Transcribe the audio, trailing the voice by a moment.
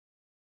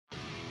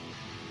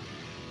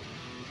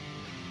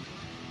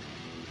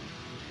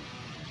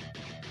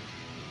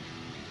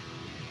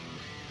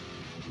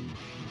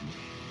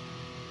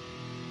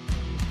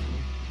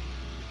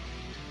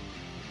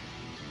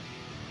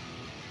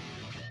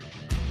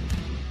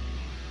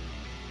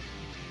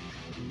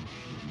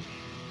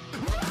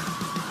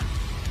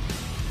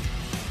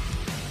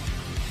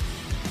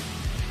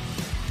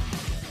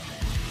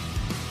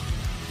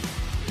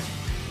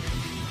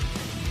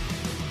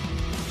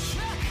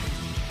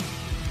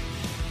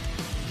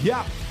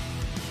Yeah.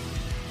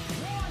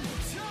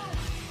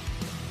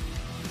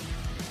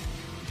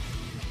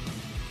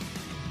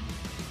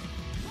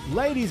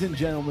 Ladies and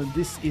gentlemen,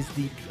 this is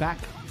the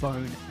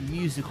Backbone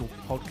Musical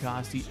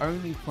Podcast, the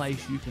only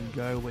place you can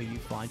go where you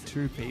find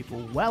two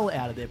people well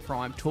out of their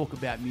prime, talk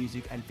about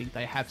music and think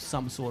they have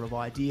some sort of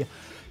idea.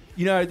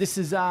 You know, this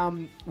is,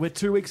 we're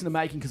 2 weeks in the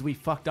making because we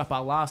fucked up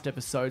our last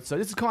episode. So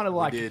this is kind of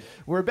like,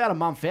 we're about a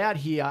month out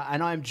here.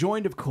 And I'm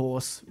joined, of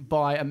course,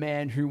 by a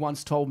man who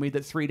once told me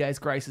that 3 Days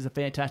Grace is a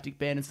fantastic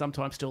band and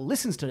sometimes still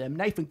listens to them.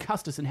 Nathan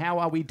Custis, and how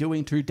are we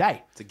doing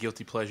today? It's a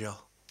guilty pleasure.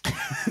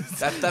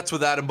 That's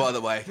with Adam, by the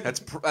way.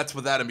 That's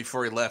with Adam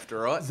before he left, all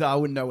right? So I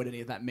wouldn't know what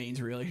any of that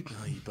means, really.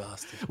 Oh, you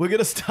bastard. We're going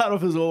to start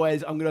off, as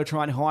always. I'm going to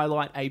try and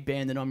highlight a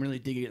band that I'm really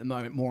digging at the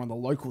moment, more on the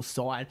local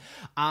side.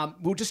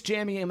 We're just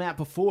jamming him out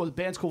before. The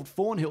band's called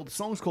Thornhill. The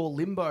song's called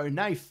Limbo.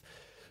 Nath,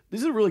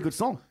 this is a really good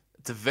song.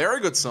 It's a very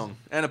good song.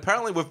 And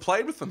apparently we've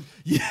played with them.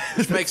 Yeah.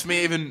 Which makes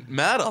me even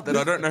madder that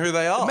I don't know who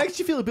they are. It makes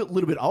you feel a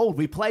little bit old.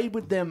 We played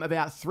with them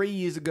about 3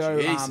 years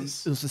ago.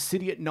 Jesus. It was the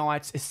City at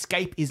Night's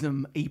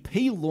Escapism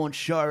EP launch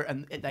show,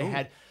 and they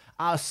had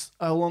us,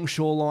 Along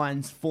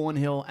Shorelines,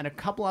 Thornhill, and a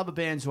couple other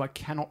bands who I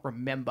cannot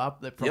remember.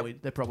 They're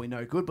probably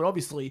no good, but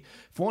obviously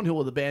Thornhill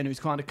are the band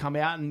who's kind of come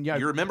out and you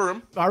remember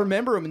them? I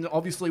remember them, and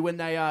obviously when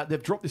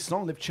they've dropped this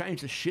song, they've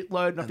changed a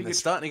shitload, and I think they're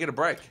starting to get a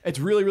break. It's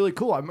really, really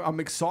cool. I'm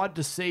excited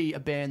to see a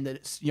band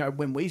that's, you know,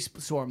 when we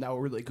saw them, they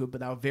were really good, but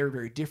they were very,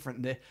 very different.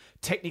 And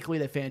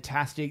they're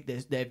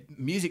fantastic. Their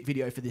music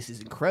video for this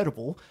is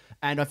incredible,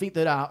 and I think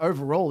that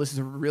overall this is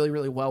a really,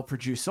 really well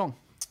produced song.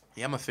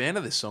 Yeah, I'm a fan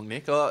of this song,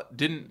 Nick. I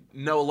didn't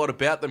know a lot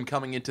about them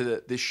coming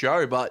into this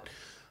show, but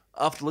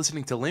after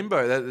listening to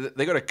Limbo,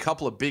 they got a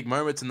couple of big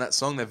moments in that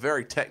song. They're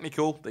very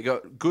technical. They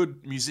got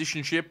good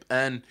musicianship,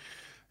 and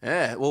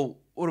yeah, well,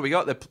 what do we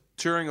got? They're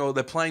touring, or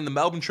they're playing the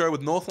Melbourne show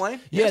with Northlane?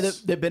 Yeah, yes.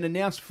 They've been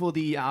announced for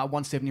the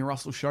 170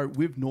 Russell show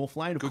with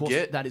Northlane. Of course,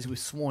 that is with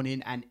Sworn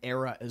In and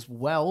Error as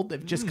well.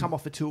 They've just come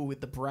off a tour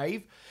with The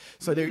Brave.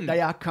 So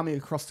they are coming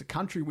across the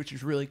country, which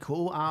is really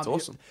cool. That's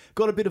awesome.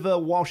 Got a bit of a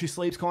While She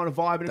Sleeps kind of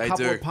vibe in a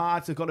couple do. of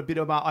parts. They've got a bit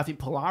of, I think,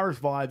 Polaris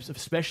vibes,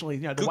 especially,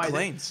 you know, the good way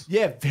cleans.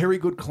 Yeah, very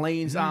good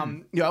cleans. You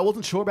know, I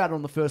wasn't sure about it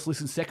on the first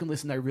listen. Second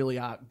listen, they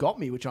really got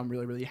me, which I'm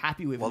really, really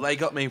happy with. Well, they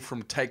got me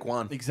from take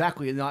one.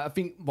 Exactly. And I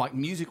think, like,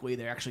 musically,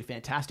 they're actually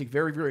fantastic.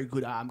 Very, very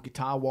good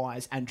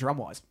guitar-wise and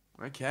drum-wise.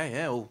 Okay,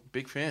 yeah, well,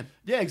 big fan.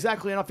 Yeah,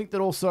 exactly. And I think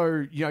that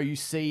also, you know, you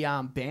see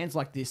bands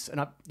like this,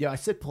 and I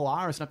said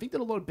Polaris, and I think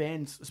that a lot of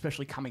bands,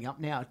 especially coming up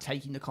now, are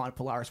taking the kind of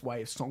Polaris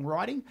way of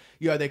songwriting.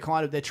 You know, they're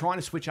trying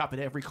to switch up at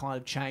every kind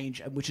of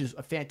change, which is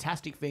a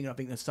fantastic thing. And I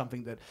think that's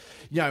something that,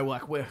 you know,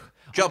 like we're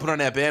jumping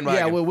on our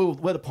bandwagon. Yeah,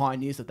 we're the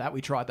pioneers of that.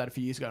 We tried that a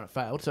few years ago and it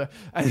failed. So,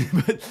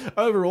 but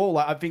overall,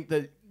 I think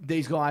that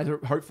these guys,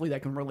 hopefully they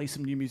can release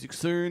some new music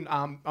soon.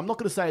 I'm not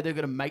going to say they're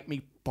going to make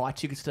me buy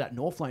tickets to that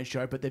Northlane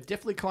show, but they've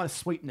definitely kind of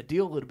sweetened the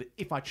deal a little bit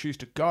if I choose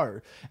to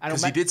go.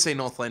 Because you did see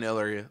Northlane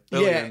earlier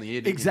in the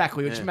year,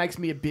 exactly, which makes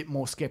me a bit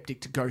more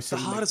skeptic to go see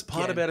them. The hardest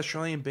part about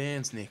Australian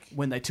bands, Nick.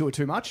 When they tour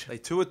too much? They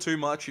tour too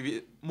much.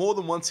 More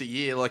than once a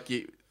year, like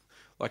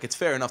it's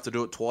fair enough to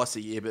do it twice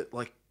a year, but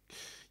like,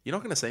 you're not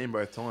going to see them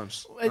both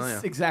times.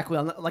 Exactly.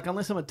 Like,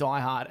 unless I'm a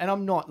diehard, and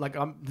I'm not. Like,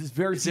 Is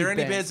there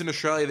any bands in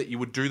Australia that you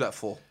would do that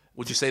for?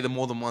 Would you see them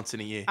more than once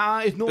in a year?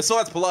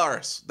 Besides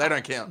Polaris, they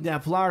don't count. Yeah,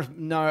 Polaris,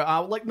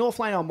 no. Like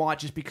Northlane, I might,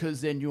 just because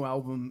their new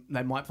album,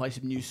 they might play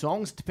some new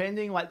songs,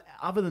 depending. Like,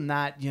 other than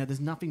that, you know, there's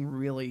nothing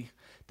really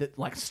that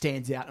like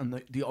stands out on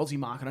the Aussie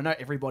market. I know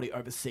everybody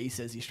overseas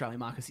says the Australian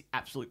market is the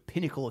absolute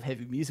pinnacle of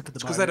heavy music at the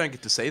moment. Because they don't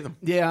get to see them.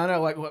 Yeah, I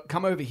know. Like,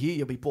 come over here,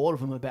 you'll be bored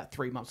of them in about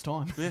 3 months'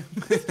 time. Yeah,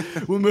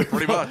 we'll move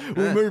pretty much.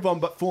 We'll move on.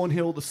 But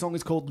Thornhill, the song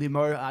is called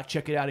Limo.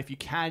 Check it out if you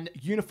can.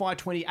 UNIFY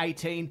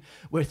 2018.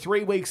 We're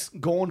 3 weeks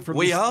gone from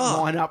this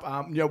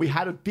lineup. You know, we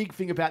had a big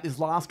thing about this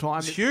last time.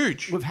 It's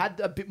huge. We've had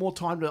a bit more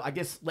time to, I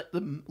guess, let the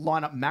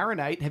lineup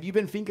marinate. Have you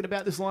been thinking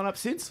about this lineup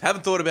since?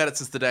 Haven't thought about it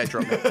since the day it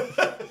dropped.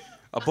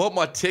 I bought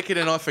my ticket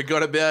and I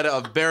forgot about it.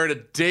 I've buried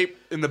it deep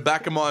in the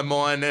back of my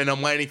mind, and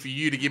I'm waiting for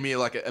you to give me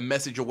like a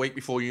message a week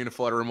before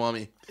UNIFY to remind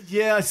me.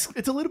 Yeah,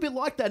 it's a little bit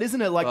like that, isn't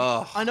it? Like,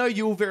 I know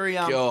you're very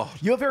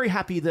you're very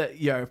happy that,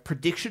 you know,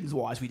 predictions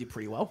wise we did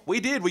pretty well. We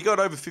did. We got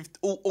over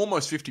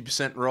almost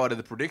 50% right of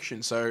the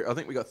prediction. So I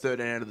think we got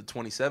 13 out of the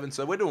 27.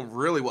 So we're doing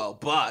really well.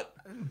 But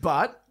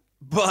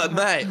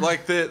mate,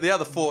 like the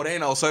other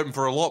 14, I was hoping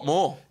for a lot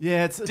more.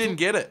 Yeah, didn't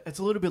get it. It's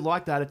a little bit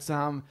like that. It's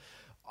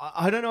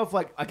I don't know if,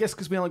 like, I guess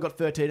because we only got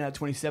 13 out of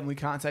 27, we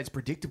can't say it's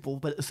predictable,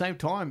 but at the same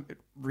time, it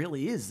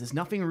really is. There's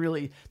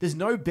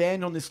no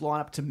band on this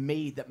lineup to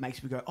me that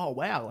makes me go, oh,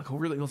 wow, like, I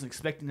really wasn't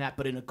expecting that,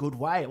 but in a good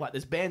way. Like,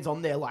 there's bands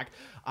on there like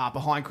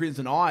Behind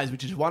Crimson Eyes,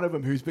 which is one of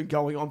them who's been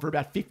going on for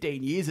about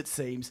 15 years, it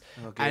seems.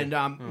 Okay. And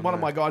one of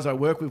my guys I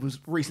work with was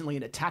recently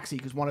in a taxi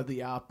because one of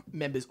the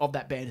members of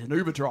that band is an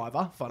Uber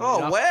driver.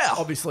 Enough. Wow.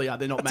 Obviously,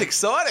 they're not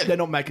exciting. They're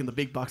not making the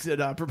big bucks at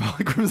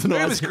Behind Crimson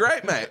Eyes. Uber's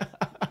great, mate.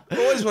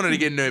 Always wanted to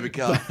get an Uber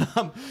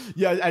car.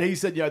 Yeah, and he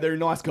said, they're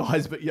nice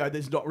guys, but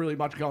there's not really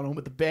much going on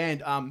with the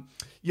band.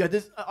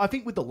 I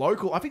think with the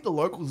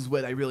locals is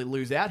where they really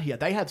lose out here.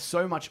 They have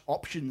so much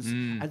options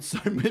and so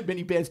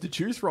many bands to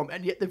choose from,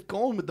 and yet they've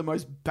gone with the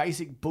most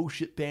basic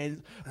bullshit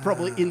bands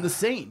probably in the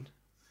scene.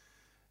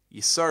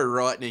 You're so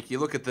right, Nick. You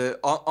look at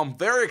I'm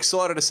very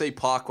excited to see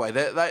Parkway.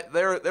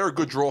 They're a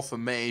good draw for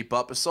me.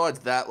 But besides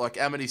that, like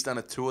Amity's done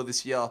a tour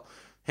this year.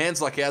 Hands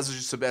Like Ours is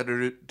just about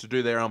to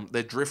do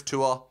their drift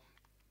tour.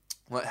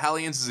 Like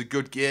Hellions is a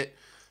good get.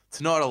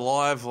 Tonight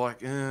Alive,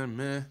 like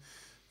meh.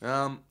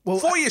 4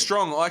 Year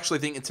Strong, I actually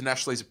think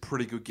internationally is a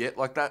pretty good get.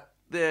 Like that,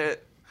 they're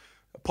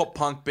a pop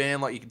punk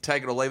band. Like you can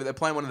take it or leave it. They're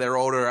playing one of their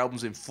older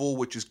albums in full,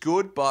 which is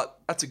good. But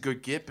that's a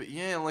good get. But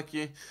yeah, like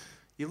you're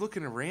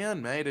looking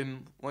around, mate,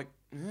 and like.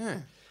 Yeah.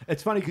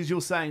 It's funny because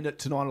you're saying that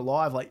Tonight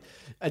Alive, like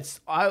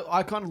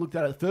I kind of looked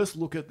at it, first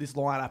look at this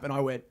lineup and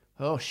I went,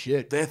 oh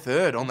shit. They're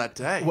third on that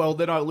day. Well,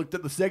 then I looked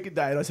at the second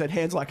day and I said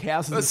Hands Like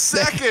House is a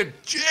second.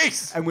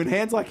 Jeez. And when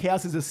Hands Like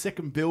House is a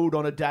second build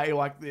on a day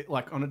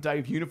like on a day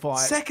of UNIFY.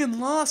 Second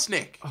last,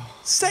 Nick.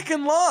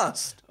 Second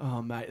last.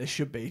 Oh mate, there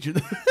should be.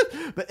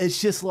 But it's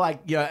just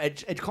like,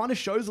 it kind of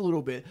shows a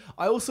little bit.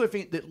 I also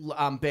think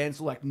that bands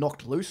like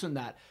Knocked Loose and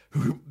that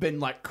who've been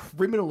like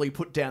criminally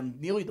put down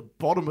nearly the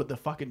bottom of the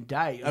fucking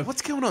day.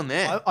 What's going on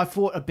there? I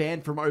thought a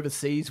band from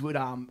overseas would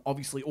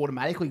obviously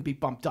automatically be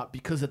bumped up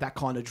because of that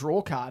kind of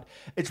draw card.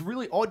 It's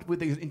really odd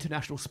with these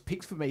international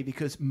picks for me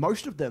because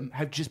most of them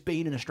have just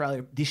been in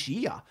Australia this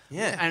year.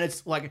 Yeah. And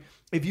it's like,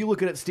 if you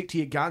look at it, Stick to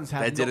Your Guns.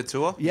 They did a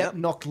tour? Yep.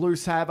 Knocked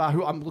Loose have,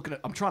 who I'm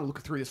trying to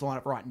look through this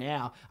lineup right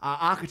now.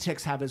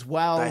 Architects have as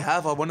well. They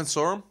have. I went and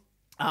saw them.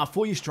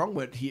 4 Year Strong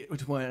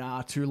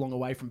weren't too long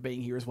away from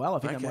being here as well. I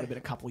think that might have been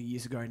a couple of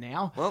years ago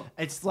now. Well,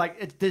 it's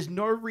like there's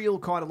no real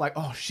kind of like,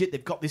 oh shit,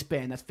 they've got this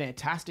band that's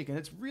fantastic, and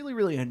it's really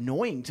really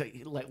annoying to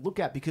like look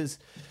at because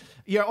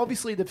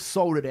obviously they've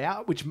sold it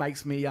out, which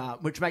makes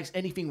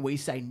anything we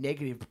say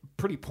negative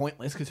pretty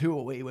pointless because who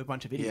are we? We're a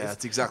bunch of idiots. Yeah,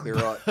 that's exactly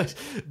right.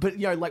 But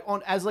like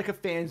as like a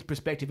fan's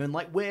perspective, and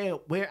like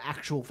we're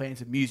actual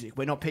fans of music.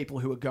 We're not people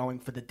who are going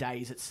for the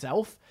days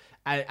itself.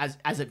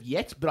 As of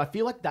yet, but I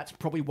feel like that's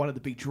probably one of the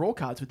big draw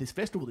cards with this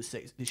festival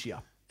this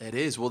year. It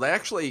is. Well, they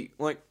actually,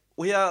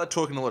 we are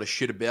talking a lot of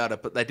shit about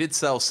it, but they did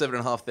sell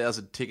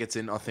 7,500 tickets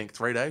in, I think,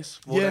 3 days,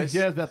 4 days.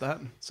 Yeah, about that.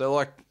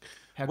 So,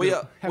 how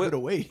good are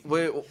we?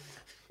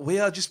 We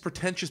are just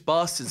pretentious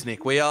bastards,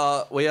 Nick. We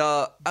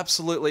are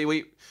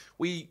absolutely,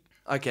 we're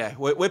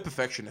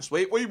perfectionists.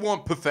 We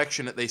want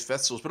perfection at these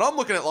festivals, but I'm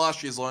looking at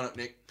last year's lineup,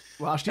 Nick.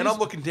 And I'm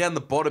looking down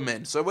the bottom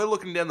end. So we're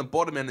looking down the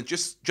bottom end, and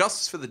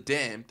Justice for the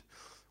Damned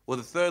were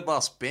the third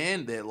last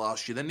band there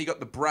last year. Then you got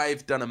the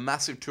Brave done a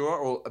massive tour,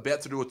 or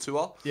about to do a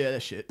tour. Yeah,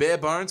 that's shit. Bare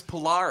Bones,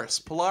 Polaris.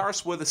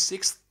 Polaris were the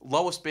sixth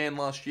lowest band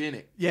last year,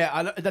 Nick. Yeah,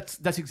 I know,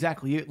 that's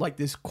exactly it. Like,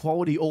 there's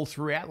quality all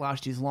throughout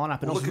last year's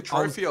lineup. And look at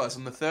Trophy Eyes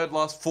on the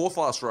fourth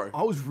last row.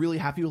 I was really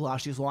happy with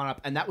last year's lineup,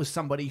 and that was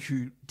somebody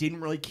who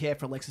didn't really care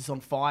for Alexis on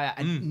Fire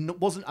and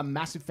wasn't a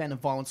massive fan of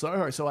Violent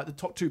Soho. So, like, the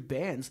top two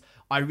bands,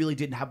 I really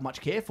didn't have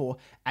much care for.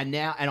 And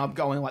I'm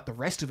going, like, the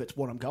rest of it's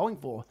what I'm going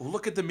for. Well,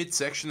 look at the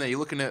midsection there. You're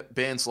looking at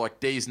bands like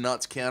D's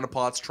Nuts,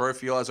 Counterparts,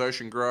 Trophy Eyes,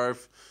 Ocean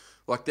Grove.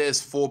 Like,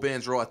 there's four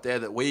bands right there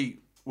that we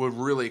were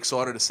really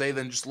excited to see.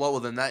 Then just lower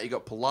than that, you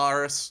got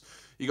Polaris.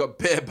 You got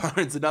Bare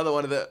Bones, another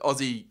one of our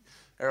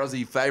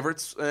Aussie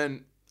favourites.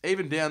 And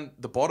even down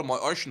the bottom,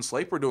 like Ocean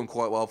Sleep, are doing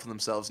quite well for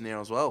themselves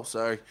now as well.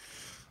 So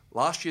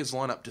last year's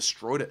lineup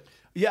destroyed it.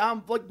 Yeah,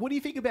 what do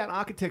you think about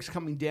Architects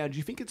coming down? Do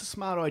you think it's a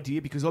smart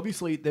idea? Because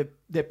obviously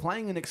they're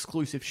playing an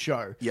exclusive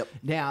show. Yep.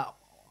 Now,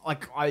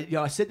 like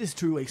I said this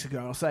 2 weeks ago,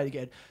 and I'll say it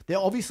again. They're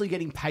obviously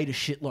getting paid a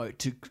shitload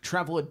to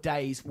travel a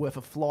day's worth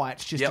of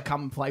flights just to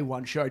come and play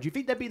one show. Do you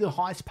think they'd be the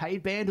highest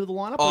paid band of the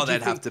lineup? Oh,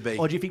 they'd have to be.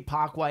 Or do you think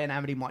Parkway and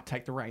Amity might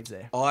take the reins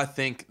there? I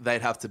think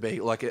they'd have to be.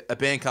 Like a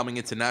band coming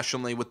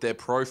internationally with their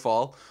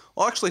profile.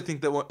 I actually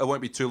think that it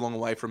won't be too long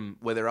away from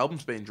where their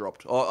album's being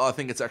dropped. I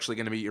think it's actually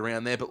going to be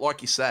around there. But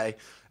like you say,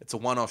 it's a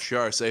one-off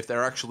show. So if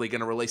they're actually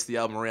going to release the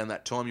album around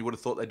that time, you would have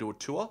thought they'd do a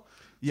tour.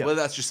 Yeah. So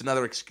whether that's just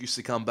another excuse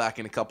to come back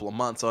in a couple of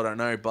months, I don't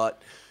know.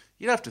 But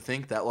you'd have to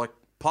think that, like,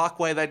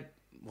 Parkway,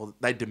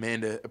 they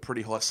demand a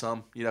pretty high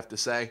sum, you'd have to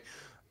say.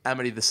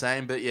 Amity the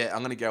same, but yeah, I'm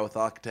going to go with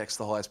Architects,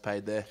 the highest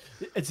paid there.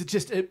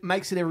 It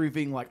makes it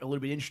everything like a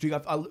little bit interesting.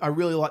 I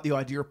really like the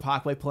idea of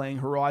Parkway playing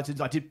Horizons.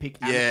 I did pick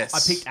I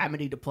picked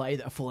Amity to play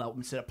a full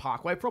album instead of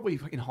Parkway. Probably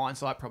in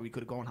hindsight, probably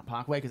could have gone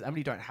Parkway because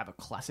Amity don't have a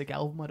classic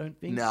album, I don't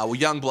think. No, well,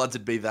 Youngbloods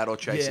would be that or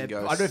Chasing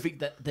Ghosts. I don't think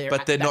that they're...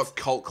 But they're not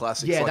cult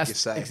classics like you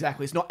say.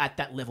 Exactly. It's not at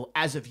that level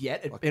as of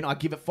yet. And I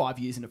give it 5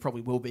 years and it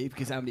probably will be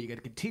because Amity are going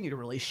to continue to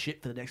release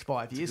shit for the next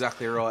 5 years. That's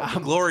exactly right.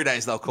 Glory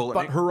days, they'll call it.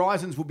 But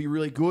Horizons will be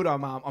really good.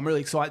 I'm really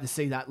excited to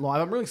see that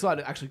live. I'm really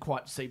excited to actually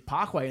quite see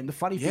Parkway. And the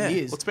funny thing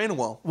is... it's been a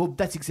while. Well,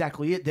 that's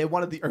exactly it. They're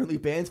one of the only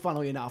bands,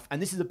 funnily enough.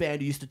 And this is a band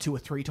who used to tour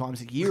 3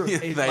 times a year.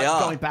 They are.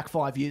 Going back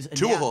 5 years. And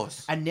Tour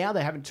horse. And now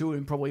they haven't toured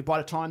in probably... By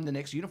the time the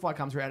next UNIFY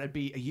comes around, it'd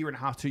be a year and a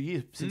half, 2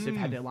 years since they've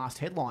had their last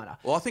headliner.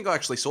 Well, I think I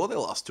actually saw their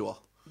last tour.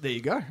 There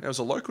you go. It was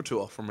a local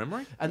tour from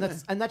memory. And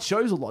that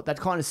shows a lot. That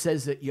kind of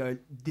says that,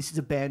 this is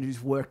a band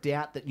who's worked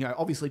out that,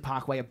 obviously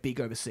Parkway are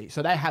big overseas.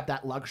 So they have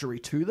that luxury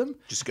to them.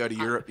 Just go to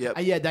Europe, yeah.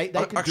 And they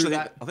can actually, do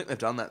that. I think they've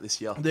done that this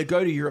year. They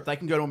go to Europe, they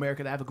can go to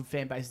America, they have a good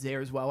fan base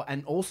there as well.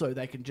 And also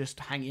they can just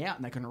hang out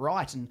and they can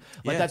write. And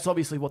that's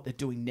obviously what they're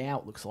doing now,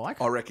 it looks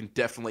like. I reckon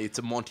definitely it's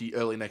a Monty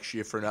early next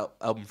year for an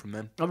album from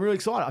them. I'm really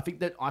excited. I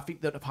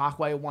think that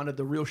Parkway are one of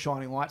the real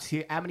shining lights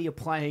here. Amity are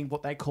playing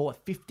what they call a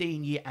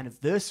 15-year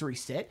anniversary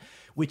set,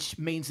 which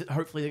means that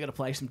hopefully they're going to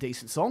play some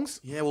decent songs.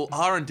 Yeah, well,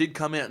 Aaron did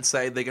come out and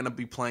say they're going to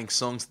be playing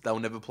songs that they'll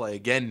never play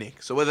again,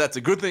 Nick. So whether that's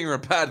a good thing or a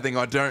bad thing,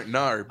 I don't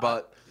know.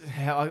 But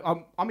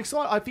I'm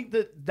excited. I think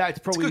that's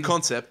probably it's a good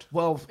concept.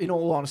 Well, in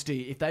all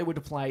honesty, if they were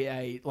to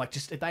play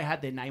if they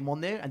had their name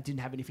on there and didn't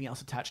have anything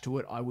else attached to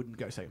it, I wouldn't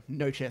go see them.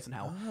 No chance in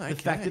hell. Oh, okay.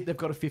 The fact that they've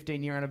got a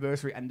 15-year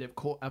anniversary and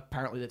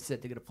apparently they've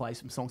said they're going to play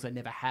some songs they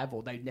never have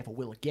or they never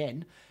will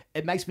again,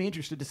 it makes me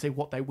interested to see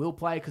what they will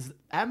play, because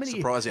Amity,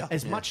 surprise you.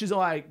 As much as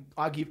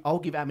I'll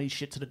give Amity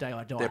shit to the day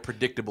I die. They're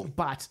predictable.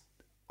 But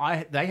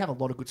they have a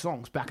lot of good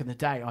songs back in the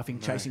day. I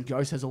think Chasing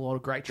Ghosts has a lot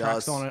of great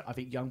tracks on it. I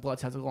think Youngbloods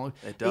has a lot.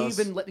 It does.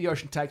 Even Let the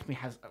Ocean Take Me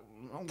has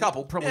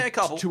probably a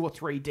couple. 2 or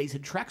 3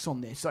 decent tracks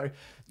on there. So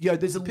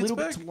there's a little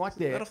bit to like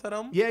there. Is that off that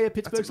album? Yeah,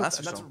 Pittsburgh's That's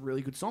that's a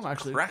really good song.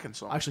 Actually, cracking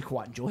song. I actually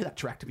quite enjoy that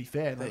track. To be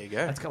fair, there you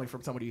go. That's coming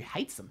from somebody who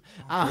hates them.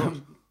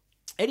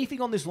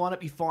 Anything on this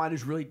lineup you find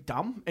is really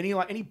dumb?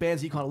 Any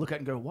bands you kind of look at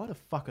and go, why the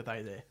fuck are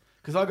they there?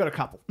 Because I've got a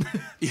couple.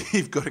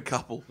 You've got a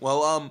couple.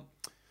 Well,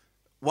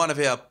 one of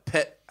our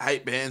pet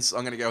hate bands,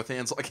 I'm going to go with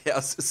Hands Like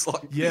House. It's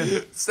like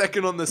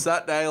second on the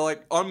Saturday.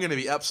 Like, I'm going to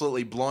be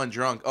absolutely blind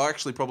drunk. I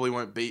actually probably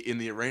won't be in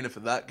the arena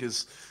for that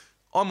because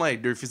I may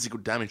do physical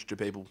damage to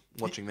people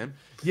watching them.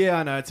 Yeah,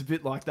 I know. It's a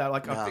bit like that.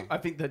 Like, I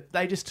think that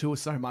they just tour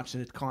so much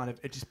that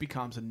it just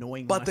becomes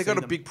annoying. But they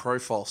got a big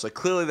profile, so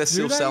clearly they're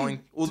still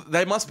selling. Well,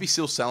 they must be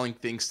still selling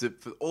things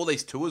for all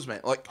these tours,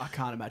 man. Like, I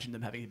can't imagine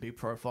them having a big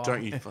profile.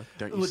 Don't you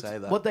say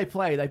that? What they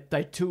play,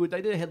 they toured.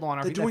 They did a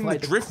headliner. They're doing the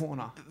Drift.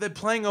 Corner. They're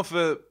playing off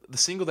the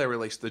single they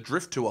released, the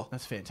Drift tour.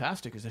 That's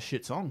fantastic. It's a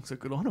shit song, so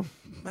good on them.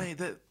 Mate,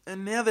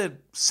 and now they're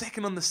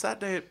second on the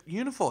Saturday at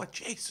UNIFY.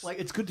 Jeez. Like,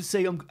 it's good to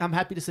see. I'm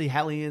happy to see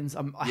Hellions.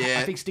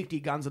 I think Stick to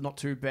Your Guns are not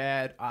too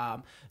bad.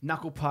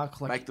 Knuckle Puck,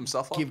 like, Make Them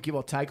Suffer. Give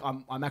or take.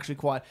 I'm actually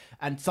quite,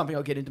 and something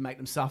I'll get into Make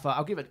Them Suffer.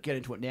 I'll get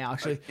into it now.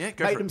 Actually, Make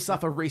Them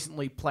Suffer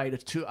recently played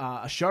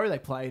a show. They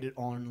played it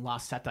on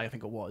last Saturday, I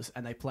think it was,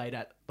 and they played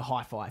at the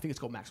Hi-Fi. I think it's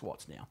called Max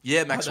Watts now.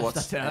 Yeah, Max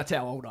Watts. That's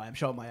how old I am.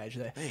 Showing my age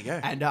there. There you go.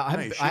 And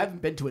I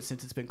haven't been to it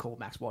since it's been called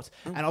Max Watts.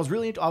 And I was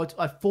really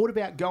I thought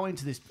about going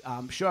to this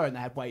show, and they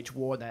had Wage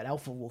War, and they had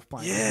Alpha Wolf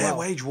playing. Yeah, as well.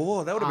 Wage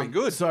War. That would have been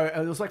good. So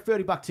it was like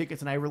 $30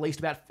 tickets, and they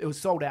released it was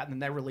sold out, and then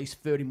they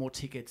released 30 more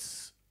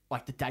tickets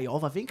like the day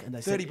of, I think. And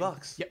they said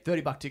 $30. Yep,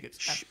 $30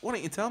 tickets. Why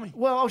don't you tell me?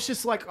 Well, I was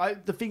just like,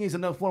 the thing is,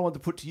 and what I wanted to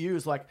put to you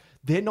is like,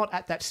 they're not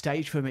at that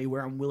stage for me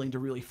where I'm willing to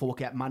really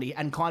fork out money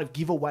and kind of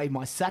give away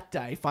my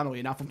Saturday. Funnily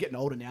enough, I'm getting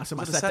older now, so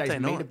my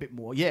Saturdays mean a bit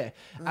more. Yeah.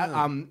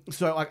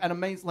 So like, and it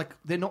means like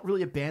they're not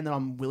really a band that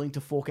I'm willing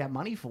to fork out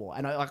money for.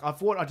 And I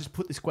thought I'd just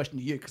put this question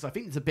to you because I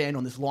think there's a band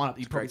on this lineup that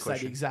you'd probably say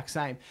the exact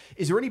same.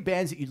 Is there any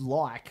bands that you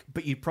like,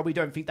 but you probably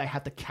don't think they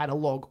have the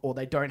catalog or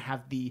they don't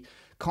have the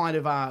kind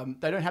of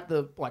they don't have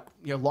the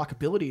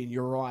likability in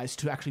your eyes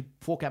to actually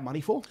fork out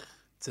money for?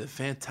 It's a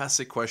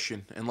fantastic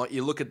question, and like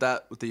you look at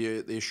that with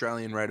the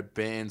Australian rated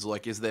bands,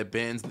 like is there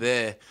bands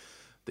there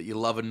that you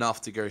love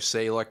enough to go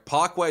see? Like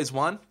Parkway's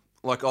one.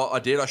 Like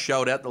I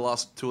showed out the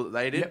last tour that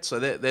they did, so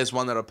there's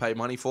one that I pay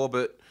money for.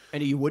 But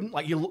and you wouldn't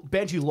like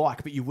bands you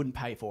like, but you wouldn't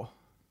pay for.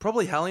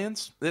 Probably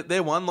Hellions.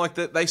 They're one. Like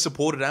they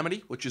supported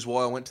Amity, which is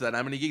why I went to that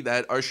Amity gig. They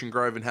had Ocean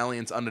Grove and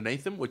Hellions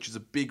underneath them, which is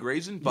a big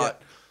reason.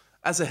 But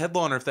as a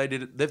headliner, if they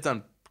did it, they've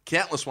done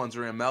countless ones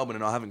around Melbourne,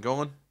 and I haven't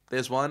gone.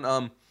 There's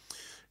one.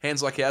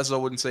 Hands Like Houses, I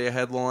wouldn't see a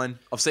headline.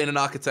 I've seen an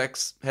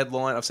Architects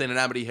headline. I've seen an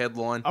Amity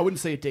headline. I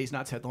wouldn't see a D's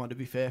Nuts headline, to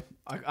be fair.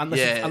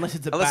 Unless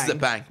it's a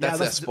bang. That's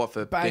their spot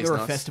for bang D's or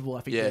Nuts. a festival. I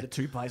think they're the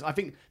two places. I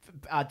think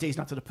D's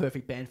Nuts are the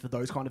perfect band for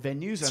those kind of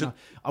venues, and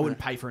I wouldn't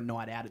pay for a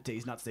night out at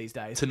D's Nuts these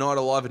days. Tonight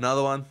Alive,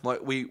 another one.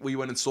 Like we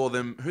went and saw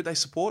them. Who'd they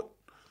support?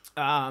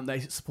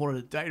 They supported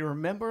a Day to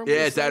Remember.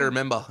 Yeah, Day to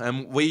Remember,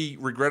 and we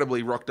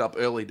regrettably rocked up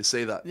early to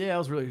see that. Yeah, that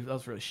was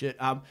really shit.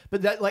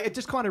 But that it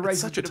just kind of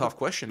raises such a tough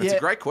question. It's a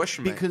great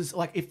question, mate. Because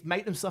like if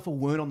Make Them Suffer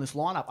weren't on this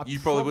lineup, I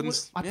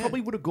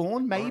probably would have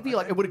gone. Maybe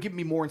like it would have given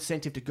me more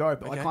incentive to go.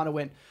 But I kind of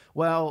went,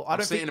 well, I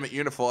don't think them at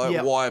UNIFY.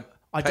 Yeah, why?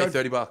 Pay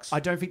 $30. I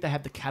don't think they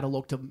have the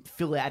catalog to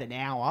fill out an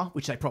hour,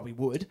 which they probably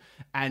would,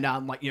 and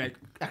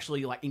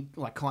actually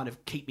kind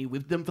of keep me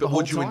with them for the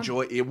whole time.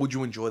 Would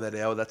you enjoy that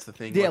hour? That's the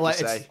thing. Yeah,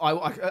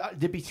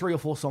 there'd be 3 or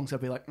 4 songs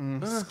I'd be like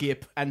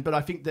skip, but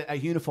I think that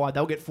at UNIFY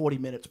they'll get 40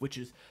 minutes, which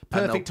is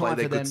perfect time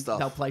for them.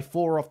 They'll play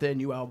 4 off their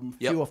new album,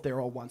 few off their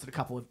old ones, and a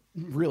couple of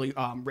really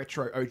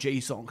retro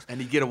OG songs.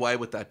 And you get away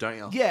with that, don't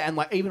you? Yeah, and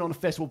like even on a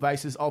festival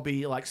basis, I'll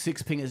be like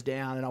 6 pingers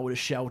down, and I would have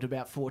shelved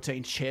about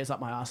 14 chairs up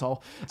my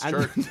asshole.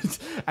 True.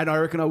 And I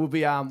reckon I will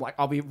be I'll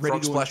be ready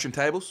Frog splashing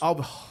tables.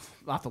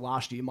 after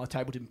last year, my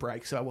table didn't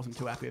break, so I wasn't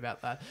too happy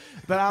about that.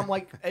 But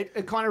like,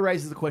 it kind of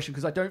raises the question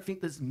because I don't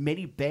think there's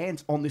many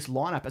bands on this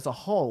lineup as a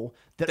whole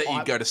that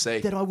you'd go to see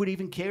that I would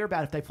even care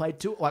about if they played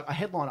two like a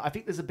headliner. I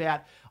think there's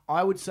about,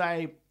 I would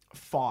say,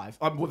 5.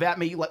 Without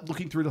me like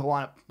looking through the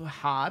lineup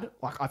hard,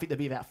 like I think there'd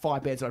be about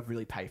 5 bands that I'd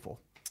really pay for.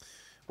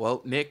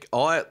 Well, Nick,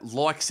 I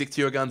like Stick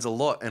to Your Guns a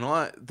lot,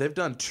 and they've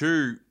done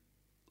 2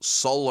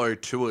 solo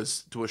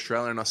tours to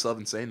Australia, and I still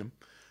haven't seen them.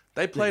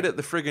 They played at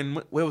the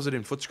friggin' where was it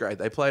in Footscray?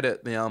 They played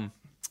at the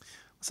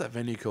what's that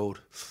venue called?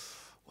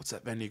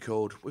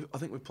 I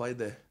think we played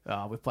there.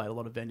 We've played a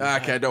lot of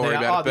venues. Okay, don't worry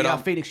about it. But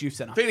Phoenix Youth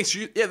Centre. Phoenix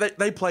Youth, yeah,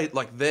 they played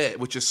like there,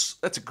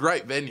 that's a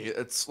great venue.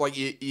 It's like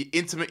you're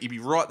intimate. You'd be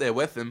right there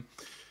with them.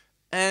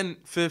 And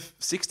for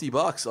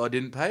 $60, I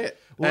didn't pay it.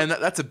 Well, and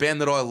that's a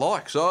band that I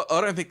like. So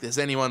I don't think there's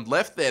anyone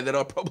left there that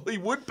I probably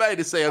would pay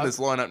to see on this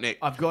lineup, Nick.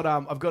 I've got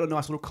a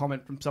nice little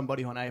comment from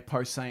somebody on a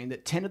post saying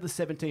that 10 of the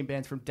 17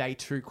 bands from day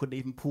 2 couldn't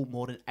even pull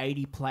more than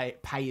 80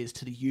 payers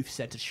to the youth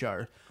centre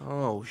show.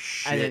 Oh,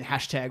 shit. And then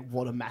hashtag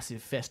what a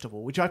massive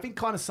festival, which I think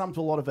kind of sums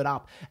a lot of it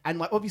up. And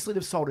like obviously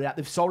they've sold it out.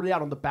 They've sold it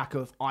out on the back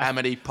of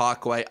Amity,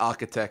 Parkway,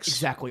 Architects.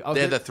 Exactly.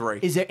 They're the 3.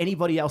 Is there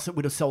anybody else that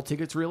would have sold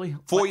tickets really?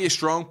 4 Years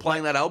Strong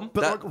playing that album.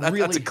 But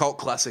that's a cult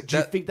classic. Do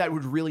you think that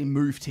would really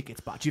move tickets?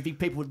 But do you think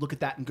people would look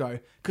at that and go,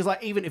 because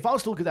like even if I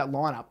was to look at that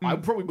lineup, I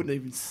probably wouldn't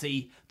even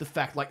see the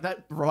fact like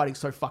that writing's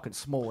so fucking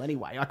small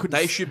anyway. I couldn't.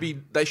 They should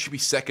be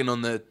second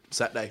on the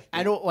Saturday.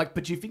 And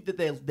but do you think that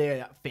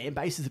their fan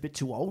base is a bit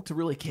too old to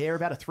really care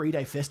about a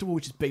 3-day festival,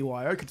 which is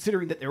BYO,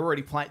 considering that they're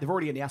already playing? They've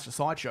already announced a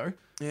sideshow.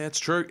 Yeah, it's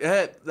true.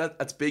 Yeah,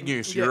 that's big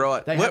news. You're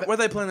right. Where are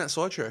they playing that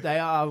sideshow? They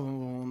are.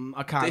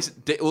 I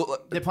can't.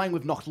 They're playing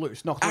with Knocked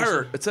Loose.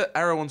 Arrow. It's at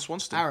Arrow on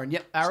Swanston. Aaron.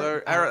 Yep. Arrow.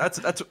 So Arrow.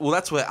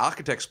 That's where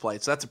Architects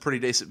played. So that's a pretty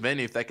decent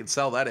venue if they can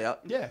sell that out.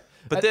 Yeah.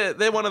 But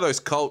they're one of those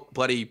cult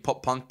bloody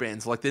pop punk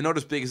bands. Like they're not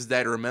as big as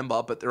Day to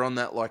Remember, but they're on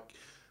that like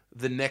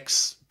the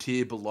next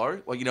tier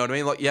below. Like you know what I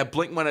mean? Like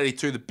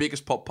Blink-182, the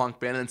biggest pop punk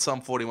band, and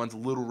Sum 41's a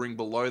little ring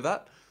below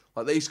that.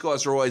 Like these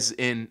guys are always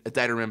in a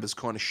Day to Remember's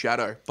kind of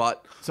shadow,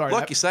 but sorry,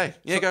 like you say,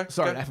 go.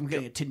 Sorry, go. I'm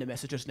getting a Tinder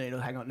message. Just need to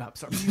hang on. No,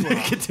 sorry.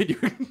 Continue.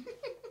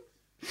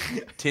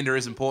 Tinder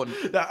is important.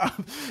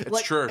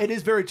 It's true. It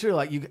is very true.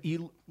 Like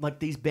you like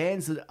these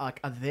bands that are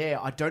there.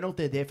 I don't know if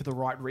they're there for the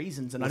right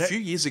reasons. And a few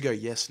years ago,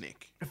 yes,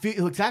 Nick.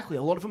 Exactly.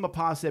 A lot of them are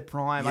past their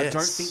prime. Yes. I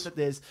don't think that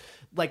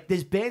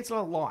there's bands that I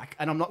like,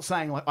 and I'm not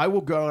saying like I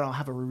will go and I'll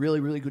have a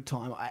really really good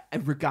time,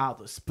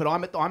 regardless. But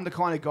I'm the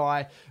kind of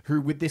guy who,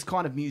 with this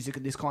kind of music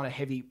and this kind of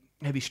heavy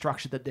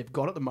structure that they've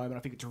got at the moment, I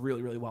think it's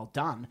really, really well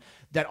done,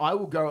 that I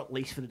will go at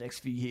least for the next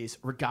few years,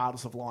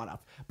 regardless of lineup.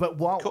 But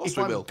if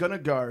I'm going to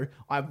go,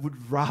 I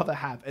would rather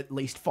have at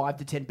least 5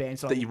 to 10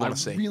 bands that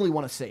I really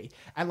want to see.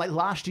 And like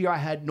last year, I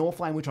had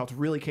Northlane, which I was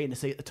really keen to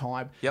see at the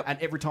time. Yep. And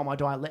Every Time I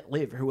Die, Let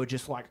Live, who were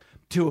just like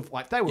two of,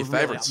 like, they were really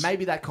favourites.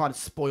 Maybe that kind of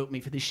spoiled me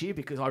for this year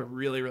because I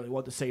really, really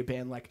want to see a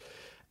band like...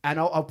 And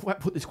I'll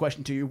put this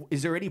question to you: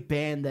 is there any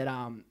band that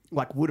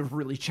like would have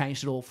really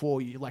changed it all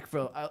for you, like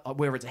for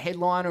whether it's a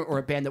headliner or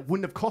a band that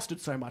wouldn't have costed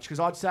so much? Because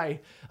I'd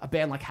say a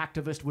band like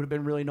Hacktivist would have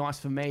been really nice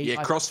for me. Yeah,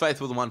 Crossfaith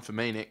were the one for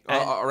me, Nick.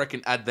 I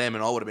reckon add them,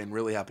 and I would have been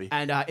really happy.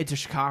 And Into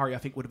Shikari, I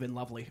think, would have been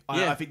lovely.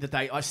 I think that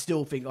I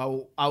still think I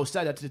will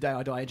say that to the day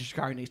I die. Into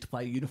Shikari needs to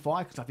play UNIFY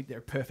because I think they're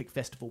a perfect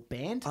festival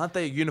band. Aren't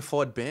they a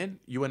unified band?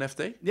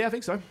 UNFD? Yeah, I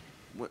think so.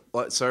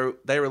 So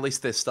they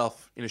released their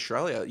stuff in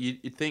Australia.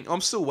 You'd think I'm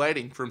still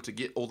waiting for them to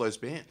get all those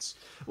bands.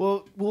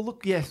 Well,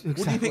 look, yes,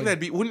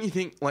 exactly. Wouldn't you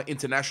think like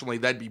internationally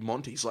they'd be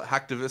Monty's, like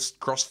Hacktivist,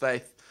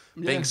 Crossfaith,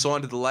 being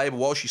signed to the label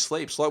while she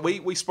sleeps? Like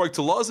we spoke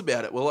to Loz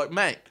about it. We're like,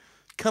 mate,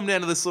 come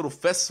down to this little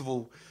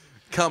festival.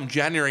 Come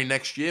January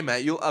next year,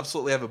 mate, you'll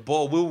absolutely have a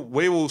ball.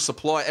 We will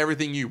supply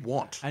everything you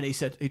want. And he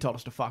told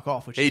us to fuck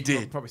off, which he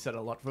did. Probably said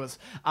a lot for us.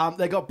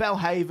 They got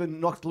Belhaven,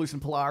 Knocked Loose, and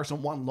Polaris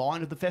on one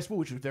line of the festival,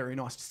 which was very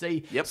nice to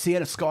see. Yep.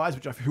 Sienna Skies,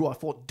 who I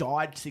thought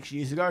died 6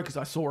 years ago because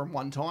I saw them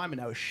one time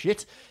and they were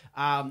shit.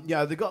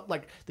 They got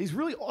like these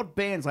really odd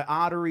bands like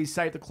Arteries,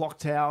 Save the Clock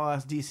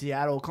Tower, Dear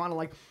Seattle, kind of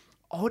like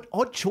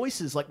odd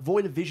choices, like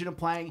Void of Vision are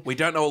playing. We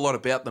don't know a lot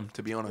about them,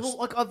 to be honest. Well,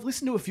 like I've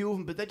listened to a few of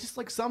them, but they're just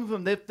like some of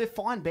them. They're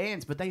fine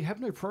bands, but they have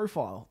no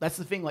profile. That's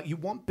the thing. Like you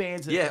want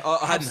bands that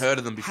I hadn't heard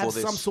of them before. Have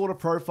some sort of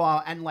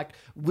profile and like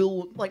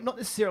will like not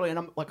necessarily. And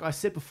I'm like I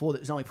said before, that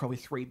there's only probably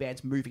 3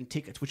 bands moving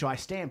tickets, which I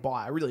stand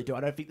by. I really do.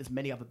 I don't think there's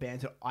many other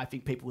bands that I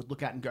think people would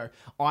look at and go,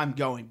 I'm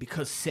going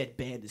because said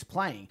band is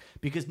playing.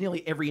 Because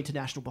nearly every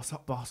international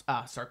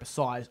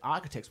besides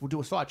Architects will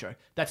do a sideshow.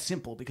 That's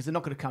simple because they're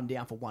not going to come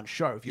down for one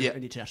show if you're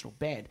an international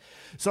band.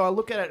 So I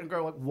look at it and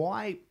go, like,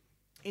 why,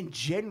 in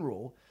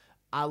general,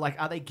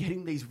 are they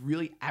getting these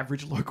really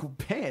average local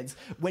bands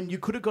when you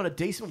could have got a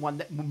decent one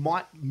that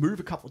might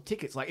move a couple of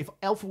tickets? Like, if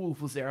Alpha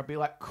Wolf was there, I'd be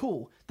like,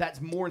 cool, that's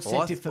more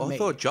incentive for me. I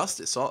thought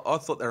Justice. I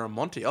thought they were on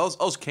Monty. I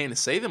was keen to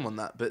see them on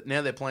that, but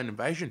now they're playing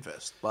Invasion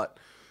Fest. But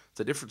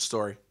it's a different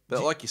story.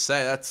 But like you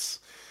say, that's...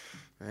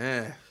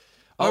 Yeah...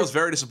 I was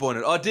very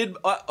disappointed.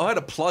 I had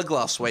a plug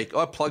last week.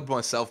 I plugged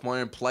myself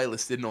my own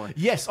playlist, didn't I?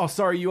 Yes. Oh,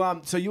 sorry.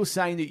 So you were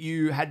saying that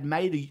you had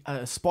made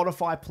a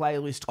Spotify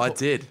playlist. I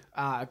did.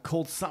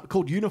 Called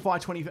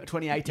UNIFY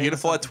 2018.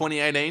 UNIFY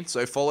 2018.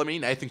 So follow me,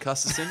 Nathan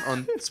Custerson,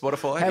 on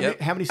Spotify.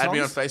 How many songs? Add me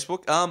on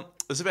Facebook.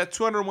 There's about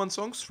 201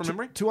 songs from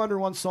memory.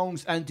 201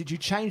 songs. And did you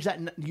change that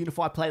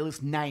UNIFY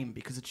playlist name?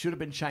 Because it should have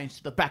been changed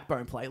to the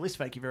Backbone playlist.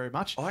 Thank you very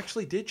much. I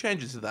actually did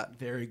change it to that.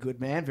 Very good,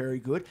 man. Very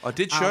good. I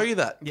did show you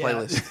that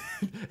playlist.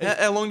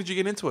 How long did you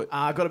get into it?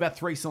 I got about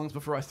 3 songs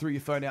before I threw your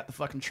phone out the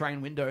fucking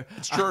train window.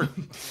 It's true.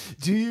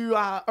 Do you,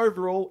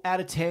 overall, out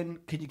of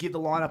 10, can you give the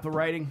lineup a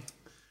rating?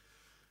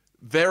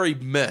 Very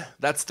meh.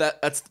 That's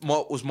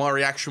what was my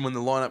reaction when the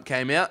lineup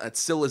came out. It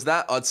still is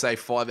that. I'd say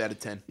 5 out of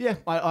 10. Yeah,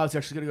 I was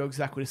actually going to go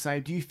exactly the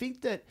same. Do you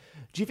think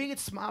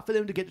it's smart for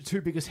them to get the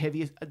two biggest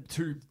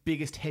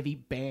heavy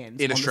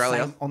bands in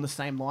Australia on the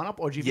same lineup,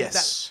 or do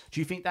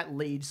you think that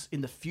leads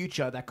in the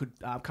future that could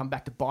come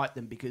back to bite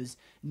them? Because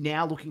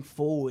now looking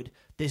forward,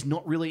 there's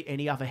not really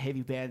any other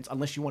heavy bands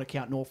unless you want to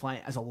count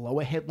Northlane as a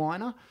lower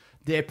headliner.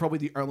 They're probably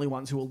the only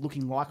ones who are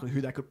looking likely who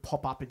they could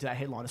pop up into that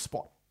headliner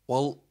spot.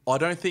 Well, I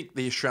don't think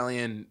the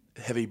Australian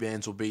heavy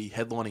bands will be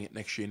headlining it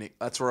next year, Nick.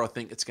 That's where I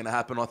think it's going to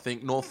happen. I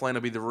think Northlane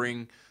will be the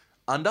ring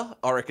under.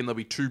 I reckon there'll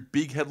be 2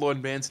 big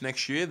headline bands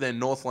next year. Then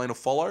Northlane will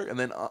follow, and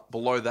then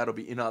below that will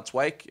be In Heart's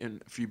Wake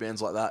and a few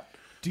bands like that.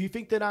 Do you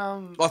think that...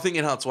 I think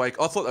In Heart's Wake...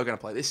 I thought they were going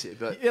to play this year,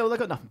 but... Yeah, well, they've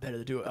got nothing better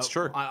to do. That's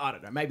true. I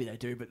don't know. Maybe they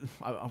do, but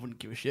I wouldn't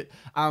give a shit.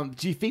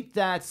 Do you think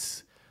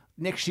that...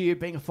 Next year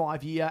being a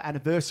 5-year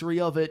anniversary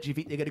of it, do you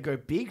think they're going to go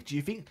big? Do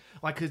you think,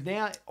 because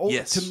now,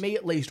 yes. To me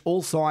at least,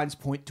 all signs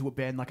point to a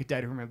band like A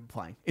Day to Remember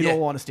playing. In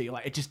all honesty,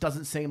 it just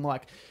doesn't seem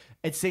like,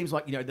 it seems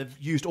like, they've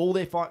used all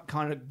their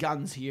kind of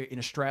guns here in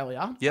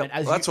Australia. Yeah,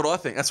 that's what I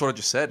think. That's what I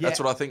just said. Yeah. That's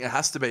what I think it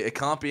has to be. It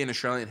can't be an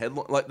Australian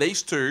headline. Like,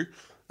 these two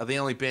are the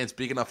only bands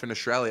big enough in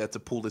Australia to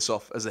pull this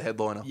off as a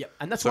headliner. Yeah,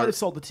 and that's why they've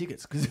sold the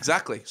tickets.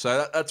 Exactly.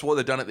 So that's why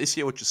they've done it this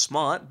year, which is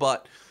smart.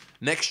 But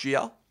next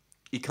year,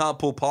 you can't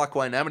pull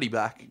Parkway and Amity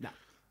back. No.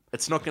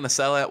 It's not going to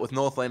sell out with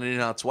Northlane and In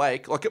Heart's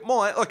Wake. It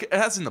might, it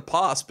has in the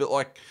past, but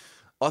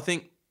I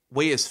think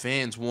we as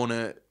fans want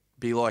to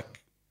be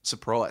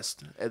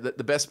surprised.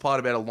 The best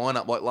part about a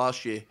lineup like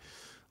last year,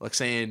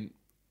 seeing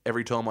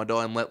Every Time I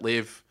Die and Let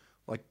Live,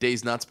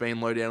 D's Nuts being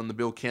low down on the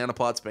bill,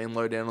 Counterparts being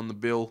low down on the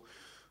bill,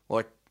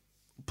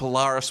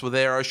 Polaris were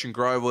there, Ocean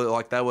Grove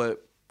were they were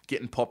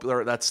getting popular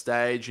at that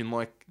stage, and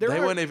they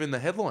weren't even the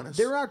headliners.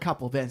 There are a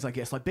couple of bands, I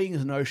guess, Being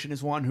as an Ocean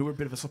is one who are a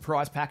bit of a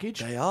surprise package.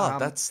 They are.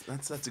 That's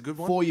a good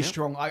one. 4 Year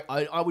Strong,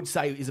 I would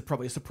say, is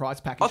probably a surprise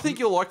package. I think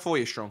you'll like 4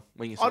 Year Strong.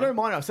 I don't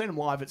mind. I've seen them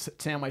live at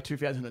Soundwave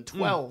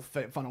 2012.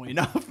 Funnily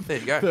enough, there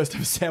you go. First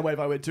ever Soundwave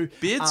I went to.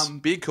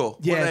 Beardcore.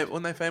 Yeah,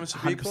 weren't they famous for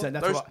Beardcore?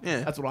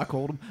 That's what I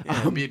called them.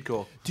 Yeah,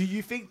 Beardcore. Do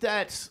you think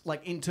that,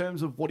 in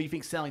terms of what do you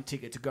think selling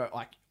ticket to go?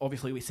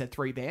 Obviously we said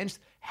 3 bands.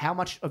 How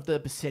much of the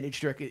percentage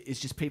do you reckon is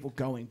just people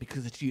going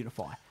because it's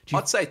UNIFY?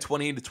 I'd say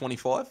 20 to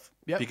 25.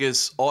 Yep.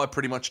 Because I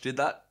pretty much did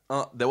that.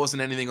 There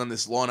wasn't anything on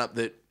this lineup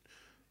that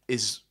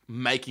is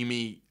making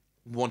me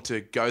want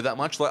to go that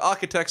much.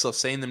 Architects, I've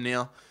seen them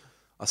now.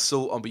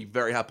 I'll be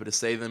very happy to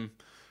see them.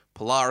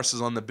 Polaris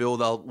is on the bill.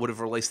 They would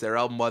have released their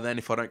album by then.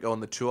 If I don't go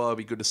on the tour, it'll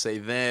be good to see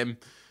them.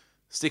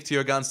 Stick to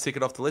Your Guns, tick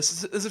it off the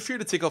list. There's a few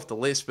to tick off the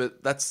list,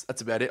 but that's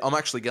about it. I'm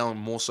actually going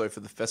more so for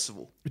the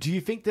festival. Do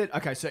you think that...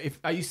 Okay, so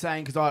are you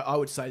saying... Because I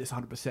would say this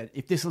 100%.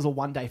 If this was a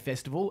one-day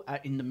festival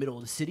in the middle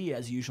of the city,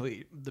 as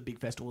usually the big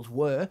festivals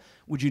were,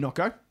 would you not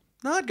go?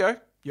 No, I'd go.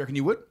 You reckon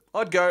you would?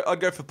 I'd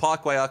go for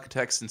Parkway,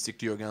 Architects, and Stick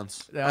to Your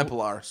Guns. And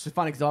Polaris. It's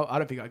funny because I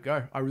don't think I'd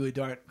go. I really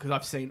don't. Because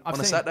I've seen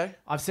Saturday?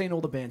 I've seen all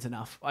the bands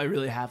enough. I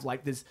really have.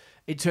 There's...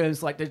 In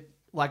terms, I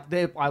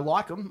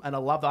like them and I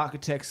love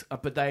Architects,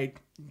 but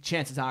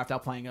chances are if they're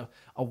playing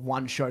a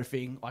one-show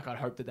thing, I'd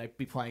hope that they'd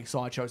be playing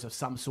side shows of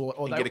some sort.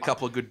 Or you get a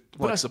couple of good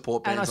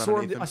support bands.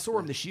 And I saw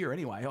them this year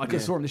anyway. I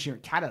saw them this year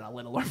in Canada,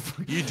 let alone.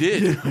 You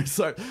did.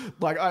 So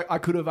I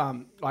could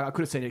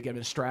have seen it again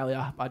in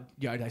Australia.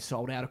 They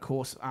sold out, of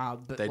course.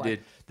 But they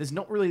did. There's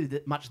not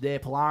really much there.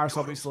 Polaris,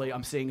 obviously,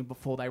 I'm seeing them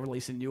before they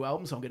release a new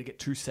album, so I'm going to get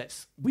 2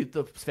 sets with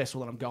the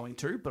festival that I'm going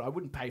to. But I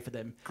wouldn't pay for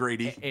them.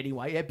 Greedy.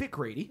 Anyway, a bit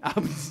greedy.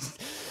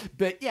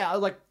 But yeah,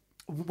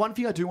 one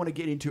thing I do want to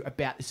get into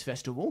about this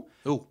festival.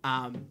 Ooh.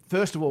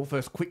 First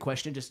quick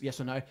question, just yes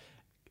or no.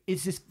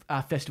 Is this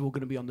festival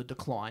going to be on the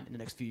decline in the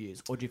next few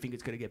years, or do you think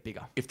it's going to get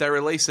bigger? If they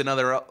release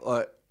another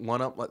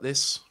lineup like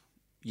this,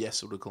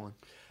 yes, it'll decline.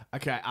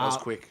 Okay. That was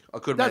quick. I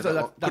could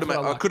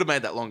have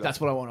made that longer.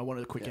 That's what I want. I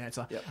wanted a quick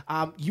answer.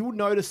 Yep. You will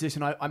notice this,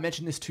 and I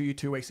mentioned this to you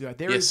 2 weeks ago.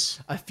 There is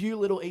a few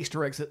little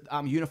Easter eggs that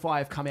UNIFY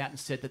have come out and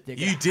said that they're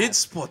going to have. You did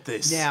spot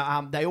this.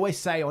 Now, they always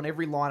say on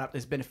every lineup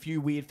there's been a few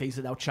weird things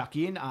that they'll chuck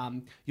in.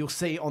 You'll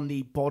see on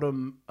the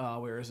bottom,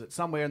 where is it?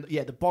 Somewhere,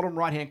 the bottom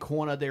right-hand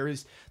corner, there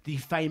is the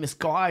famous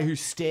guy who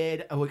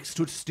stood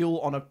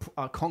still on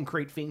a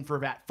concrete thing for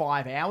about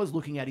 5 hours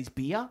looking at his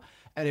beer.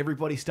 and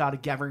everybody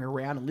started gathering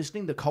around and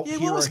listening. The cult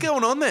hero, what was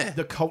going on there?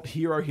 The cult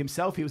hero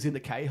himself, he was in the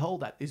K-hole.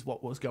 That is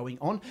what was going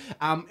on.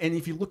 And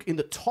if you look in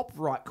the top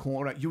right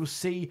corner, you will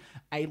see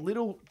a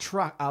little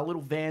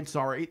van,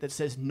 that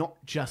says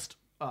not just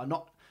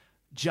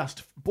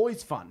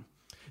boys fun.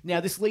 Now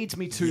this leads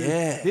me to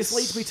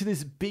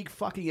this big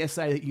fucking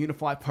essay that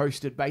UNIFY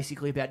posted,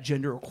 basically about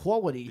gender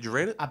equality. Did you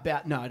read it?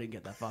 No, I didn't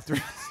get that far through.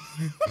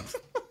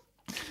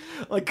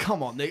 Like,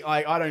 come on.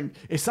 I don't...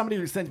 If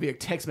somebody sends me a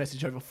text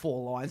message over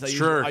 4 lines,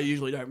 I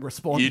usually don't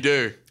respond. You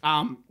do.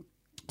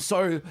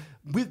 So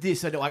with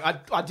this,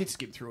 I did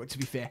skip through it, to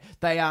be fair.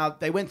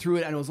 They went through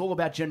it, and it was all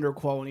about gender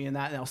equality and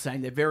that, and they were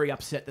saying they're very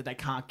upset that they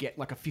can't get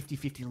like a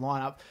 50-50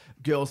 lineup,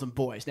 girls and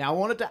boys. Now,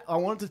 I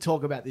wanted to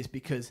talk about this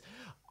because...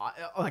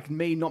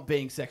 me not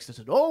being sexist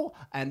at all,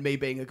 and me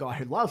being a guy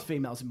who loves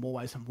females in more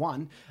ways than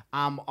one,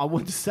 I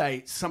wanted to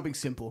say something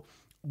simple.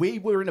 We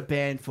were in a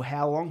band for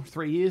how long?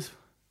 3 years?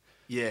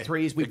 Yeah,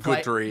 3 years.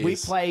 good 3 years. We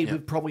played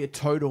with probably a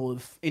total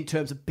of, in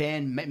terms of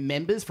band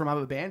members from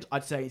other bands,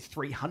 I'd say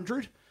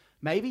 300,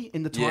 maybe,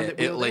 in the time that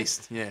we were at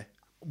least, yeah.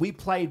 We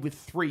played with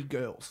 3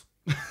 girls.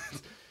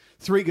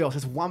 3 girls,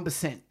 that's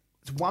 1%.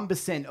 It's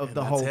 1% of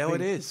the whole thing. That's how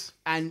it is.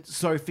 And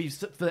so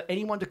for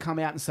anyone to come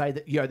out and say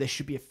that, there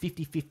should be a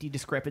 50-50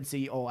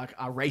 discrepancy or like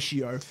a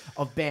ratio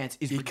of bands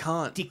is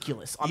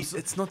ridiculous.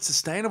 It's not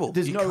sustainable.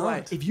 There's no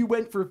way. If you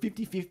went for a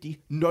 50-50,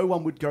 no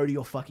one would go to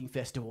your fucking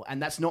festival. And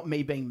that's not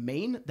me being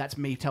mean. That's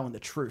me telling the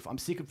truth. I'm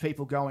sick of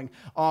people going,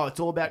 oh, it's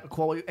all about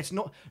equality. It's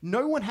not.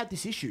 No one had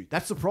this issue.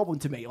 That's the problem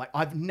to me. Like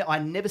I've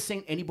never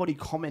seen anybody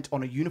comment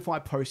on a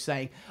UNIFY post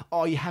saying,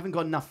 oh, you haven't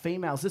got enough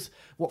females.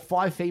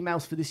 5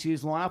 females for this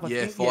year's lineup?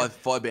 I think,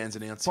 5 bands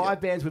announced. 5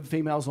 bands with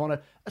females on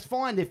it. It's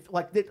fine if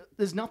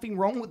there's nothing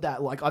wrong with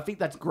that. Like I think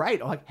that's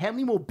great. Like how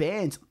many more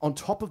bands on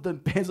top of the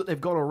bands that they've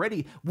got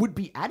already would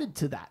be added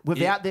to that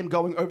without them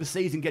going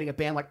overseas and getting a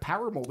band like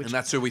Paramore? And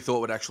that's who we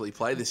thought would actually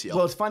play this year.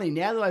 Well, it's funny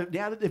now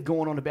that they've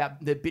gone on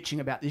they're bitching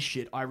about this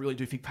shit. I really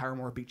do think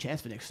Paramore are a big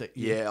chance for next year.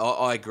 Yeah,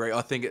 I agree.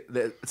 I think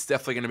it's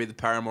definitely going to be the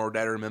Paramore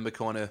Day to Remember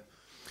kind of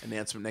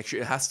announcement next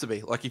year. It has to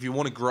be. Like if you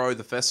want to grow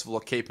the festival or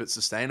keep it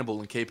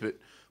sustainable and keep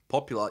it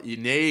popular, you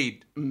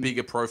need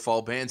bigger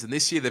profile bands, and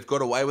this year they've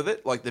got away with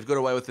it. Like they've got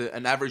away with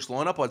an average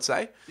lineup, I'd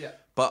say. Yeah.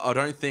 But I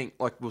don't think,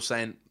 like we we're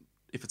saying,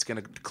 if it's going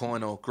to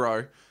decline or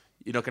grow,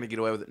 you're not going to get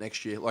away with it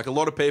next year. Like a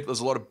lot of people, there's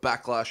a lot of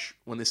backlash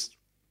when this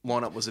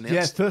lineup was announced.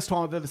 Yeah, first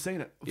time I've ever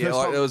seen it. There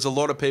was a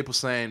lot of people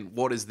saying,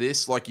 "What is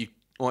this?" Like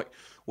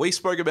we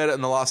spoke about it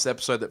in the last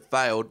episode that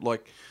failed.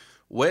 Like,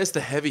 where's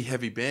the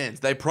heavy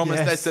bands? They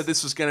promised. They said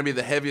this was going to be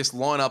the heaviest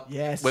lineup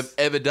we've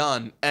ever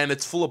done, and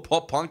it's full of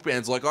pop punk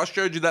bands. Like I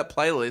showed you that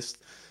playlist,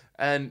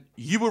 and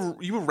you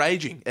were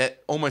raging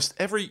at almost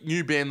every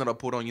new band that I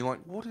put on. You're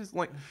like, what is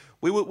like?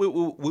 We were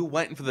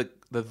waiting for the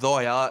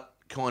Thy Art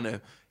kind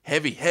of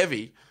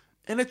heavy,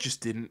 and it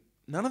just didn't.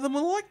 None of them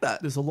were like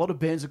that. There's a lot of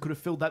bands that could have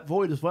filled that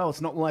void as well.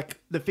 It's not like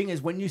the thing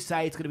is when you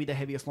say it's going to be the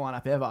heaviest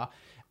lineup ever.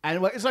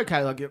 And it's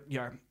okay, like,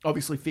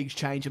 obviously things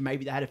change and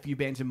maybe they had a few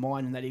bands in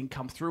mind and they didn't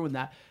come through and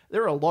that.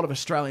 There are a lot of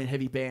Australian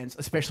heavy bands,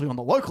 especially on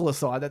the local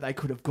side, that they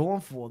could have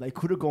gone for. They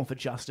could have gone for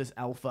Justice,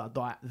 Alpha,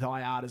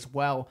 Thy Art as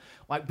well.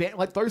 Like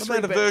those three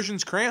bands.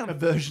 Aversion's Crown.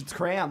 Aversion's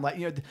Crown. Like,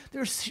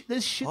 there's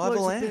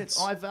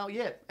shitloads of bands.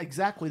 Yeah,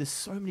 exactly. There's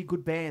so many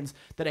good bands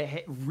that are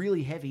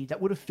really heavy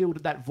that would have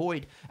filled that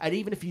void. And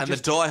even if you the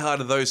diehard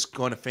of those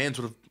kind of fans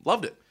would have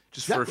loved it.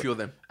 Just for a few of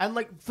them. And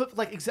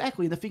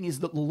exactly. And the thing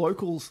is that the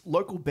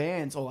local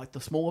bands, or like the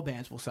smaller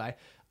bands will say,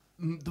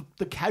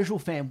 the casual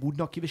fan would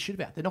not give a shit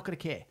about. They're not going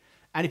to care.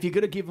 And if you're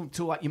going to give them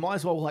to you might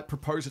as well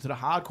propose it to the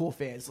hardcore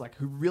fans,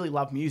 who really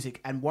love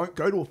music and won't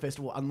go to a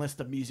festival unless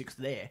the music's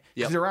there.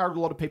 Because there are a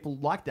lot of people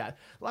like that.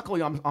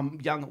 Luckily, I'm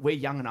young. We're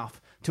young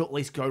enough to at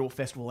least go to a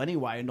festival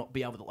anyway and not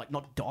be able to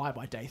not die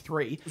by day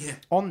 3. Yeah.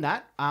 On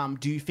that,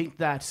 do you think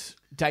that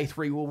day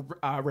 3 will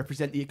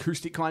represent the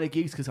acoustic kind of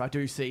gigs? Because I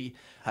do see,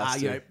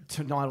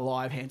 Tonight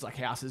Alive, Hands Like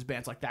Houses,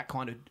 bands like that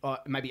kind of,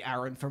 maybe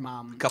Aaron from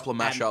a couple of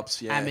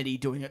mashups, Amity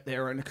doing it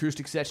there, and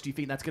acoustic sets. Do you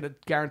think that's going to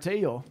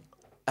guarantee or?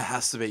 It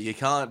has to be. You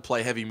can't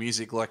play heavy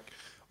music. Like,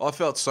 I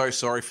felt so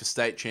sorry for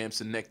State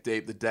Champs and Neck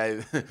Deep the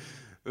day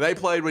they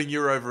played when you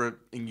were over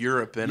in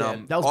Europe. And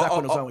that was back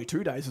when it was only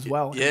 2 days as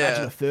well. Yeah.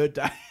 Imagine a third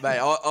day. Mate,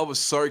 I was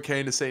so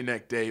keen to see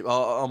Neck Deep.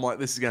 I'm like,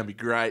 this is going to be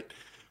great.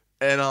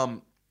 And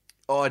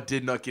I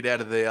did not get out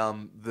of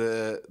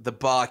the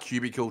bar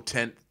cubicle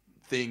tent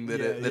thing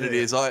that it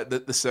is.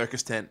 The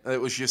circus tent.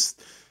 It was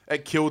just,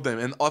 it killed them.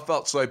 And I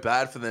felt so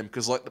bad for them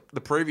because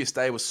the previous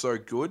day was so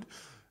good,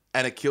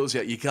 and it kills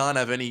you. You can't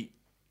have any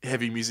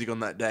heavy music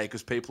on that day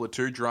because people are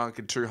too drunk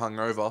and too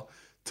hungover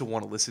to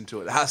want to listen to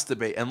it. It has to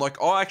be. And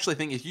I actually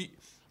think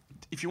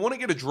if you want to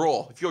get a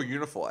draw, if you're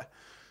UNIFY,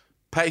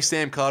 pay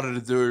Sam Carter to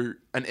do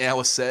an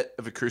hour set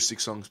of acoustic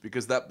songs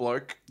because that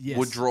bloke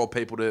would draw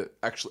people to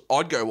actually.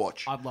 I'd go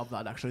watch. I'd love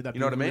that actually.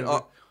 You know what I mean?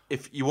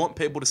 If you want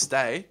people to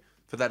stay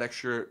for that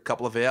extra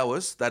couple of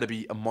hours, that'd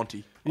be a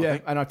Monty.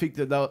 And I think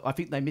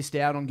that they missed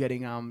out on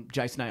getting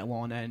Jason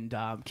Aitlon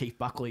and Keith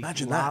Buckley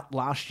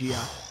last year.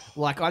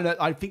 Like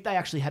I think they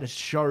actually had a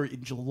show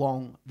in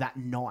Geelong that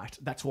night.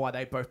 That's why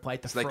they both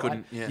played the So they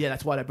Friday. couldn't- yeah.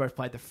 That's why they both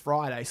played the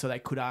Friday, so they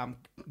could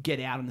get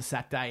out on the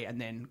Saturday and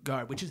then go,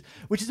 which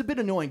is a bit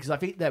annoying because I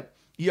think that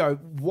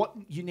what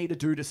you need to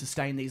do to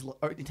sustain these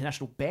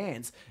international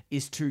bands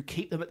is to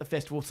keep them at the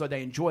festival so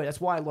they enjoy it. That's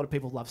why a lot of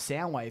people love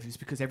Soundwave, is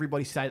because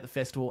everybody stayed at the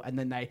festival and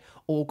then they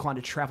all kind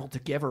of travel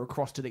together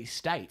across to these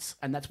states,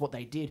 and that's what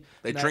they did.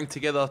 They drink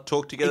together,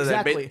 talk together.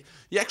 Exactly.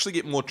 You actually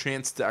get more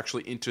chance to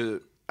actually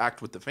interact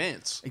with the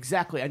fans.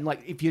 Exactly. And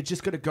like if you're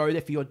just going to go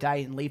there for your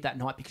day and leave that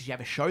night because you have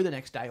a show the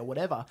next day or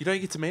whatever, You don't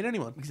get to meet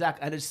anyone.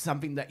 exactly. And it's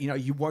something that,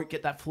 you won't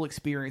get that full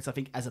experience, I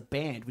think, as a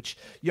band, which,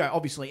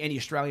 obviously any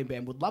Australian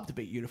band would love to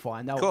beat UNIFY,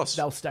 and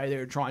they'll stay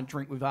there and try and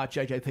drink with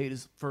JJ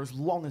Peters for as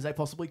long as they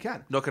possibly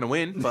can. Not going to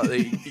win, but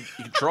you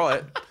can try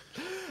it.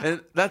 And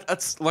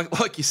that's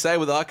like you say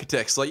with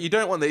architects, like you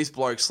don't want these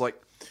blokes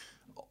like.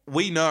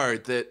 We know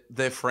that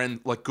they're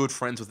good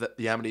friends with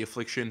the Amity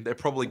Affliction. They're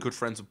probably good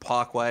friends with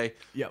Parkway.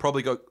 Yep.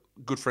 Probably got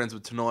good friends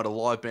with Tonight, or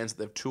live bands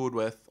that they've toured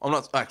with. I'm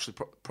not actually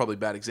probably a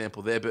bad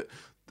example there, but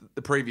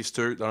the previous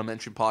two that I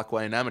mentioned,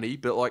 Parkway and Amity,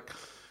 but like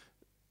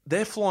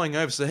they're flying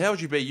over. So how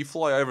would you be? You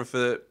fly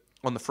over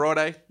on the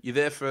Friday. You're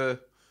there for.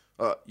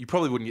 You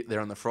probably wouldn't get there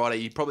on the Friday.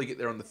 You'd probably get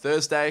there on the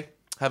Thursday.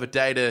 Have a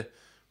day to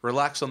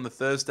relax on the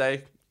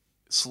Thursday,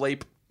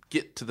 sleep,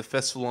 get to the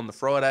festival on the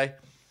Friday,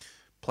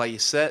 play your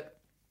set.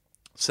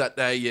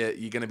 Saturday,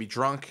 you're going to be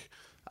drunk.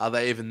 Are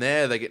they even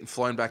there? Are they getting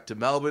flown back to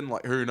Melbourne?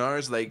 Like, who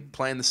knows? Are they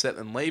playing the set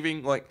and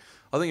leaving? Like,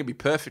 I think it'd be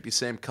perfect if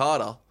Sam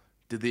Carter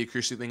did the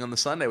acoustic thing on the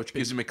Sunday, which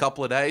gives him a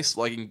couple of days.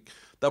 Like,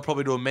 they'll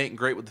probably do a meet and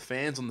greet with the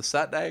fans on the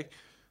Saturday.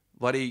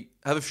 Bloody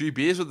have a few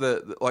beers with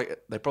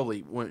they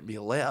probably won't be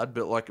allowed,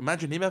 but like,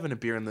 imagine him having a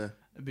beer in the.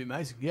 It'd be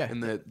amazing, yeah. In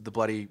the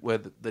bloody where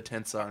the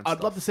tents are. And I'd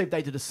stuff. love to see if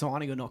they did a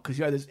signing or not, because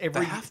there's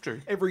They have to.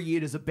 every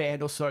year there's a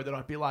band or so that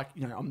I'd be like,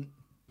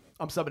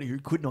 I'm somebody who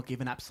could not give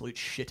an absolute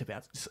shit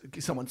about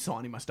someone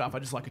signing my stuff. I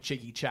just like a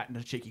cheeky chat and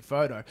a cheeky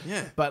photo.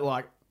 Yeah. But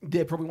like,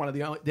 they're probably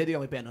they're the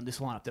only band on this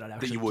lineup that I'd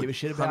actually give a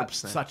shit about.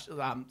 100%. Such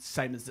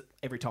same as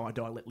Every Time I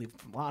Die, Let Live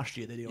from last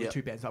year. They're the only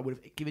two bands I would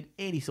have given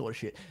any sort of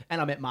shit.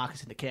 And I met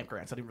Marcus in the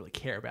campground, so I didn't really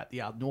care about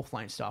the North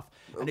Lane stuff.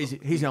 And he's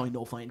the only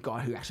North Lane guy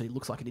who actually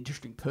looks like an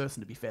interesting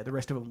person, to be fair. The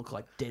rest of them look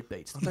like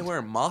deadbeats. Aren't they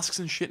wearing masks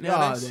and shit Oh,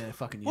 nowadays? they're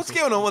fucking What's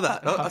useless. going on with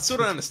that? I still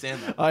don't understand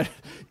that.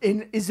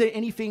 Is there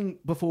anything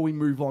before we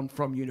move on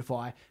from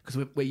UNIFY,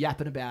 because we're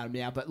yapping about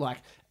them now, but like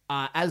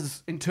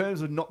as in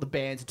terms of not the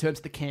bands, in terms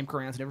of the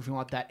campgrounds and everything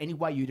like that, any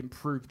way you'd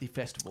improve the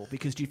festival?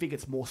 Because do you think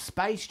it's more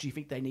space? Do you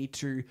think they need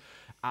to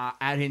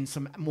add in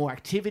some more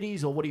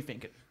activities, or what do you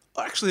think?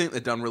 I actually think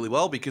they've done really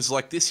well, because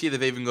like this year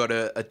they've even got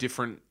a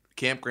different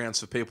campgrounds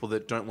for people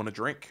that don't want to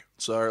drink.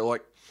 So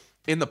like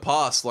in the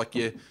past, like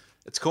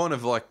it's kind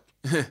of like.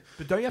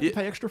 But don't you have to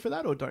pay extra for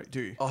that, or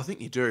do you? I think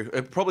you do.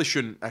 It probably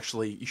shouldn't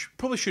actually.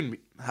 Probably shouldn't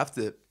have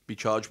to be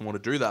charged more to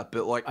do that.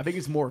 But like, I think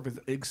it's more of an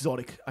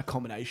exotic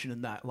accommodation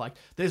in that. Like,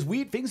 there's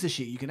weird things this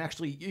year. You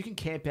can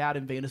camp out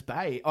in Venus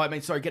Bay.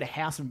 Get a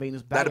house in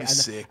Venus Bay. That'd be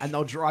sick. And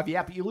they'll drive you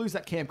out, but you lose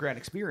that campground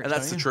experience. and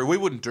that's the truth. We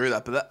wouldn't do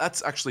that, but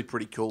that's actually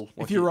pretty cool.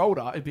 Like, If you're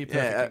older, it'd be a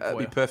perfect thing it'd for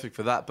be you. perfect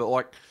for that. But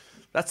like,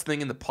 that's the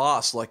thing in the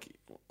past. Like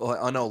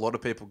I know a lot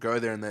of people go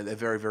there and they're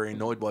very, very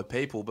annoyed by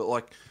people. But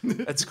like,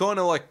 it's kind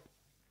of like,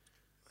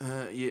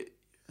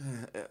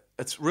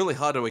 it's really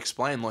hard to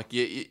explain. Like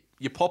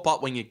you pop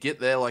up when you get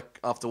there, like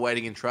after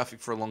waiting in traffic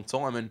for a long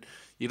time, and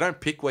you don't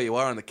pick where you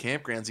are in the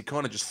campgrounds. You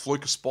kind of just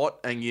fluke a spot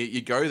and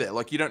you go there.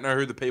 Like, you don't know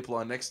who the people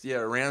are next to you,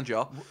 around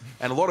you,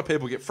 and a lot of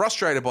people get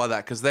frustrated by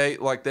that, because they're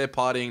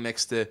partying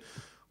next to,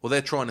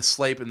 they're trying to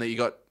sleep, and then you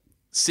got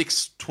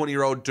 6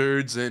 20-year-old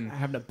dudes and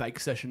Having a bake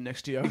session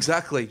next to you.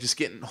 exactly just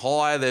getting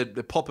high. They're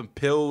popping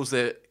pills.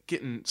 They're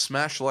getting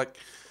smashed. Like,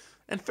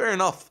 and fair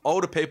enough,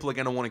 older people are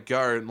going to want to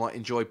go and like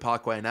enjoy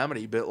Parkway and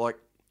Amity, but like,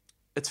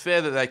 it's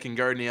fair that they can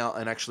go now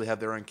and actually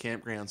have their own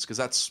campgrounds, because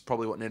that's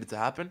probably what needed to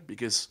happen.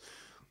 Because,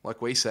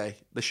 like we say,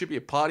 there should be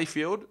a party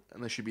field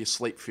and there should be a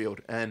sleep field,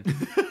 and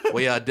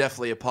we are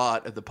definitely a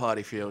part of the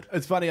party field.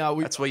 It's funny.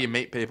 That's where you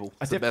meet people.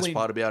 That's the best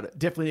part about it.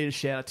 Definitely need a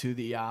shout out to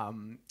the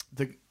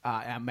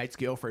our mate's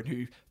girlfriend,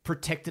 who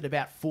protected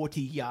about 40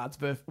 yards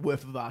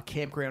worth of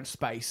campground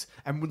space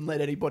and wouldn't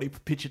let anybody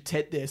pitch a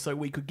tent there, so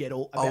we could get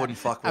I wouldn't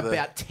fuck with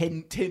about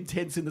 10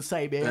 tents in the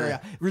same area.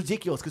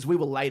 Ridiculous, because we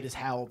were late as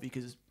hell,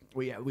 because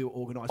we were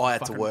organised. I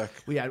had to work.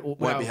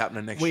 Won't be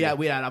happening next year.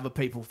 We had other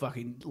people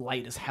fucking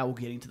late as hell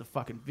getting to the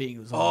fucking thing. It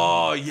was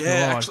Oh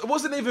yeah, actually, it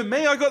wasn't even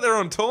me. I got there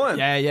on time.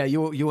 yeah.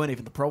 You weren't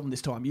even the problem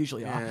this time.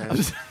 Usually are.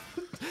 Yeah.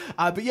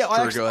 But yeah,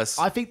 True, guys.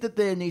 I think that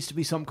there needs to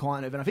be some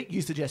kind of, and I think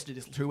you suggested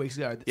this 2 weeks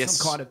ago, that Yes.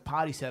 some kind of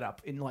party set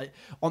up in like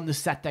on the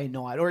Saturday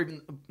night, or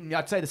even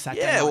I'd say the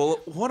Saturday Yeah, night. well,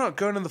 why not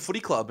go to the footy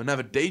club and have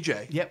a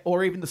DJ? Yeah,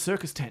 or even the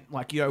circus tent.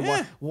 Like,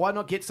 Yeah. why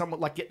not get someone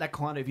like get that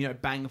kind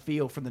of bang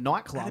feel from the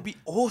nightclub? That'd be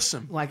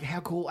awesome. Like,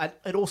 how cool,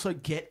 and also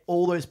get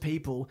all those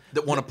people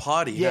That want to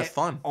party, have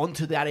fun.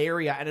 onto that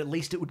area, and at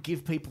least it would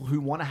give people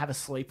who want to have a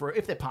sleep, or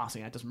if they're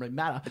passing out, it doesn't really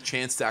matter. A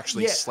chance to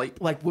actually sleep.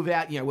 Like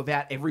without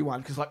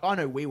everyone, because like I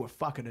know we were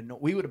fucking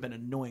we would have been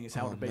annoying as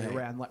hell to be mate.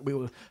 around. Like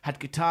we had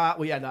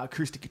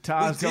acoustic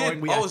guitars We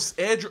going.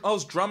 did. I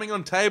was drumming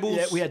on tables.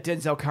 Yeah, we had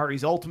Denzel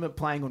Curry's Ultimate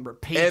playing on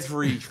repeat.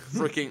 Every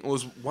freaking it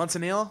was once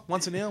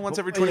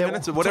every 20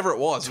 minutes, or whatever it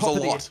was. It was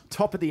a lot.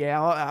 Top of the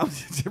hour.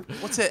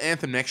 What's our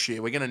anthem next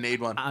year? We're gonna need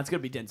one. It's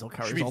gonna be Denzel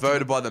Curry's Should be Ultimate.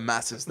 voted by the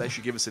masses. They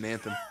should give us an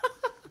anthem.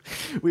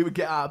 We would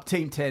get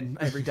Team 10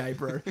 every day,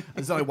 bro.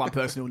 There's only one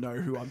person who'll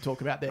know who I'm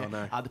talking about there. I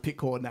know. The pit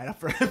coordinator.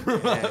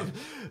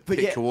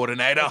 Pit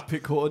coordinator.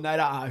 Pit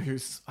coordinator,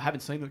 who's I haven't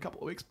seen in a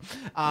couple of weeks.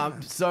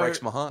 So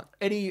breaks my heart.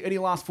 Any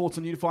last thoughts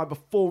on UNIFY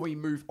before we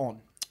move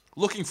on?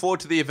 Looking forward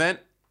to the event.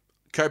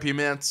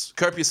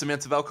 Copious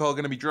amounts of alcohol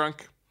going to be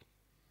drunk.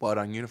 Well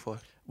done, UNIFY.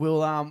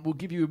 We'll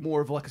give you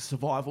more of like a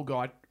survival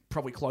guide.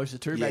 Probably closer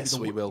to Yes,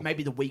 we will.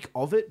 Maybe the week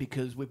of it,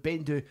 because you've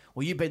been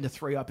to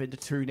 3, I've been to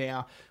 2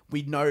 now.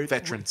 We know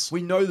Veterans.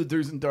 We know the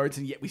do's and don'ts,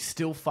 and yet we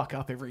still fuck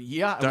up every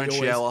year. Don't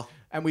shower.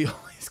 And we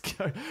always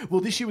go.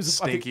 Well, this year was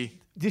Stinky.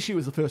 This year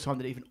was the first time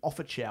that even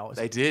offered showers.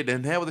 They did.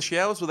 And how were the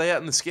showers? Were they out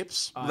in the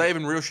skips? Were they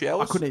even real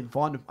showers? I couldn't even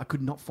find them. I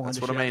could not find.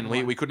 That's what I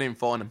mean. We couldn't even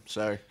find them.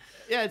 So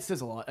yeah, it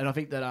says a lot, and I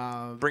think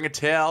that bring a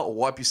towel or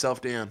wipe yourself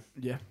down.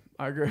 Yeah,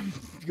 I agree.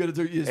 You got to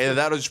do Either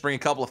that or just bring a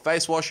couple of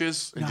face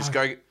washes and just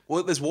go.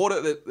 Well, there's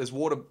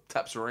water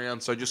taps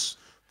around, so just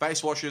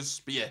face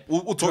washes. But yeah,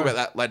 we'll talk about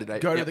that later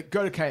date. Go to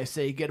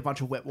KFC, get a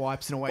bunch of wet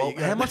wipes, and away you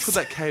go. How much was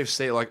that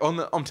KFC? Like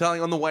I'm telling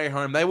you, on the way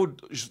home, they would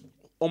just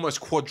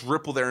almost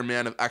quadruple their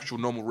amount of actual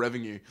normal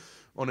revenue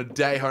on a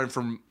day home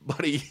from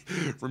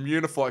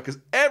UNIFY, because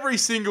every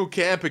single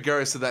camper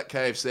goes to that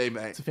KFC,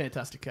 mate. It's a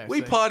fantastic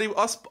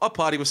KFC. I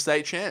party with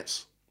state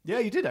champs. Yeah,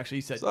 you did actually.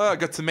 You said so I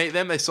got to meet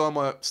them. They signed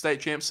my state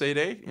champ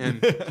CD,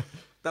 and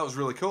that was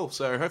really cool.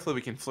 So hopefully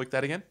we can flick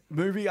that again.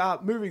 Moving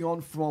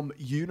on from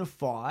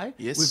UNIFY,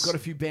 yes, we've got a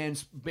few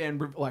band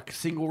like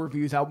single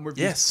reviews, album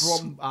reviews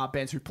from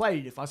bands who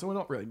played UNIFY. So we're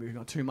not really moving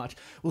on too much.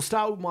 We'll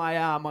start with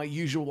my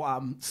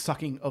usual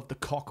sucking of the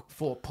cock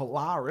for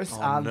Polaris.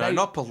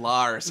 Not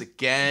Polaris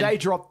again. They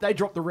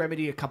dropped the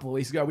Remedy a couple of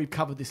weeks ago. We've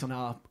covered this on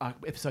our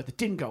episode that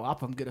didn't go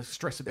up. I'm going to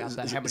stress about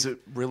that. Is it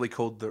really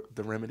called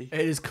the Remedy?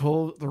 It is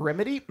called the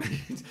Remedy.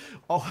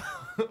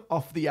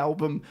 off the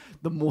album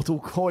The Mortal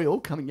Coil,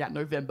 coming out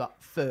November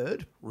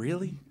 3rd.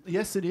 Really?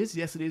 Yes, it is.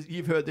 Yes, it is.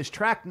 You've heard this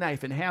track,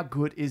 Nathan. How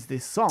good is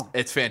this song?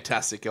 It's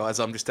fantastic, guys.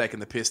 I'm just taking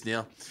the piss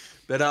now.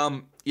 But,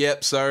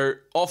 so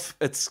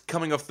it's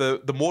coming off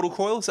the Mortal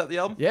Coil. Is that the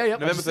album? Yeah,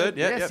 November 3rd?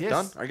 Yes.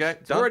 Done. Okay,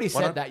 It's done. already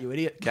said that, you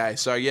idiot. Okay,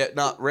 so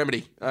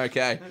Remedy.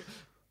 Okay.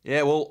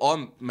 Yeah,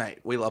 well, mate,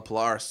 we love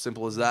Polaris.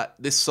 Simple as that.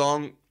 This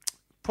song,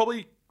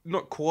 probably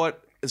not quite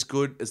as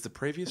good as the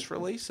previous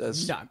release.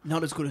 No,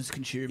 not as good as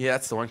Consume. Yeah,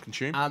 that's the one,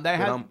 Consume.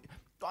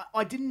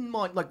 I didn't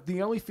mind, like,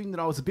 the only thing that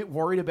I was a bit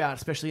worried about,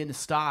 especially in the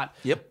start,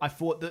 I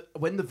thought that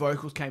when the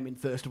vocals came in,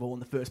 first of all, in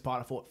the first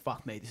part, I thought,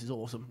 fuck me, this is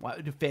awesome.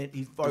 Like,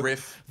 his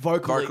riff,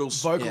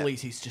 vocally,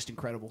 he's just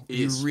incredible.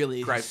 He really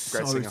is. Great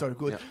singer. So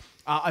good. Yeah.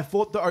 I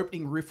thought the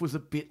opening riff was a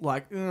bit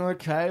like,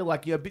 okay,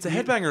 like, yeah, it's a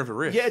headbanger of a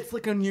riff. Yeah, it's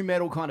like a new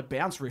metal kind of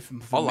bounce riff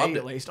for me,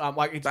 at least. I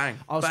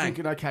was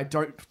thinking, okay,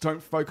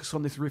 don't focus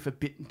on this riff a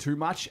bit too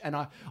much, and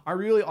I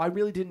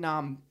really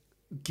didn't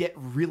get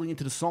really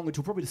into the song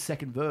until probably the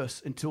second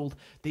verse, until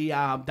the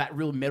that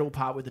real metal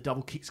part where the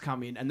double kicks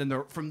come in, and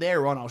then from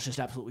there on I was just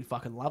absolutely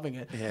fucking loving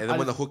it. Yeah, then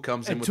when the hook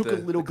comes in with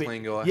the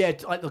clean guy. Yeah,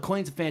 like the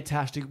cleans are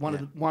fantastic.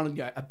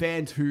 A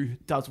band who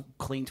does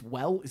cleans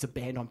well is a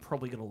band I'm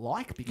probably gonna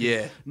like,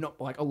 because not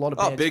like a lot of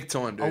bands, big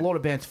time, dude. A lot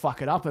of bands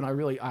fuck it up, and I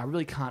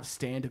really can't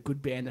stand a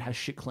good band that has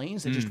shit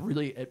cleans. It just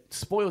really it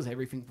spoils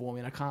everything for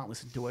me, and I can't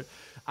listen to it.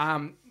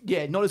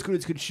 Not as good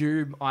as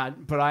Consume,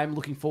 but I am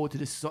looking forward to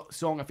this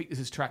song. I think this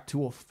is track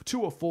 2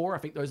 or 4. I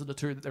think those are the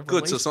 2 that they've released.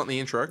 Good, so it's not the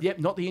intro. Yep,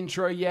 not the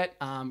intro yet.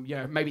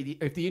 Maybe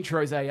if the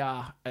intro is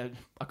a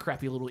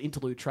crappy little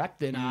interlude track,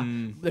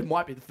 then there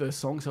might be the first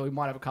song. So we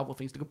might have a couple of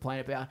things to complain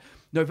about.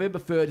 November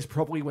 3rd is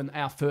probably when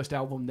our first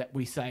album that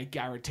we say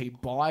guaranteed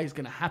buy is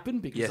going to happen,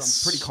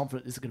 because I'm pretty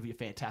confident this is going to be a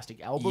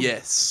fantastic album.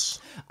 Yes,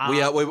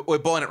 we're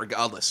buying it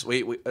regardless.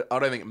 I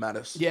don't think it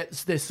matters. Yeah,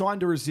 they're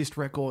signed to Resist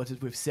Records,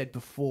 as we've said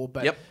before.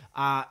 But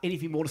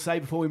anything more to say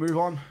before we move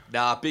on?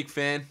 Nah, big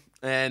fan,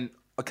 and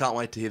I can't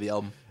wait to hear the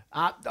album.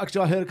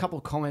 Actually, I heard a couple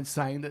of comments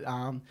saying that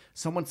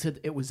someone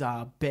said it was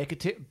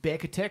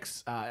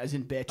Bearcatex, as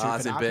in Beartooth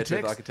as in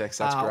Beartooth Architects.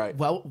 That's great.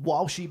 Well,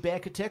 While She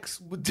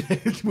Bearcatex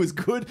was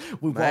good.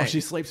 While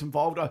She Sleeps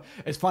involved.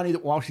 It's funny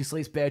that While She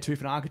Sleeps, Beartooth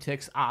and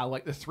Architects are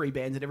like the 3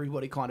 bands that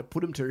everybody kind of put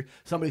them to.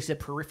 Somebody said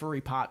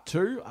Periphery Part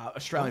 2,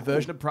 Australian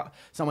version of.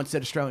 Someone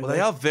said Australian. Well,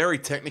 they are very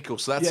technical,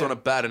 so that's not a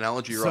bad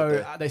analogy, right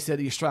there. So they said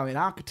the Australian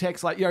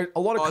Architects, like a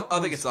lot of. I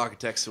think it's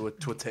Architects to a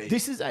T.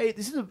 This is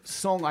a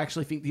song. I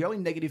actually think the only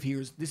negative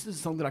here is this is a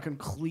song that I can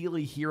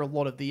clearly hear a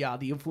lot of the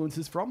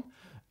influences from.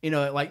 in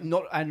a like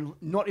not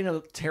in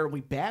a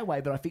terribly bad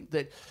way, but I think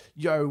that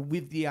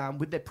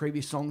with their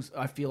previous songs,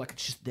 I feel like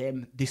it's just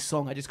them. This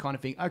song, I just kind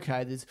of think,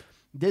 okay,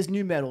 there's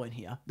new metal in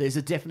here. There's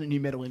a definite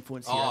new metal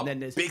influence here, and then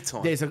there's big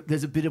time.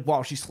 There's a bit of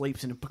While She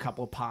Sleeps in a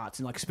couple of parts,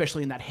 and like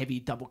especially in that heavy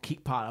double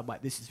kick part, I'm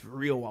like, this is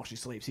real While She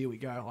Sleeps. Here we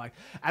go. Like,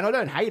 and I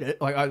don't hate it.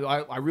 Like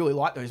I really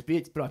like those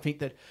bits, but I think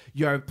that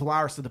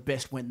Polaris are the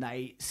best when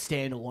they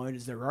stand alone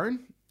as their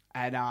own.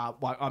 And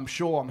like I'm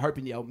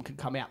hoping the album can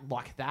come out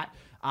like that.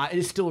 It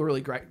is still a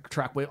really great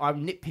track. Where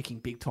I'm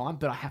nitpicking big time,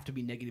 but I have to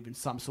be negative in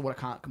some sort.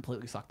 I can't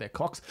completely suck their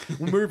cocks.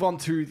 We'll move on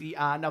to the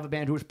another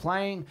band who is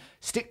playing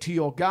 "Stick to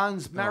Your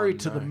Guns," "Married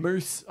to the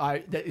Moose."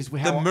 That is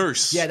how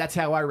Moose. Yeah, that's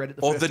how I read it.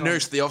 Or the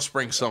Noose, the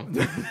Offspring song.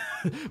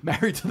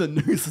 "Married to the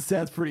Noose." It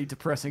sounds pretty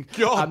depressing.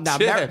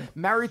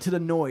 "Married to the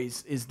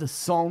Noise" is the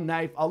song,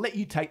 Nave. I'll let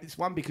you take this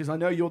one because I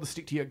know you're the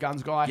 "Stick to Your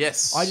Guns" guy.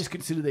 Yes. I just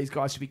consider these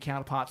guys to be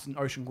counterparts in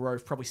Ocean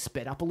Grove, probably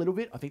sped up a little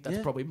bit. I think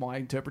that's probably my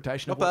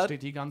interpretation of what "Stick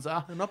to Your Guns"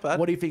 are. Not bad.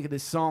 What do you think of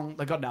this song?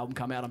 They got an album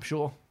come out, I'm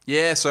sure.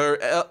 Yeah, so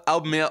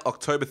album out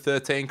October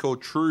 13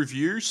 called True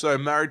View. So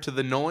Married to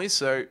the Noise.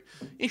 So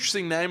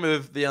interesting name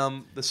of the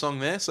song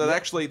there. So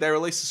they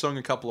released the song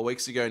a couple of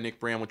weeks ago,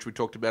 Nick Brown, which we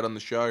talked about on the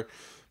show.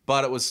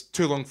 But it was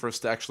too long for us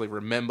to actually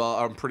remember.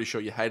 I'm pretty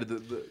sure you hated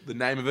the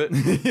name of it.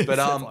 But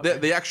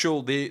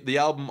the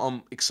album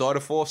I'm excited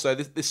for. So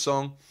this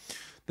song,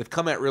 they've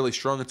come out really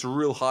strong. It's a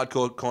real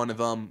hardcore kind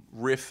of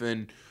riff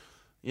and.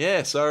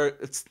 Yeah, so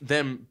it's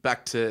them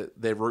back to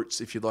their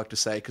roots, if you'd like to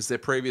say, because their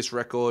previous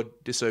record,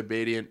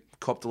 Disobedient,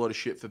 copped a lot of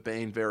shit for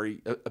being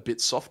a bit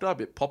softer, a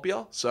bit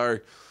poppier. So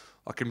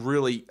I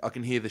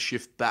can hear the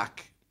shift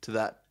back to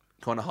that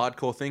kind of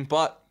hardcore thing.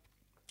 But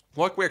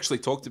like we actually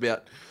talked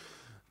about,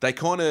 they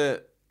kind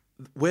of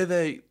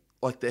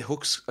their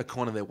hooks are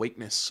kind of their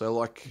weakness. So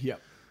like,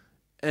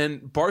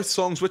 and both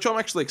songs, which I'm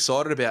actually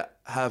excited about,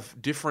 have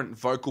different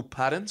vocal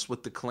patterns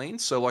with the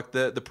cleans. So like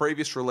the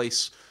previous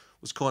release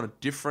was kind of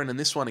different, and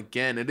this one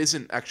again, it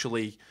isn't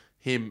actually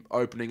him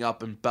opening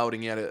up and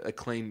belting out a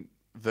clean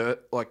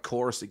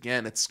chorus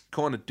again. It's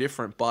kind of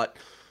different, but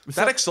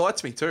that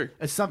excites me too.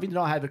 It's something that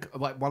I have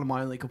one of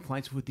my only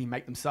complaints with the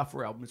Make Them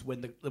Suffer album is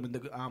when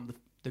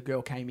the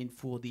girl came in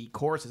for the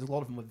choruses. A lot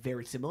of them were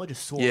very similar,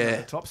 just sort of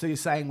at the top. So you're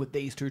saying with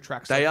these two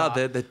tracks,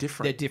 they're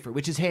different. They're different,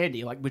 which is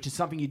handy. Which is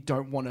something you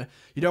don't want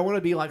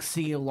to be like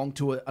singing along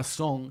to a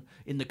song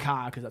in the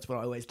car because that's what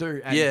I always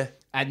do.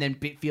 And then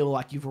feel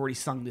like you've already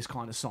sung this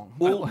kind of song.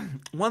 Well,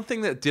 one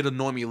thing that did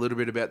annoy me a little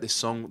bit about this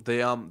song,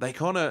 they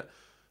kind of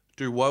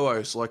do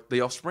whoa-ohs like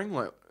the Offspring,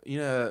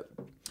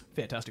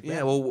 fantastic.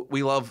 Yeah, well,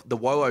 we love the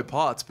whoa-oh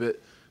parts,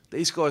 but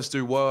these guys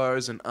do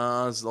whoa-ohs and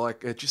ahs.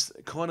 Like, it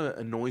kind of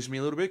annoys me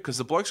a little bit because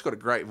the bloke's got a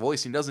great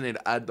voice. He doesn't need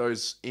to add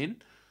those in,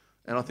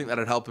 and I think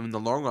that'd help him in the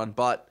long run.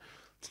 But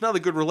it's another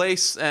good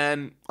release,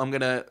 and I'm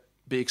going to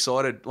be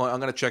excited. I'm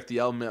going to check the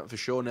album out for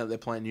sure now that they're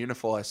playing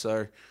UNIFY,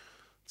 so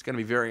it's going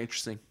to be very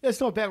interesting. Yeah, it's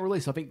not a bad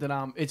release. I think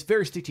that it's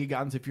very stick to your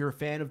guns. If you're a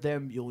fan of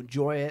them, you'll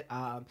enjoy it.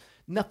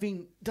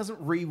 Nothing doesn't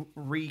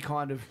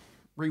kind of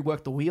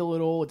rework the wheel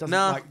at all. It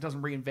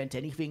doesn't reinvent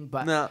anything.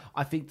 But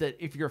I think that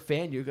if you're a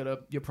fan,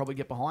 you'll probably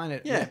get behind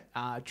it.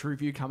 Yeah. True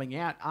View coming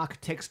out.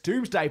 Architect's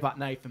Doomsday, but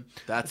Nathan.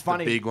 That's the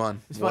big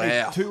one. It's funny.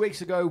 Wow. 2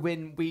 weeks ago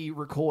when we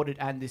recorded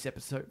and this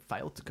episode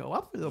failed to go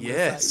up.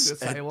 Yes.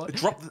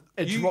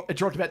 It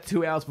dropped about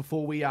 2 hours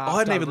before we. I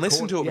hadn't even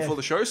listened to it before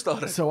the show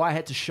started. So I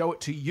had to show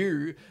it to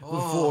you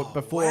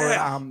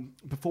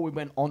before we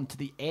went on to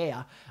the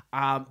air.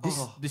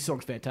 This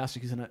song's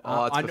fantastic, isn't it?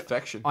 It's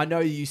perfection. I know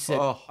you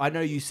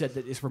said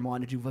that this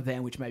reminded you of a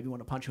band which made me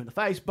want to punch you in the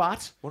face,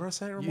 but what did I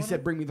say? You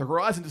said Bring Me the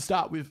Horizon to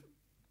start with.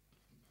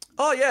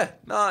 Oh yeah,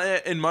 no.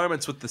 In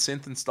moments with the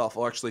synth and stuff,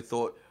 I actually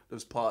thought there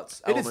was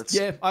elements.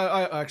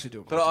 I actually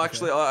do. But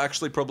I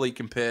actually probably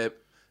compare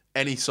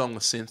any song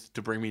with synth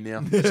to Bring Me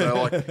Now.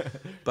 So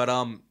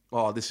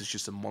this is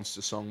just a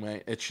monster song,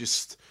 mate.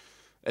 It's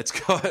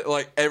got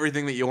like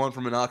everything that you want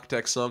from an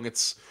Architect song.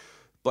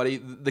 But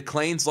the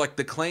cleans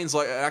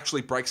it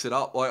actually breaks it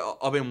up. Like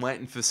I've been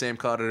waiting for Sam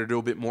Carter to do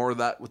a bit more of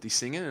that with his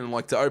singing, and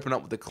like to open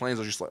up with the cleans,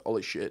 I was just like,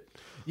 holy shit!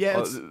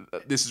 Yeah,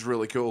 this is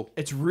really cool.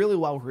 It's really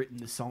well written.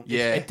 This song,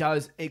 it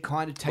does. It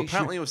kind of takes.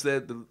 Apparently, it was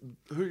there.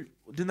 Who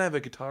didn't they have a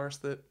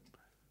guitarist that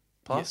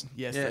passed?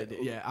 Yes, they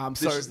did. Yeah.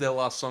 This is their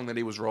last song that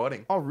he was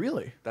writing. Oh,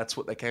 really? That's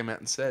what they came out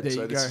and said. There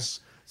you go.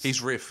 His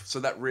riff.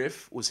 So that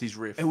riff was his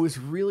riff. It was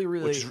really,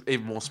 really... Which is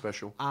even more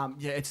special.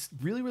 It's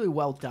really, really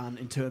well done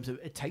in terms of...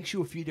 It takes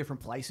you a few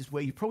different places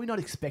where you're probably not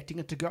expecting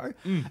it to go.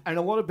 And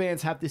a lot of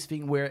bands have this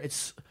thing where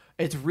it's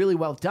really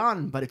well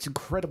done, but it's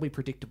incredibly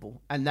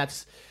predictable. And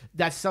that's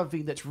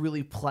something that's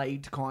really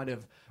plagued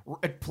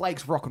it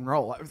plagues rock and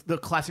roll. Like the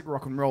classic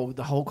rock and roll with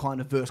the whole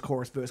kind of verse,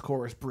 chorus,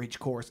 bridge,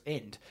 chorus,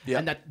 end. Yep.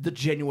 And that the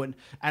genuine...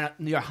 And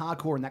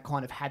hardcore and that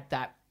kind of had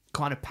that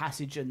kind of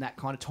passage and that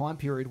kind of time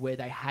period where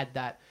they had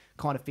that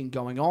kind of thing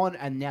going on,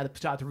 and now they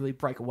start to really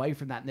break away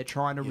from that, and they're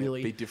trying to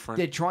really be different.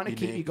 They're trying to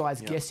keep you guys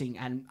guessing.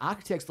 And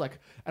Architects,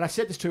 and I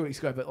said this 2 weeks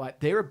ago, but like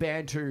they're a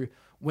band who,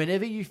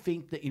 whenever you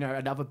think that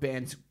another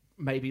band's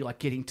maybe like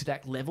getting to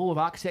that level of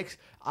Architects.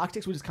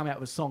 Architects would just come out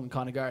with a song and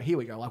kind of go, here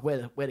we go, like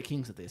we're the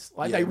kings at this.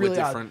 Like they really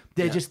are.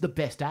 They're just the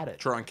best at it.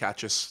 Try and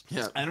catch us.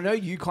 Yeah. And I know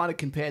you kind of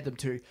compared them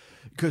to,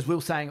 because we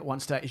were saying at one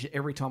stage,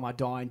 Every Time I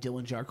Die and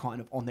Dillinger are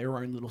kind of on their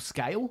own little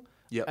scale.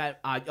 Yeah.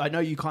 I know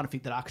you kind of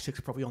think that Architects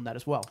are probably on that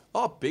as well.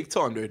 Oh, big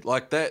time, dude.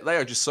 Like they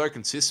are just so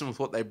consistent with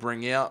what they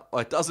bring out.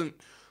 Like doesn't,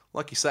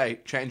 like you say,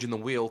 changing the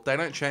wheel. They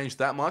don't change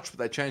that much, but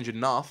they change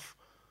enough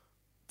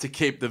to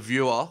keep the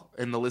viewer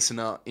and the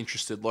listener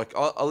interested. Like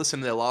I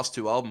listened to their last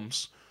 2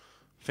 albums,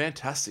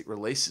 fantastic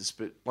releases,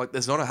 but like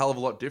there's not a hell of a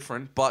lot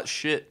different. But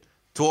shit,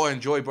 do I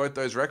enjoy both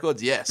those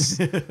records?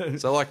 Yes.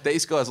 So like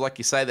these guys, like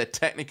you say, they're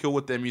technical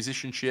with their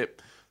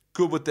musicianship,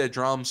 good with their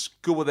drums,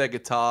 good with their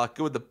guitar,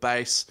 good with the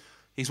bass.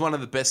 He's one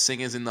of the best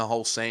singers in the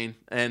whole scene,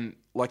 and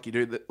like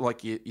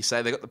you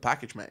say, they got the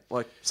package, mate.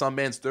 Like some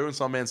bands do and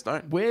some bands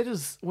don't. Where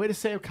does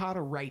Sam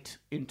Carter rate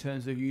in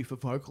terms of you for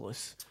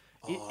vocalists?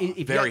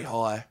 Very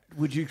high.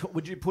 Would you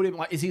put him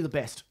like? Is he the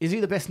best? Is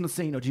he the best in the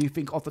scene, or do you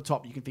think off the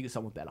top you can think of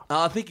someone better?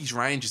 I think his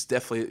range is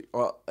definitely.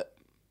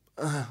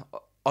 I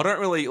don't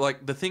really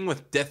like the thing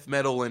with death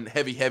metal and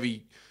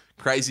heavy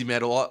crazy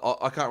metal.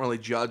 I can't really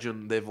judge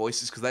on their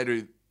voices because they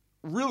do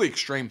really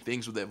extreme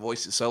things with their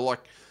voices. So like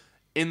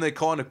in the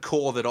kind of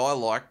core that I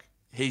like,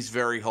 he's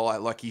very high.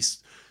 Like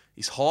his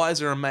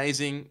highs are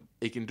amazing.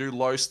 He can do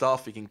low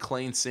stuff. He can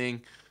clean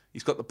sing.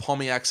 He's got the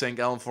Pommy accent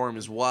going for him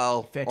as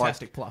well.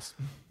 Fantastic plus.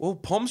 Well,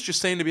 Poms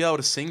just seem to be able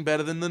to sing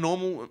better than the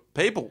normal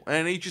people.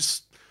 And he'd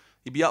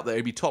be up there.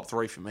 He'd be top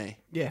 3 for me.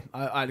 Yeah,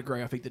 I'd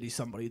agree. I think that he's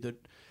somebody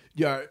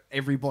that,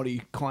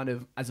 everybody kind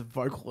of, as a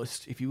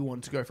vocalist, if you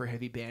wanted to go for a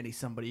heavy band, he's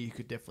somebody you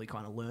could definitely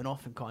kind of learn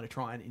off and kind of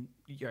try and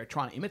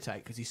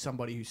imitate, because he's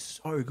somebody who's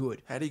so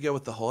good. How do you go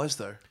with the highs,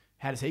 though?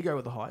 How does he go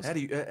with the highs?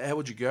 How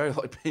would you go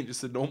like being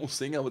just a normal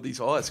singer with these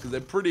highs? Because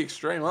they're pretty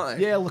extreme, aren't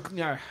they? Yeah, look,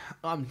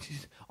 I'm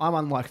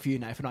unlike few,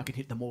 Nathan. I can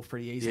hit them all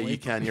pretty easily. Yeah, you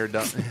can. You're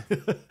done.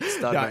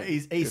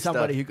 He's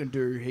somebody who could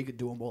do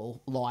them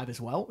all live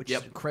as well, which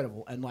is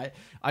incredible. And like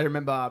I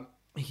remember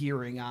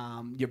hearing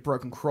your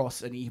Broken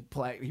Cross, and he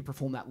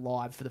performed that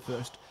live for the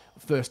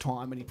first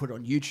time, and he put it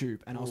on YouTube,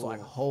 and I was like,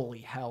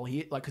 holy hell,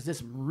 because there's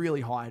some really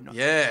high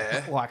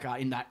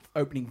in that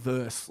opening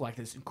verse, like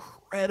there's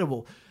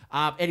incredible.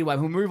 Anyway,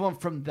 we'll move on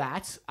from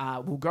that.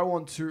 We'll go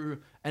on to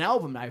an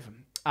album,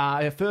 Nathan.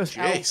 Our first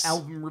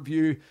album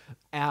review,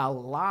 our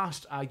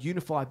last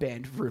UNIFY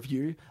band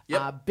review.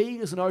 Being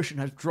as an Ocean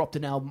has dropped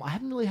an album. I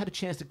haven't really had a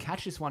chance to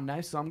catch this one,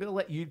 Nate, so I'm going to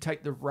let you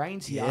take the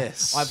reins here.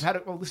 Yes. I've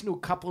listened to a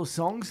couple of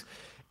songs.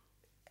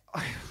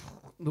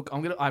 Look,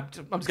 I'm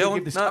just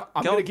going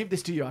to give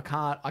this to you.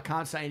 I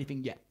can't say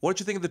anything yet. What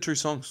did you think of the 2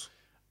 songs?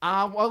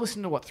 I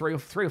listened to three or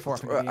four. I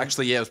think,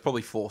 actually, it was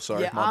probably 4.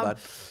 Sorry, my bad.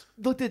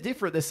 Look, they're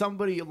different. There's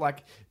somebody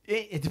like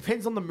it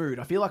depends on the mood.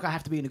 I feel like I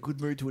have to be in a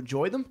good mood to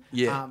enjoy them.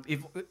 Yeah.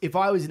 If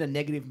I was in a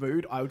negative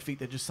mood, I would think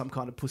they're just some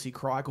kind of pussy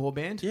crycore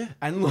band. Yeah.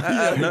 And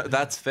no,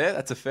 that's fair.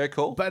 That's a fair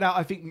call. But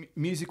I think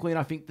musically, and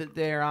I think that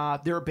they're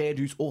a band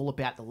who's all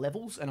about the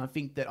levels. And I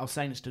think that I was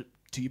saying this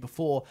to you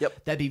before.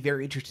 Yep. That'd be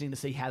very interesting to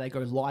see how they go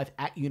live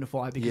at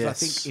UNIFY, because I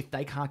think if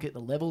they can't get the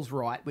levels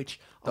right,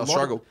 which they'll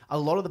struggle. A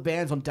lot of the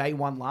bands on day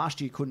one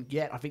last year couldn't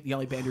get. I think the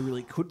only band who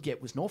really could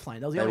get was Northlane.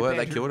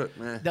 They killed it.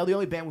 Yeah. They were the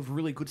only band with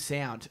really good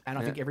sound, and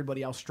I think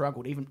everybody else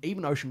struggled.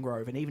 Even Ocean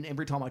Grove, and even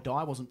Every Time I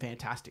Die wasn't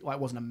fantastic. Like,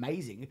 it wasn't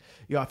amazing.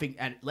 I think,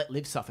 and Let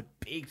Live suffered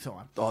big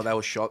time. Oh, that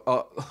was shock.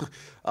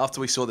 After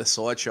we saw the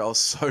sideshow, I was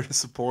so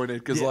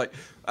disappointed, because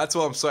that's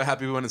why I'm so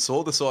happy we went and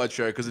saw the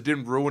sideshow, because it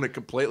didn't ruin it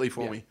completely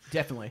for me.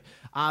 Definitely.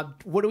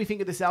 What do we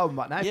think of this album,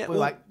 Nate?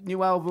 Yeah,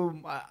 new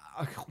album.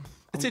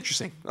 It's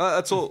interesting.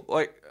 That's all.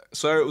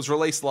 So it was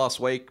released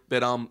last week,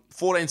 but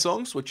 14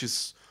 songs, which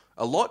is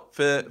a lot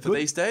for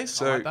these days.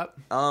 So I like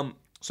that.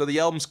 So the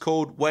album's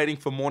called Waiting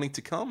for Morning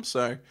to Come.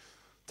 So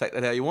take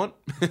that how you want.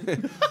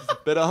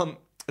 But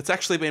it's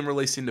actually been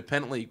released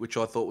independently, which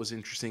I thought was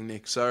interesting,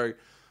 Nick. So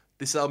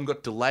this album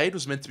got delayed. It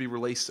was meant to be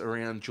released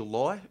around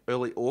July,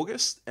 early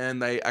August,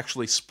 and they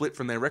actually split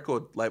from their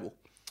record label.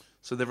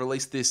 So they've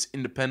released this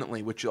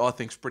independently, which I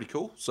think is pretty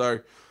cool. So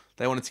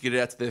they wanted to get it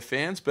out to their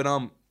fans. But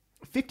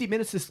 50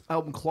 minutes this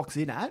album clocks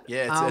in at.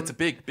 Yeah, it's a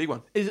big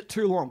one. Is it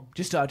too long?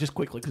 Just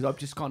quickly, because I've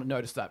just kind of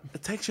noticed that.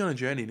 It takes you on a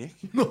journey, Nick.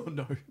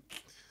 No.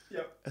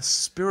 Yep. A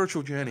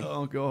spiritual journey.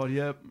 Oh God,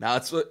 yep. No,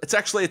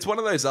 it's one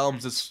of those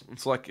albums.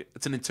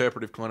 It's an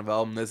interpretive kind of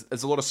album.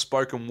 There's a lot of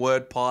spoken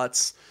word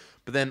parts,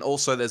 but then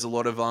also there's a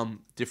lot of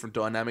different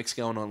dynamics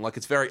going on. Like,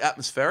 it's very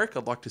atmospheric,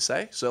 I'd like to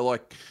say. So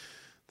like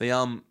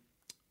the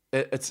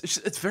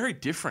it's very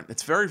different.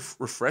 It's very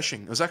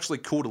refreshing. It was actually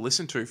cool to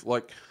listen to.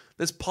 Like,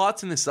 there's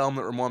parts in this album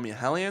that remind me of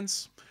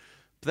Hellions,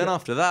 but then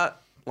after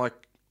that, like,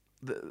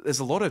 there's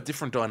a lot of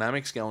different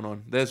dynamics going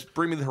on. There's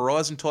Bring Me the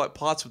Horizon type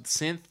parts with the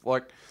synth.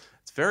 Like,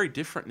 It's very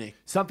different, Nick.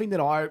 Something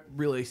that I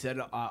really said,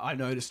 I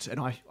noticed, and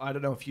I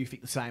don't know if you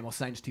think the same. I was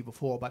saying this to you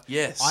before, but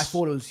Yes. I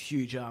thought it was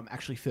huge.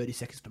 Actually, 30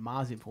 Seconds to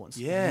Mars influence.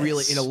 Yes.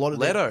 Really, in a lot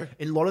Leto.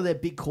 of their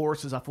big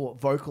choruses, I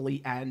thought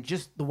vocally and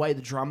just the way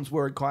the drums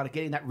were, kind of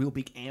getting that real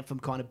big anthem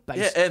kind of bass.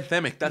 Yeah,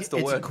 anthemic. That's the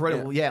word. It's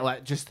incredible. Yeah,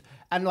 like just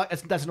and like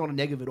that's not a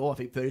negative at all. I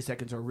think 30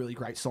 Seconds are really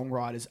great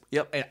songwriters.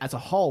 Yep. As a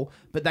whole,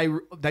 but they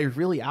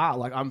really are.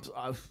 Like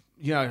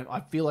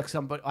I feel like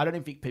somebody. I don't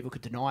even think people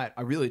could deny it.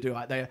 I really do.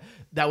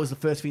 That was the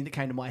first thing that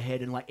came to my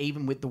head, and like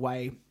even with the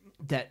way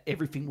that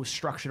everything was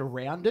structured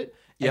around it,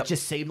 Yep. it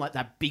just seemed like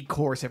that big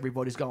chorus.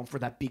 Everybody's going for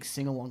that big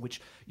sing along.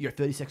 Which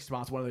 30 Seconds to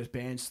Mars is one of those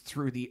bands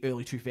through the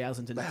early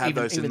 2000s, and They had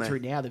those, even didn't through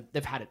they? now,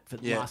 they've had it for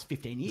the last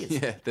 15 years.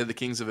 Yeah, they're the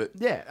kings of it.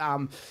 Yeah.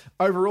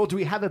 Overall, do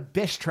we have a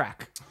best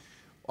track?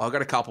 I've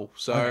got a couple.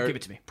 So Okay, give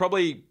it to me.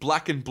 Probably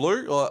Black and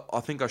Blue. I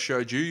think I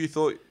showed you. You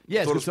thought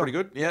Yeah, it's it a was good pretty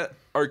good. Yeah.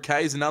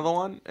 Okay is another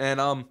one.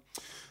 And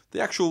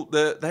they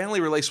only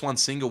released one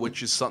single,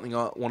 which is something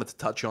I wanted to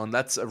touch on.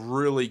 That's a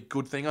really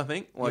good thing, I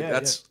think. Like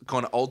that's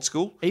kind of old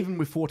school. Even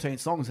with 14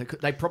 songs,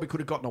 they probably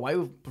could have gotten away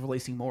with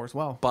releasing more as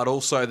well. But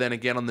also then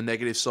again on the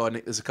negative side,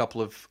 Nick, there's a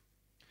couple of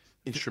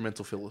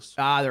instrumental fillers.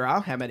 There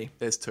are. How many?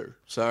 There's 2.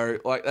 So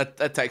like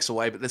that takes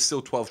away, but there's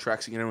still 12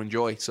 tracks you're going to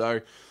enjoy. So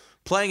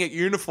playing at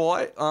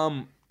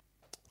UNIFY,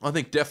 I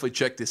think definitely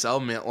check this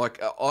album out.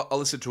 Like I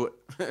listened to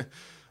it.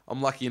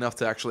 I'm lucky enough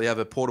to actually have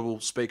a portable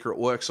speaker at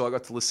work, so I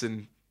got to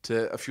listen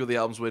to a few of the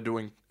albums we're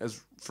doing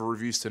as for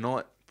reviews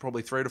tonight,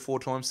 probably 3 to 4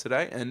 times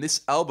today. And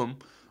this album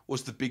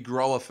was the big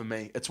grower for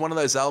me. It's one of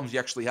those albums you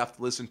actually have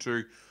to listen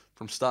to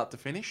from start to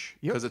finish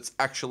because it's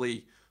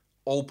actually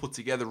all put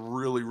together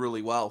really,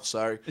 really well.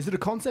 So is it a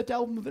concept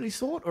album of any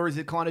sort, or is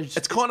it kind of just...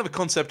 It's kind of a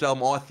concept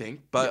album, I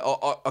think, but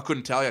I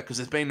couldn't tell you because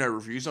there's been no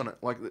reviews on it.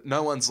 Like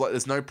no one's like,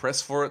 there's no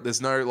press for it.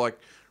 There's no like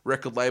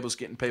record labels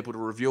getting people to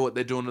review it.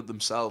 They're doing it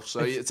themselves.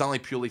 So it's only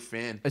purely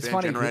fan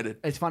generated.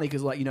 It's funny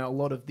because like a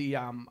lot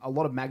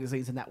of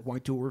magazines and that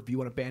won't do a review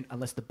on a band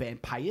unless the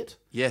band pay it.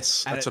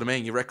 Yes, that's what I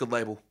mean. Your record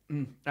label,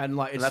 and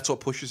that's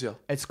what pushes you.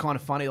 It's kind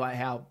of funny like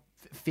how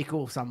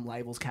fickle some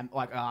labels can,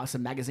 like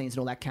some magazines and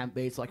all that can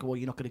be. It's like, well,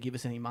 you're not going to give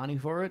us any money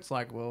for it. It's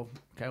like, well,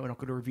 okay, we're not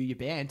going to review your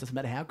band. Doesn't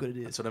matter how good it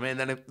is. That's what I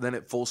mean. Then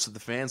it falls to the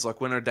fans. Like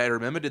when A Day to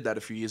Remember did that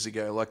a few years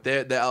ago. Like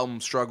their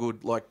album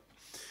struggled like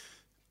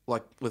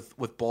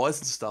with buys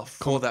and stuff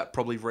for that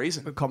probably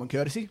reason. Common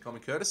courtesy.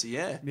 Common courtesy,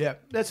 yeah. Yeah,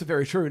 that's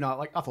very true. No,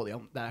 like I thought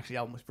that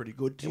album was pretty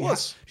good. Do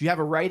you have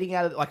a rating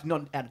out of like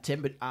not out of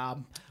 10, but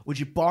would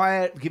you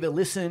buy it? Give it a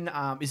listen?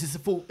 Is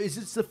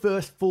this the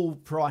first full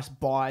price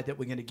buy that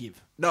we're going to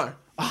give? No.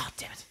 Oh,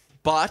 damn it.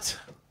 But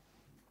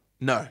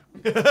no.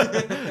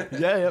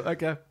 yeah,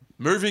 okay.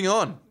 Moving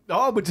on.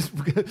 Oh, but just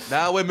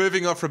Now we're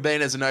moving on from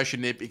being as an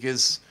ocean nip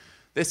because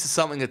this is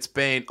something that's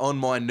been on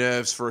my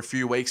nerves for a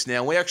few weeks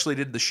now. We actually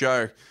did the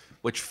show,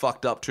 which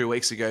fucked up 2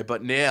 weeks ago,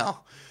 but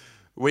now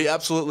we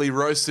absolutely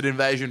roasted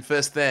Invasion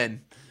Fest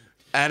then.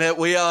 And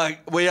we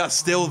are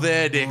still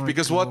there, Nick,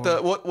 because what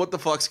the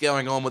fuck's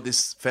going on with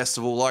this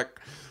festival? Like,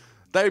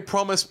 they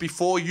promised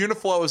before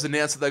UNIFY was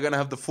announced that they're going to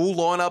have the full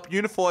lineup.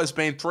 UNIFY has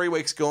been 3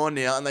 weeks gone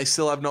now, and they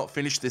still have not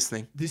finished this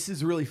thing. This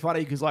is really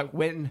funny because like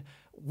when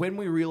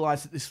we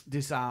realized that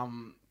this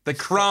The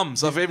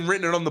crumbs. I've even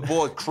written it on the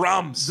board.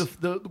 Crumbs.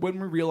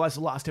 When we realized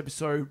the last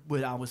episode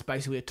was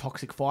basically a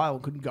toxic file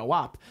and couldn't go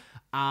up,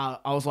 I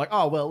was like,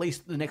 oh well, at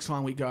least the next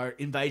time we go,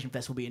 Invasion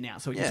Fest will be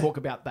announced, so we can talk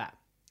about that.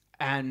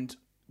 And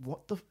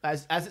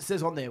as it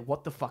says on there,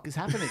 what the fuck is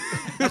happening?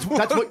 that's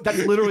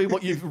literally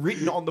what you've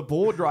written on the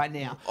board right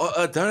now.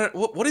 I don't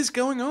know. What is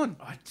going on?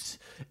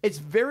 It's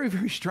very,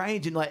 very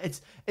strange, and like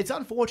it's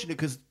unfortunate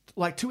because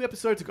like 2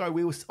 episodes ago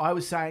I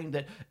was saying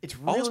that it's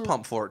really, I was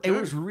pumped for it too.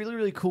 It was really,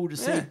 really cool to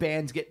see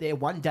bands get their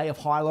one day of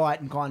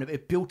highlight and kind of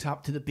it built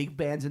up to the big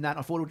bands and that.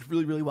 I thought it was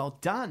really, really well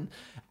done.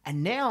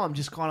 And now I'm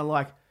just kind of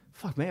like,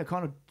 fuck man,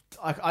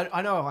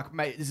 I know like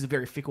mate, this is a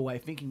very fickle way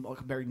of thinking, like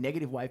a very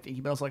negative way of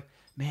thinking, but I was like,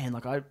 man,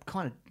 like I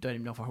kind of don't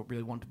even know if I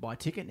really want to buy a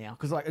ticket now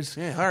because like it's,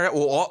 all right.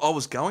 Well, I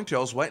was going to. I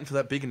was waiting for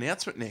that big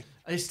announcement, Nick.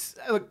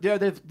 Look,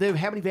 they've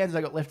how many bands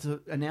they got left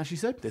to announce? You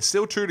said there's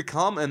still 2 to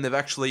come, and they've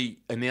actually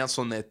announced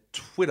on their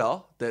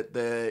Twitter that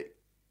they're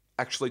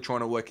actually trying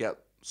to work out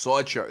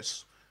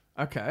sideshows.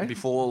 Okay.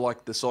 Before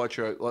like the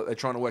sideshow, like they're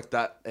trying to work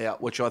that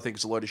out, which I think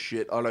is a load of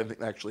shit. I don't think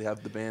they actually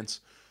have the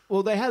bands.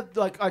 Well, they have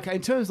like okay.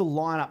 In terms of the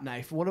lineup,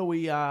 Nath, what are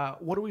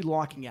we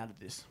liking out of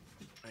this?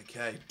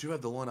 Okay, do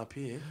have the lineup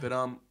here, but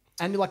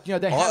and like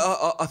they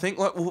have. I think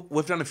like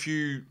we've done a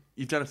few.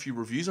 You've done a few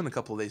reviews on a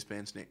couple of these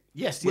bands, Nick.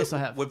 Yes, I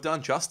have. We've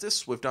done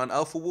Justice. We've done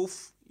Alpha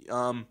Wolf,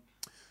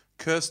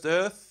 Cursed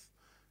Earth,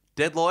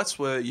 Deadlights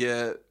were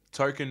your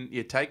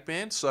take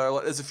band. So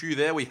like, there's a few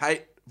there. We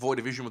hate Void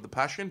Division with a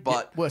passion,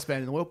 but worst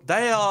band in the world.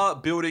 They are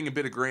building a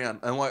bit of ground,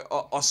 and like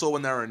I saw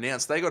when they were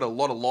announced, they got a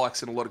lot of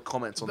likes and a lot of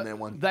comments on their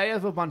one. They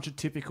have a bunch of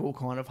typical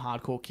kind of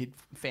hardcore kid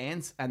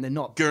fans, and they're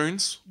not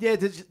goons. Yeah,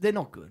 they're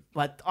not good.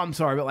 Like I'm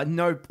sorry, but like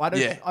no, I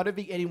don't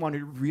think anyone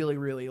who really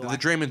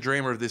the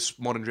dreamer of this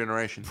modern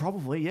generation.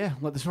 Probably, yeah.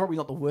 Like, that's probably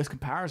not the worst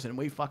comparison.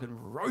 We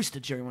fucking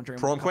roasted Dream on Dream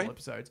Prom a couple Queen?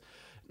 episodes.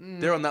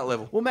 They're on that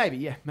level. Well, maybe,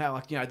 yeah.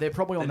 Like, they're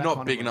probably on They're that not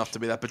kind big of enough to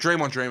be that, but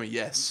Dream on Dreamer,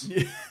 yes.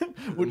 Yeah.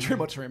 Well,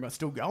 Dream on Dreamer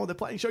still going. They're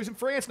playing shows in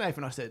France,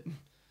 Nathan, I said.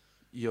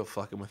 You're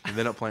fucking with me.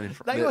 They're not playing in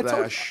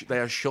France. They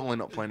are surely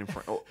not playing in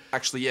France. Oh,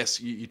 actually,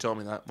 yes, you told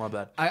me that. My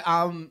bad.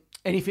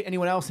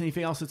 Anyone else?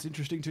 Anything else that's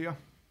interesting to you?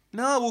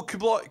 No, well,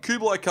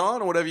 Kublai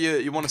Khan or whatever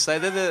you want to say.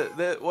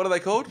 They're what are they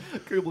called?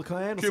 Kublai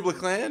Klan. Kublai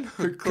Klan.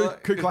 Ku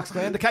Klux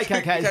Klan. The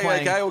KKK is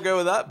playing. KKK, we'll go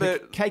with that.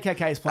 But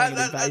KKK is playing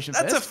an invasion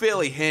That's fest. a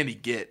fairly handy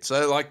get.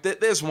 So, like,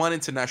 there's one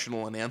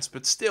international announced,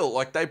 but still,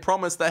 like, they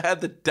promised they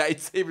had the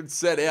dates even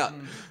set out.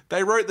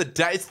 They wrote the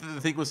dates that the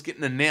thing was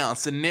getting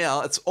announced, and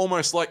now it's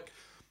almost like,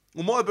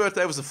 well, my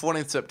birthday was the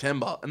 14th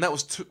September, and that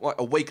was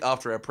like a week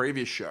after our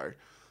previous show.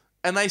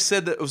 And they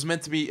said that it was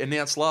meant to be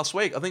announced last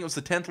week. I think it was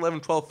the 10th,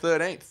 11th, 12th,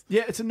 13th.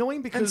 Yeah, it's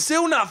annoying because... And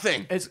still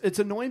nothing. It's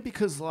annoying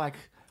because, like...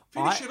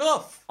 Finish it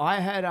off. I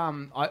had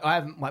I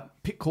have my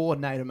pit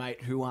coordinator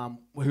mate who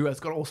has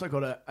also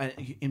got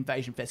an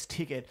Invasion Fest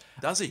ticket.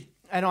 Does he?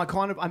 And I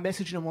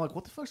messaged him like,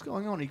 what the fuck's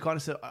going on? And he kind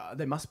of said,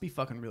 they must be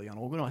fucking really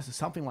unorganized or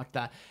something like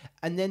that.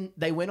 And then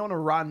they went on a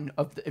run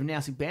of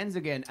announcing bands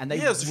again. And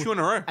there's a few in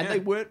a row. And they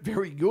weren't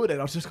very good. And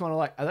I was just kind of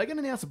like, are they going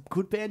to announce a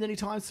good band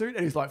anytime soon?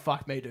 And he's like,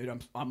 fuck me, dude.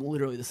 I'm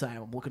literally the same.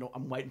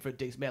 I'm waiting for a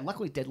decent band.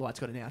 Luckily, Deadlight's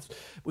got announced,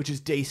 which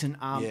is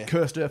decent.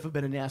 Cursed Earth have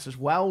been announced as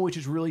well, which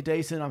is really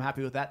decent. I'm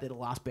happy with that. They're the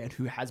last band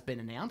who has been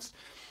announced.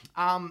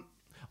 I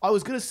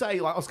was going to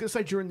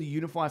say during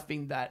the UNIFY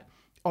thing that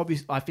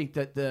obviously I think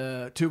that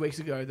the 2 weeks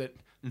ago that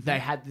they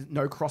had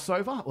no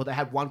crossover, or they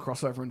had one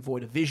crossover in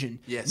Void of Vision.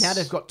 Yes. Now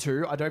they've got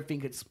two. I don't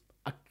think it's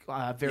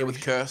very...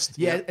 with Cursed.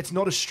 Yeah, it's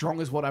not as strong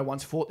as what I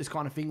once thought, this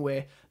kind of thing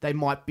where they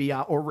might be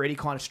already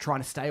kind of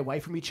trying to stay away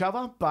from each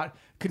other. But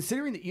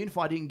considering that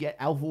UNIFY didn't get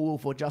Alpha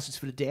Wolf or Justice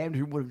for the Damned,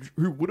 who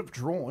would have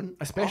drawn,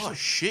 especially... Oh,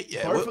 shit,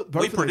 yeah.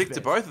 We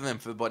predicted both of them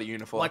for the Bloody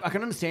UNIFY. Like, I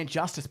can understand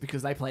Justice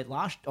because they played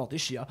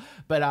this year.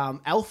 But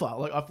Alpha,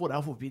 like, I thought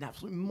Alpha would be an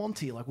absolute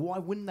Monty. Like, why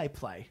wouldn't they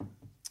play?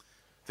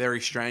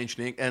 Very strange,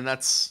 Nick. And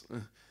that's...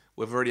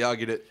 We've already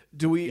argued it.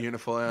 Do we...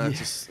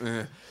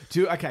 UNIFY.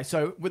 Okay,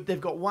 so they've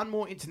got one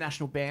more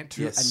international band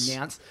to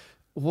announce.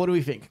 What do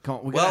we think? Come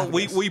on,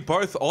 we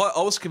both...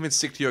 I was convinced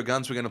Stick to Your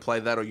Guns were going to play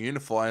that or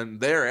UNIFY, and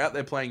they're out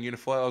there playing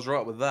UNIFY. I was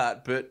right with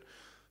that, but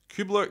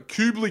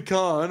Kublai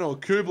Khan or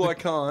Kublai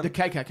Khan... The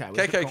KKK.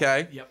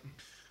 KKK. Yep.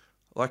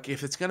 Like,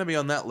 if it's going to be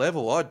on that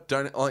level, I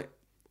don't... Like,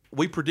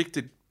 we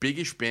predicted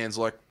biggish bands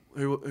like...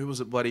 Who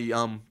was it, bloody...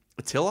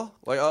 Attila?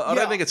 Like, I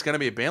don't think it's going to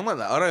be a band like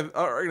that.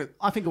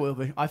 I think it will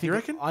be. I think you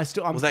reckon?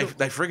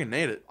 They friggin'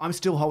 need it. I'm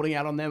still holding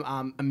out on them.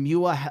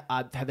 Amua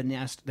have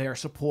announced they are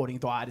supporting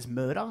Diada's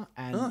murder,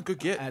 and good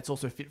get. And it's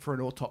also fit for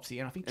an autopsy.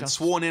 And I think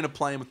sworn into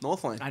playing with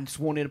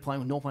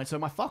Northlane. So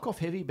my fuck off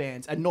heavy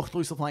bands and Knocked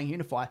Loose are playing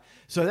UNIFY.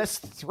 So that's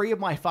three of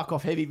my fuck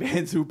off heavy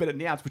bands who have been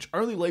announced, which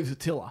only leaves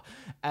Attila.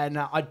 And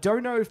I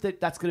don't know if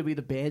that's going to be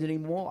the band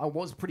anymore. I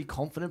was pretty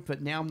confident,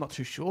 but now I'm not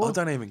too sure. I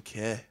don't even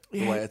care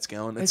the way it's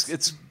going.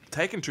 It's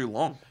taken too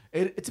long.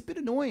 It's a bit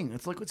annoying.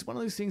 It's like it's one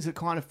of those things that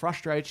kind of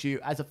frustrates you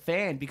as a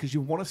fan because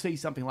you want to see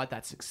something like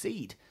that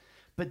succeed.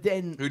 But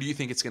then, who do you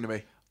think it's going to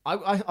be?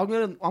 I'm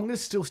gonna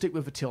still stick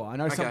with Attila. I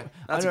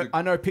know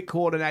I know Pit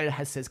Coordinator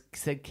has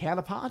said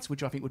Counterparts,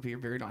 which I think would be a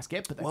very nice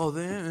get. But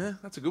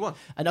that's a good one.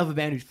 Another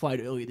band who's played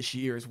earlier this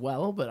year as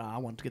well. But I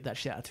wanted to get that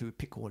shout out to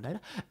Pit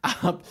Coordinator.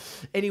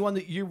 Anyone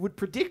that you would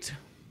predict?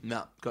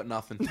 No, got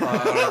nothing.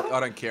 I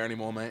don't care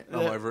anymore, mate. I'm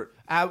over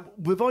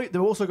it.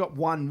 They've also got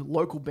one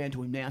local band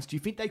to announce. Do you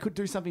think they could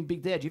do something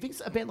big there? Do you think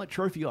a band like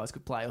Trophy Eyes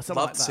could play or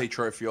something like that? Love to see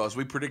Trophy Eyes.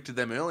 We predicted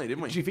them early,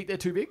 didn't we? Do you think they're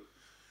too big?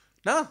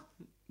 No,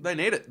 they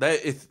need it.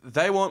 If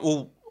they want...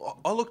 Well,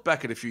 I look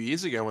back at a few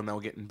years ago when they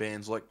were getting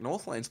bands like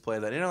Northlane's play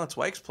that. Let's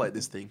Wake's played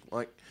this thing.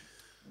 Like,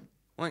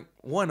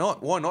 why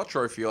not? Why not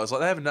Trophy Eyes?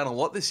 Like, they haven't done a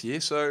lot this year,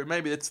 so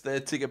maybe it's their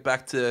ticket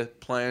back to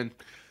playing...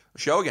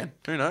 show again.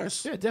 Who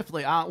knows? Yeah,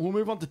 definitely. We'll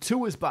move on to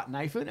tours, but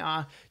Nathan,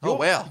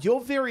 wow, you're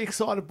very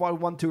excited by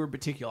one tour in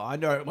particular. I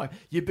know, like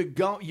you've been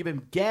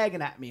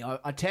gagging at me.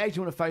 I tagged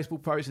you on a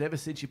Facebook post, and ever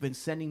since you've been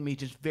sending me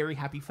just very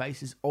happy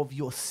faces of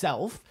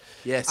yourself.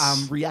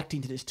 Yes.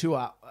 Reacting to this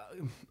tour.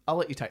 I'll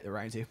let you take the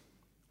reins here.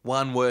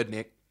 One word,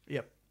 Nick.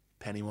 Yep.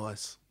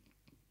 Pennywise.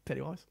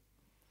 Pennywise.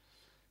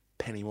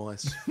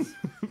 Pennywise.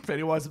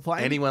 Pennywise is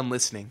playing. Anyone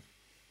listening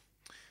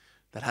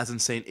that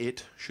hasn't seen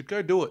it should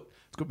go do it.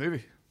 It's a good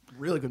movie.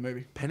 Really good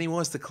movie.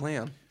 Pennywise the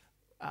Clown.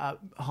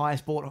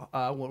 Highest bought,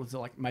 what was it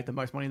like, made the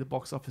most money in the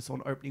box office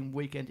on opening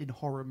weekend in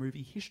horror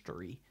movie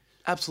history.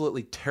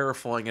 Absolutely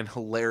terrifying and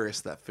hilarious,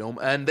 that film.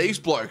 And these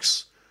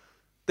blokes,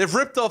 they've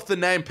ripped off the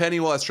name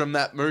Pennywise from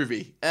that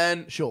movie.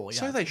 And sure, yeah.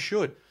 So they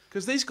should.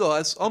 Because these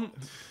guys, I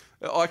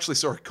actually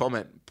saw a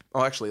comment.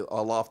 I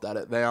laughed at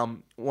it.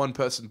 One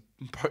person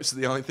posted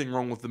the only thing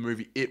wrong with the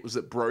movie It was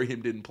that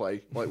Brohim didn't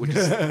play, which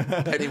is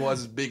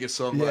Pennywise's biggest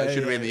song. It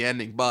should have been the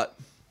ending. But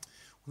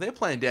they're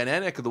playing down our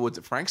neck of the woods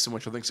at Frankston,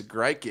 which I think is a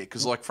great gig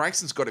because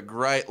Frankston's got a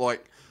great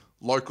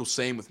local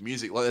scene with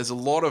music. Like, there's a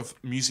lot of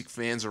music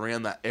fans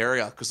around that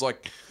area because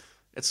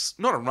it's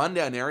not a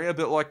rundown area,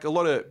 but a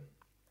lot of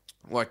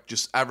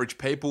just average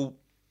people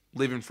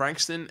live in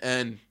Frankston,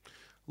 and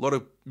a a lot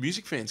of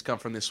music fans come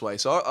from this way.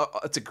 So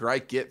it's a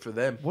great get for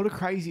them. What a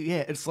crazy,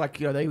 yeah. It's like,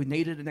 they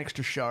needed an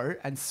extra show,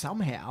 and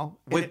somehow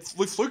We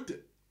fluked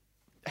it.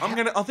 I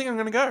think I'm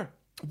gonna go.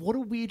 What a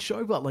weird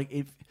show, but like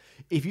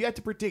if you had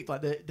to predict,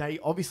 like they've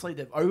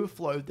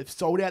overflowed, they've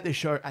sold out their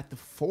show at the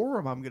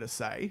Forum, I'm gonna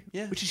say,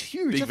 which is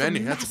huge. Big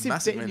venue. That's a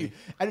massive venue,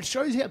 and it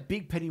shows how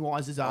big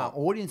Pennywise's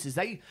audience is.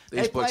 They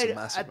played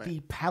at the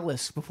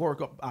Palace before it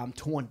got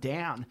torn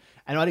down,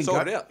 and I didn't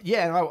sold go. It out.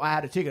 Yeah, and I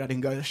had a ticket. I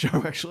didn't go to the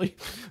show actually.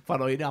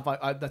 Funnily enough,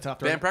 that's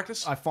after band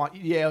practice. It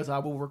was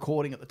we were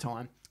recording at the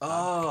time.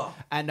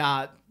 And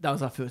that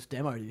was our first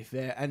demo, to be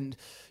fair. And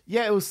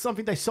yeah, it was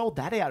something, they sold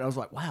that out. I was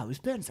like, wow, this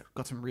band's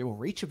got some real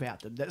reach about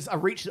them. That's a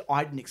reach that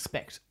I didn't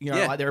expect.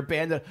 Like they're a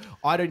band that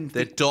I didn't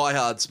They're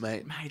diehards,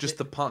 mate. Just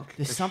the punk.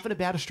 There's something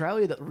about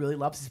Australia that really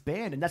loves this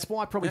band. And that's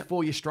why probably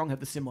 4 Year Strong have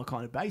the similar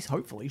kind of bass,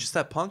 hopefully. Just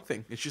that punk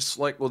thing. It's just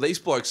like, well, these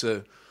blokes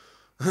are...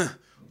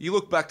 You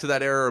look back to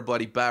that era of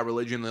bloody Bad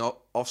Religion, the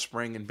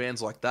Offspring, and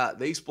bands like that.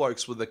 These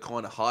blokes were the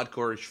kind of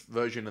hardcore-ish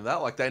version of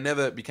that. Like, they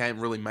never became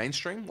really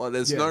mainstream. Like,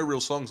 there's no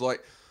real songs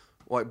like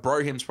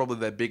Bro Hymn's probably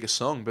their biggest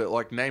song, but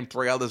like name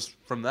 3 others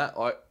from that.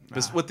 Like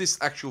with this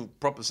actual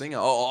proper singer,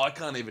 I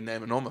can't even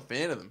name it. And I'm a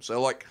fan of them.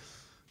 So like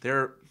they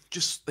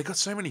got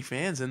so many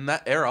fans, and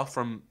that era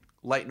from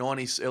late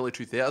 90s, early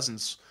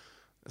 2000s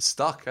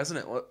stuck, hasn't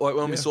it? Like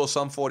when we saw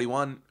Sum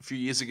 41 a few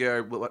years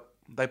ago,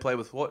 they play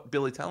with what?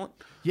 Billy Talent?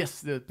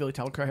 Yes, the Billy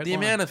Talent co-headline. The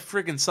amount of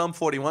friggin' Sum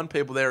 41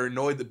 people there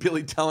annoyed that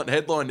Billy Talent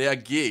headlined our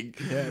gig.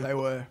 Yeah, they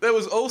were. There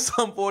was all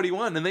Sum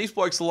 41, and these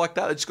blokes are like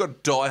that. It's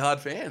got diehard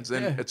fans,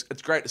 and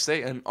it's great to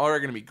see, and I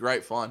reckon it'll be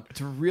great fun.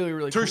 It's a really,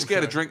 really Too cool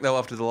scared show. to drink, though,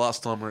 after the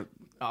last time we're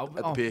at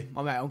the pier.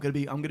 Oh, mate, I'm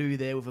gonna be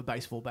there with a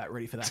baseball bat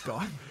ready for that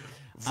guy.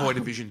 Void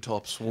Division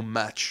tops will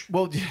match.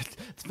 Well,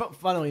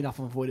 funnily enough,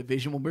 on Void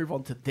Division, we'll move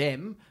on to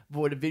them.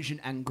 Void Division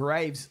and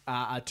Graves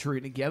are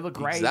touring together.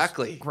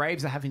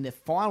 Graves are having their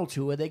final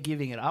tour. They're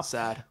giving it up.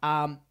 Sad.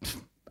 Are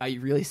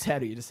you really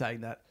sad, or are you just saying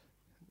that?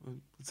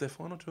 It's their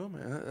final tour,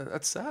 man.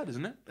 That's sad,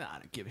 isn't it? Nah, I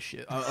don't give a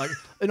shit.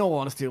 In all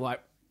honesty,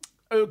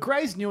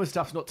 Graves' newer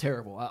stuff's not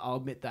terrible. I'll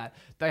admit that.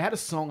 They had a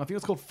song, I think it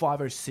was called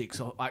 506,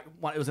 or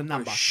it was a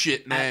number. What a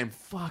shit name. And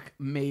fuck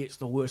me, it's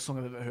the worst song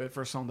I've ever heard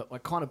for a song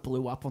that kind of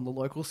blew up on the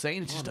local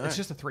scene. It's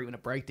just a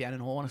 3-minute breakdown,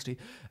 in all honesty.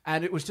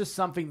 And it was just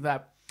something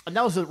that, and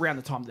that was around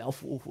the time that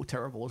Elf Wolf were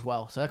terrible as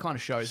well. So that kind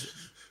of shows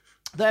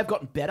they have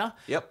gotten better.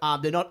 Yep.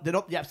 They're not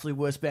the absolute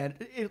worst band.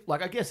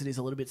 I guess it is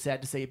a little bit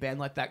sad to see a band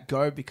like that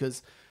go,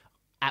 because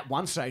at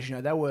one stage,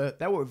 they were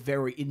a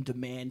very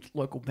in-demand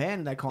local band,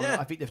 and they kind of,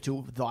 I think they've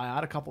toured with Die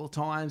Hard a couple of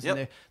times,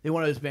 and they're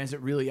one of those bands that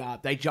really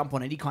they jump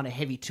on any kind of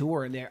heavy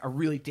tour, and they're a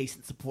really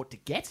decent support to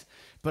get.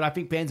 But I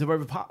think bands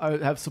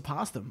have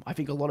surpassed them. I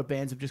think a lot of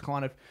bands have just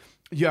kind of,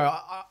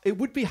 it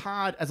would be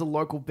hard as a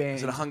local band.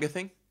 Is it a hunger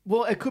thing?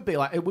 Well, it could be.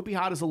 It would be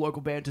hard as a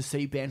local band to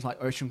see bands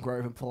like Ocean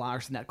Grove and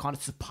Polaris and that kind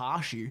of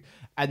surpass you,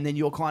 and then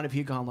you're kind of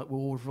here going like,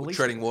 well, we've released...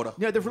 Treading water.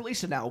 Yeah, they've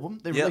released an album.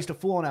 They've released a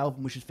full-on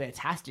album, which is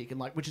fantastic,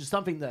 and which is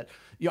something that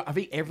I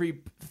think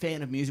every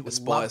fan of music would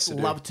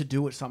love to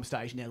do at some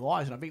stage in their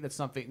lives, and I think that's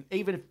something,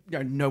 even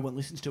if no one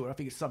listens to it, I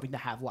think it's something to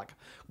have,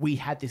 we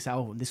had this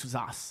album, this was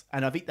us,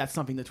 and I think that's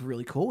something that's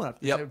really cool, and I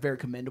think it's very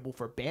commendable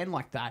for a band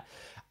like that.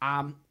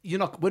 We're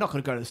not going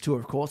to go to this tour,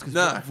 of course,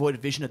 because Void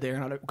Division are there,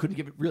 and I couldn't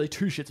give it really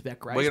two shits about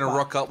Grace. We're going to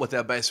rock up with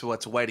our baseball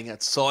that's waiting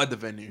outside the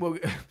venue. Well,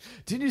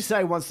 didn't you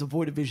say once the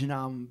Void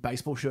Division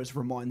baseball shirts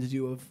reminded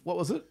you of, what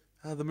was it?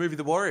 The movie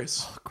The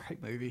Warriors. Oh,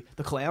 great movie.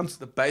 The Clowns.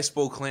 The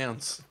baseball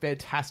clowns.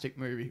 Fantastic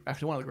movie.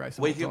 Actually, one of the greatest.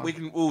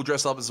 We'll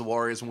dress up as the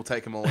Warriors and we'll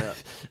take them all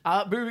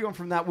out. Moving on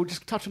from that, we'll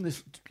just touch on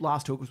this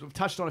last tour because we've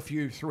touched on a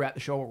few throughout the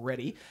show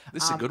already.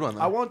 This is a good one,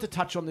 though. I wanted to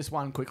touch on this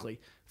one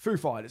quickly. Foo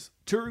Fighters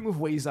touring with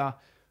Weezer.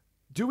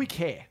 Do we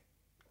care?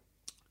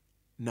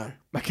 No.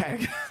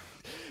 Okay.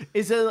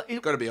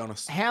 Got to be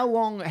honest. How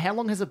long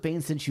has it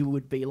been since you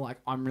would be like,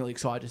 I'm really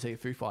excited to see a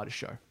Foo Fighters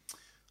show?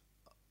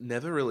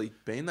 Never really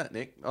been that,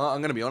 Nick. I'm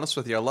going to be honest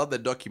with you. I love their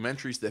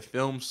documentaries, their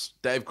films.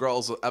 Dave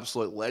Grohl's an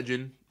absolute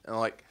legend.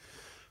 And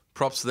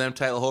props to them.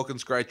 Taylor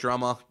Hawkins, great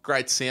drummer,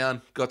 great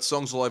sound. Got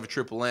songs all over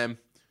Triple M.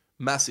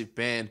 Massive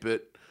band,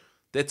 but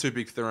they're too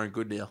big for their own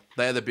good now.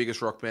 They are the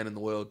biggest rock band in the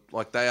world.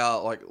 They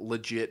are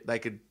legit. They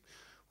could,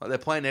 they're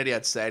playing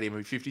Etihad Stadium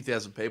with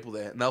 50,000 people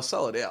there, and they'll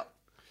sell it out.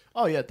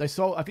 Oh yeah, they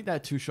sold. I think they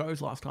had 2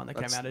 shows last time they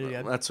came out of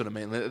Etihad. That's what I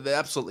mean. They're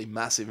absolutely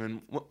massive,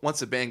 and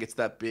once a band gets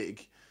that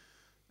big,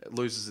 it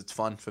loses its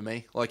fun for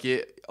me.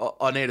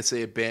 I need to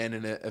see a band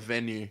in a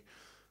venue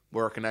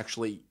where I can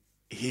actually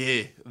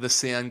hear the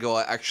sound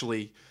guy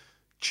actually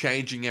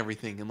changing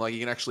everything, and you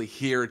can actually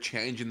hear a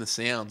change in the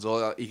sounds,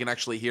 or you can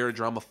actually hear a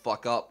drummer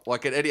fuck up.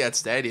 At Etihad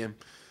Stadium,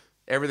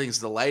 everything's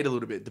delayed a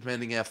little bit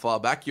depending how far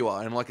back you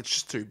are, and it's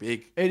just too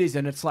big. It is,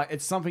 and it's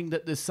something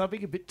that there's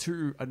something a bit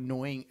too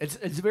annoying. It's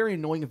a very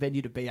annoying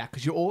venue to be at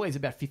because you're always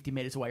about 50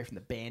 meters away from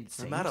the band. It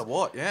seems. No matter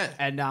what, yeah.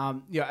 And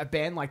a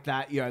band like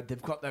that,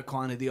 they've got the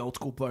kind of the old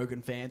school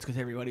bogan fans because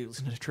everybody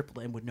listening to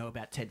Triple M would know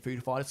about 10 Foo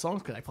Fighters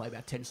songs because they play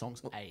about 10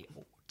 songs a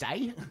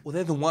day. Well,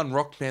 they're the one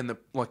rock band that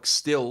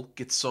still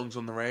gets songs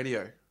on the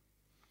radio.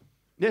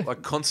 Yeah.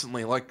 like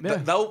constantly. Like Yeah.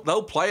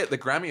 they'll play at the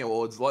Grammy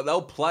Awards. Like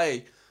they'll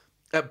play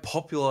at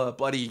popular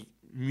bloody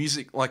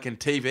music, like in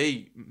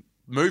TV,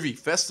 movie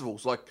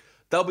festivals. Like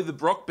they'll be the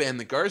rock band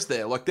that goes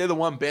there. Like they're the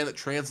one band that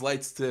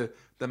translates to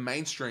the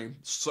mainstream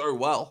so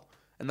well,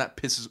 and that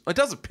it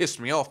doesn't piss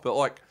me off, but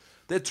like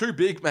they're too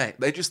big, mate.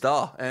 They just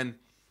are. And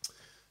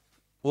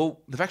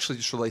well, they've actually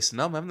just released an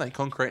album, haven't they?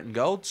 Concrete and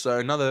Gold. So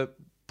another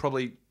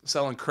probably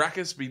selling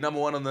crackers, be number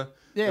one on the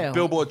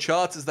Billboard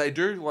charts as they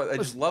do. Like they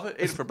just love it.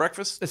 Eat it for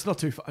breakfast. It's not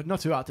too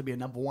hard to be a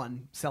number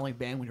one selling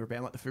band when you're a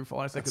band like the Foo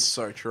Fighters. That's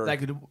so true. They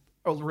could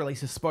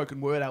release a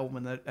spoken word album,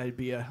 and that'd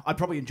be I'd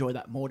probably enjoy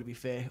that more. To be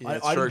fair, Yeah,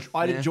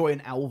 I'd enjoy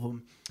an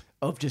album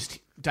of just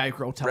Dave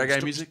Grohl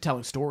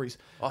telling stories.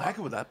 Oh, how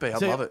good would that be?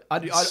 I'd love it.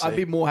 I'd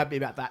be more happy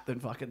about that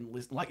than fucking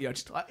listen. Like,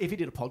 just if he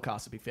did a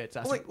podcast, it'd be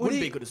fantastic. Like, wouldn't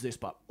be good as this,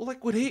 but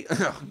like, would he?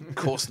 Of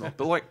course not.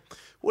 But like,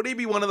 would he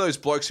be one of those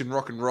blokes in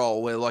rock and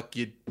roll where like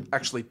you'd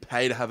actually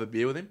pay to have a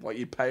beer with him? Like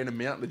you'd pay an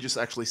amount to just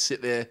actually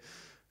sit there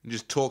and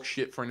just talk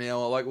shit for an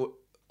hour?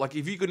 Like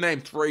if you could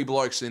name 3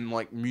 blokes in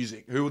like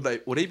music, who would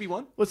they? Would he be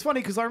one? Well, it's funny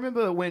because I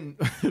remember when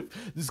this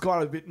is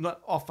kind of a bit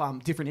not off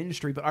different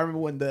industry, but I remember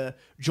when the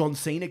John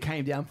Cena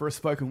came down for a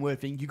spoken word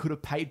thing, you could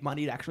have paid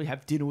money to actually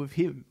have dinner with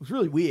him. It was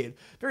really weird,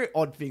 very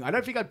odd thing. I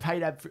don't think I'd pay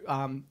to have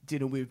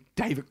dinner with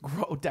Dave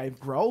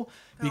Grohl.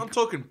 No, I'm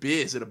talking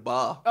beers at a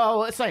bar. Oh,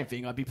 well, same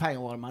thing. I'd be paying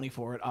a lot of money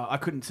for it. I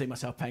couldn't see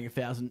myself paying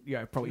thousands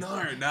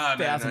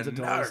of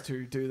dollars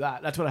to do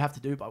that. That's what I have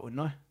to do, but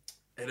wouldn't I?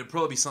 It'd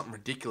probably be something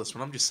ridiculous.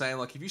 But I'm just saying,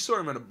 like, if you saw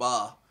him at a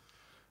bar,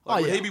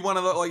 like, would he be one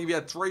of the, like, if you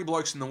had 3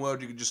 blokes in the world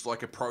you could just,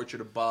 like, approach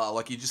at a bar,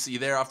 like, you're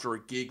there after a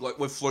gig, like,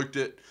 we've fluked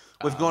it,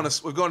 we've gone to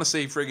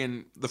see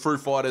friggin' the Foo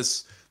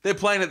Fighters, they're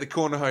playing at the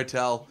corner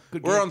hotel,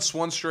 we're on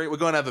Swan Street, we're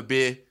going to have a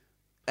beer,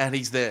 and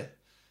he's there.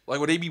 Like,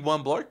 would he be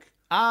one bloke?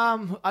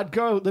 I'd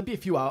go. There'd be a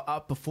few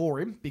up before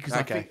him because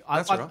I think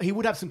he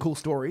would have some cool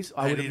stories.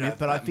 I would admit,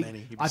 but I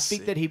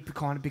think that he'd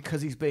kind of,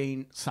 because he's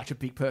been such a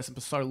big person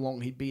for so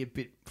long, he'd be a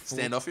bit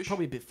standoffish,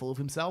 probably a bit full of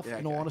himself.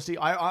 In all honesty,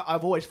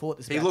 I've always thought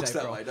this. He looks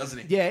that way, doesn't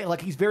he? Yeah, like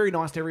he's very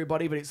nice to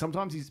everybody, but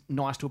sometimes he's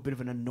nice to a bit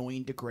of an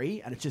annoying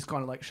degree, and it's just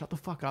kind of like, shut the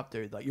fuck up,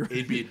 dude. Like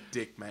he'd be a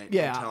dick, mate.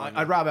 Yeah,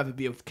 I'd rather have a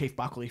beer with Keith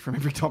Buckley from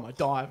Every Time I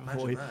Die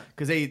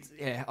because he'd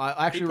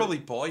probably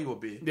buy you a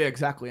beer. Yeah,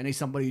 exactly, and he's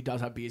somebody who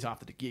does have beers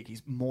after the gig.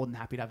 He's more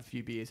than happy to have a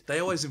few beers. They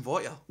always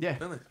invite you. Yeah.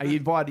 Don't they? He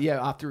invited,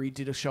 after he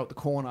did a show at the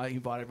corner, he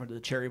invited everyone to the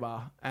Cherry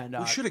Bar. And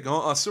we should have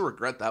gone. I still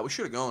regret that. We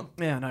should have gone.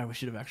 Yeah, no, we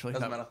should have actually.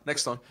 Doesn't matter.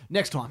 Next time.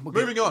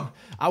 Moving on.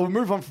 I will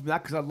move on from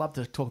that because I'd love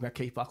to talk about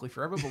Keith Buckley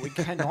forever, but we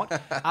cannot.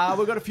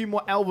 We've got a few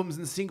more albums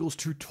and singles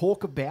to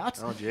talk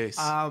about. Oh,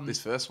 jeez.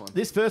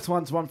 This first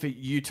one's one for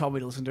you told me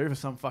to listen to for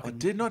some fucking... I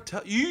did not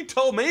tell... You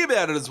told me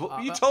about it as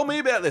well. You told me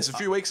about this a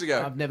few weeks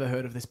ago. I've never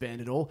heard of this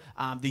band at all.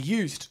 The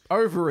Used,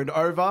 Over and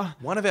Over.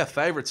 One of our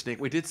favourites,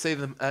 Nick. We did see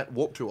them at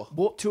Warped Tour.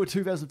 Warped Tour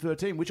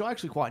 2013, which I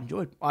actually quite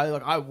enjoyed. So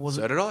did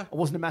I. I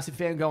wasn't a massive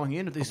fan going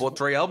in. I bought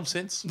 3 albums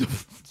since.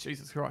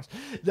 Jesus Christ.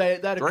 They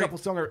had a couple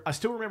songs. I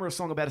still remember a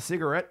song about a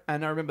cigarette,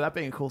 and I remember that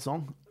being a cool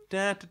song.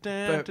 Yeah,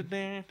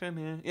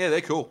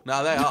 they're cool.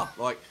 No, they are.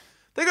 Like,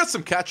 they got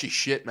some catchy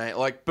shit, mate.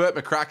 Like, Burt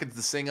McCracken's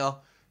the singer.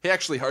 He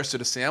actually hosted a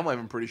Soundwave,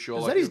 I'm pretty sure.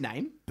 Is that his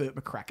name? Burt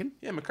McCracken?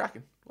 Yeah,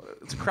 McCracken.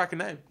 It's a cracking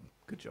name.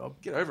 Good job.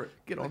 Get over it.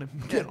 Get on him.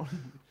 Yeah. Get on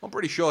him. I'm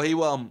pretty sure he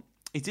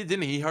did,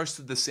 didn't he? He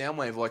hosted the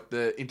Soundwave, like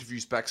the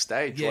interviews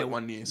backstage,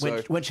 one year.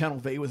 When Channel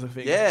V was a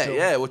thing.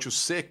 Yeah, which was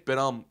sick. But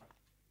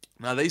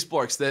no, these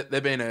blokes,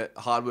 they've been a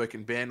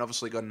hard-working band.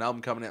 Obviously, got an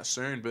album coming out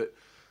soon, but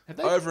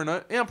over and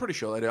over. Yeah, I'm pretty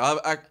sure they do.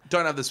 I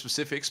don't have the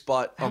specifics,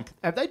 but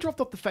have they dropped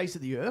off the face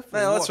of the earth?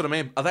 No, that's what I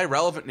mean. Are they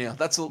relevant now?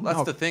 That's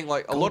the thing.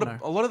 Like a lot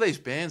of these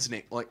bands,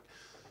 Nick. Like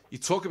you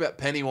talk about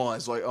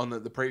Pennywise, like on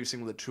the previous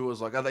single of the tours.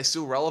 Like, are they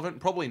still relevant?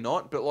 Probably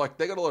not. But like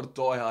they got a lot of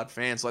diehard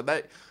fans.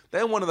 Like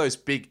they're one of those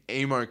big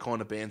emo kind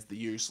of bands that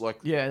use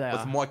like they with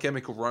are. My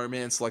Chemical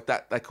Romance, like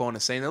that kind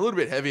of scene. They're a little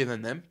bit heavier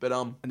than them, but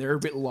and they're a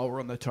bit lower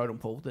on the totem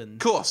pole than. Of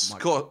course.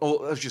 Well,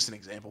 that's just an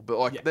example, but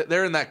like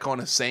they're in that kind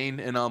of scene,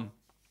 and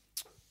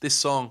this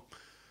song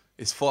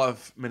is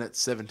 5 minutes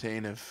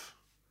 17 of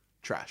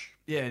trash.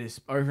 Yeah, it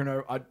is over and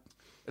over.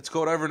 It's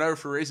called Over and Over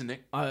for a reason,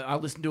 Nick. I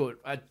listened to it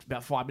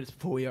about 5 minutes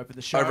before we opened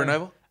the show. Over and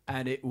Over?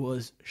 And it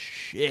was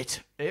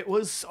shit. It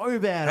was so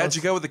bad. How'd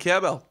you go with the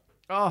cowbell?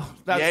 Oh,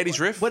 the 80s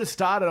riff? When it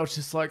started, I was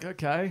just like,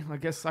 okay, I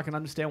guess I can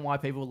understand why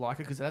people would like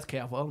it because that's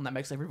cowbell and that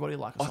makes everybody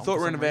like it. I thought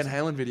we were in a Van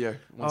Halen video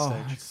one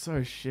stage. It's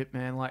so shit,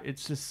 man. Like,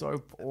 it's just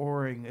so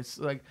boring. It's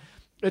like...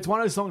 It's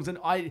one of those songs, and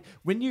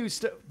when you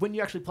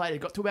actually played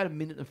it, got to about 1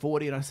 minute and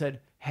 40, and I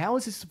said, "How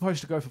is this supposed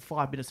to go for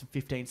 5 minutes and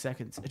 15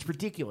 seconds? It's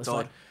ridiculous."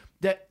 Like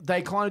that,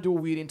 they kind of do a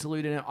weird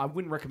interlude in it. I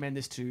wouldn't recommend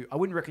this to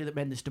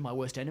my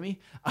worst enemy.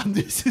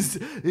 This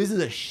is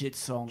a shit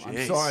song. Jeez.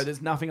 I'm sorry.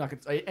 There's nothing I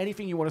could say.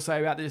 Anything you want to say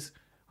about this?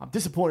 I'm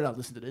disappointed I've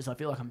listened to this. I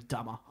feel like I'm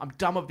dumber. I'm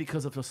dumber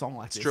because of a song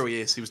like this. It's true,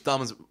 yes. He was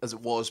dumb as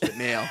it was, but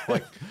now,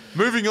 like,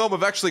 moving on,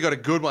 we've actually got a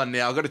good one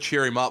now. I've got to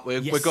cheer him up.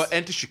 We've got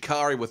Enter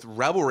Shikari with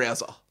Rabble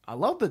Rouser. I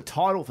love the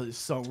title for this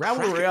song.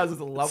 Rabble Rouse is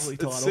a lovely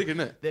title. It's sick, isn't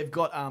it? They've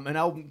got an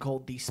album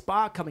called The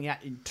Spark coming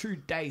out in 2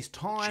 days'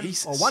 time.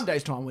 Jesus. Or 1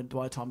 day's time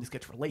by the time this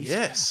gets released.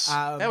 Yes.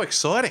 How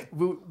exciting.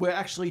 We're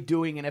actually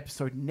doing an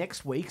episode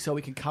next week so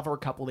we can cover a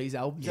couple of these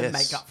albums and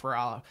make up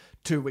for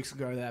 2 weeks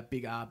ago, that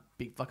big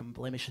fucking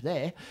blemish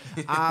there.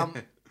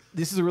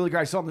 This is a really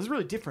great song. This is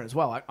really different as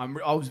well.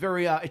 I was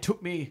very... it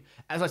took me...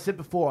 As I said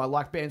before, I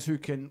like bands who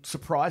can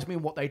surprise me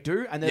in what they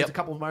do. And there's a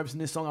couple of moments in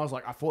this song I was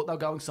like, I thought they were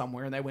going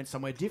somewhere and they went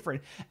somewhere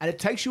different. And it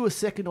takes you a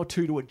second or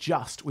two to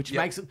adjust, which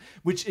makes it...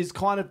 Which is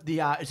kind of the...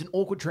 it's an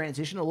awkward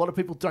transition. A lot of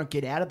people don't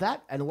get out of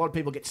that. And a lot of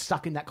people get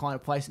stuck in that kind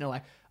of place and they're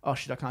like, oh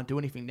shit, I can't do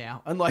anything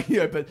now. And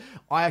but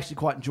I actually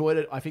quite enjoyed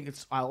it. I think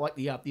I like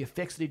the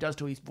effects that he does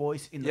to his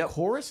voice in the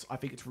chorus. I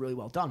think it's really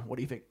well done. What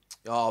do you think?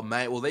 Oh,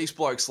 mate. Well, these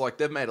blokes,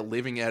 they've made a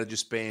living out of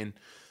just being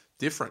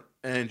different.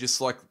 And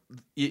just,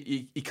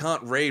 you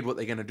can't read what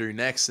they're going to do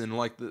next. And,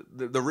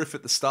 the riff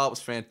at the start was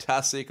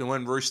fantastic. And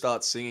when Roo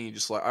starts singing, you're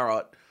just like, all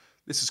right,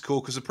 this is cool.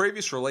 Because the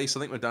previous release, I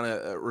think we've done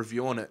a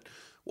review on it,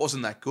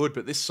 wasn't that good.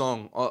 But this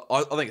song,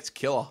 I think it's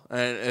killer.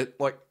 And,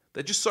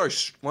 they're just so,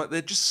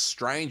 they're just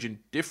strange and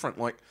different.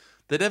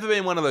 They've never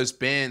been one of those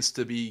bands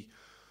to be,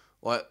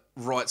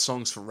 write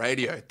songs for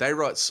radio. They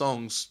write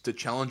songs to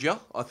challenge you,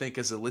 I think,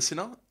 as a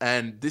listener.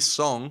 And this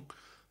song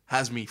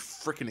has me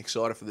freaking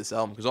excited for this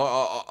album because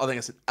I think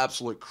it's an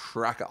absolute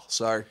cracker.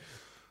 So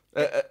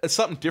it's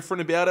something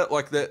different about it.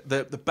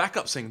 The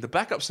backup singing. The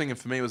backup singing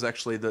for me was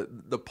actually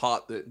the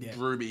part that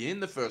drew me in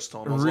the first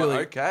time. I was really,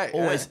 like, okay.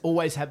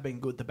 Always have been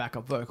good, the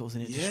backup vocals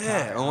in it.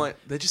 Yeah. I'm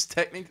they're just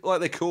technical.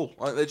 They're cool.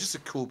 They're just a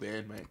cool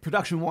band, mate.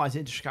 Production-wise,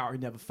 Enter Shikari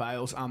never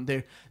fails.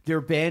 They're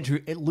a band who,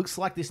 it looks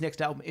like this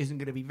next album isn't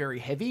going to be very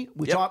heavy,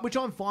 which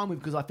I'm fine with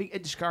because I think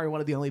Enter Shikari are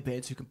one of the only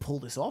bands who can pull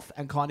this off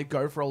and kind of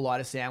go for a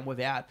lighter sound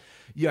without,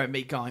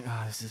 me going,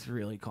 this is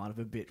really kind of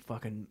a bit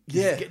fucking...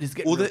 Just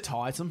getting really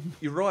tiresome.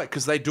 You're right,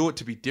 because they do it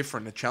to be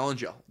different, a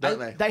challenger, don't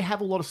they? They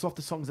have a lot of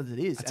softer songs as it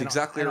is. That's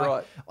exactly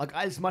right.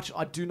 As much,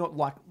 I do not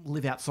like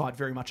Live Outside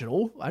very much at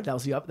all. That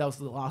was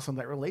the last song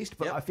they released,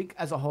 but I think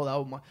as a whole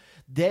album,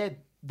 they're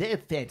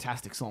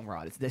fantastic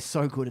songwriters. They're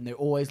so good, and they're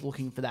always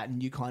looking for that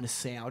new kind of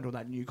sound or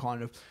that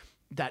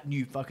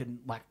new fucking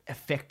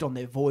effect on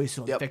their voice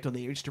or effect on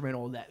their instrument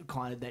or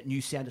that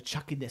new sound to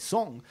chuck in their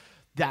song.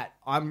 That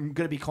I'm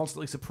going to be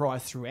constantly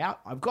surprised throughout.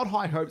 I've got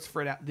high hopes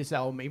for this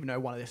album, even though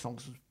one of their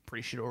songs was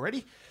pretty shit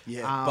already.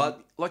 Yeah,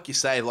 but like you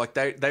say,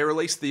 they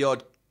released the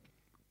odd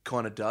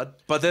kind of dud,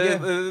 but they're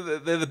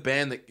the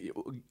band that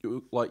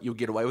you'll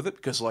get away with it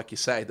because, like you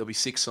say, there'll be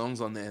 6 songs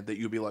on there that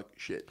you'll be like,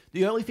 shit.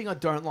 The only thing I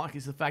don't like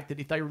is the fact that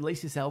if they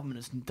release this album and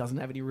it doesn't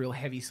have any real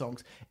heavy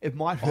songs, it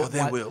might hurt.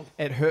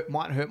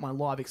 Might hurt my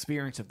live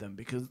experience of them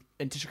because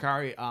Enter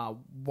Shikari are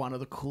one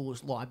of the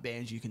coolest live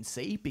bands you can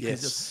see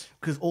because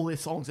all their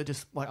songs are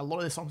just a lot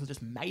of their songs are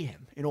just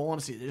mayhem. In all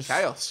honesty, they're just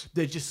chaos.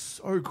 They're just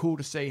so cool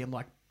to see and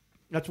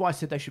That's why I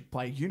said they should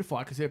play UNIFY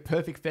because they're a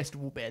perfect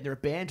festival band. They're a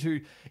band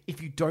who,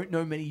 if you don't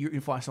know many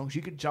UNIFY songs,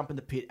 you could jump in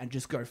the pit and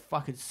just go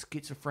fucking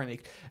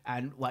schizophrenic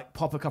and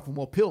pop a couple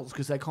more pills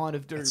because they kind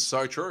of do. It's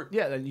so true.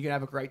 Yeah, then you can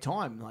have a great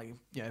time.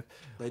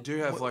 They do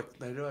have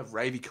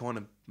ravey kind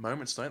of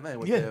moments, don't they?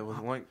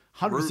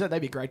 100%. They'd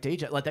be a great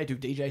DJ. They do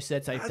DJ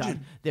sets.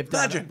 They've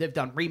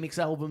done remix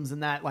albums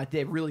and that.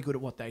 They're really good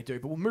at what they do.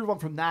 But we'll move on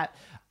from that.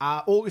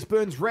 August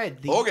Burns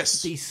Red, the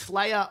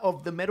slayer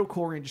of the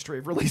metalcore industry,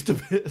 have released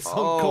a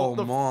song called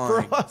The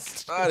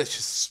Frost. That is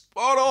just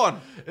spot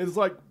on. It's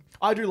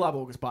I do love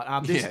August,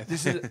 but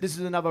this is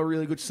another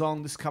really good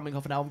song. This is coming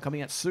off an album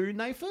coming out soon,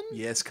 Nathan.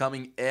 Yes,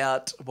 coming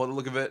out by the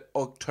look of it,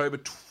 October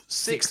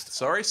 6th.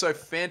 Sorry, so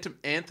Phantom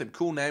Anthem,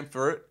 cool name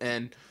for it,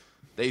 and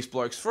these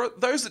blokes, for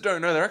those that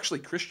don't know, they're actually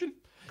Christian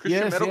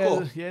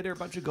metalcore. Yeah, they're a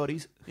bunch of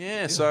goddies.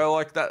 Yeah,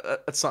 so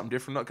that's something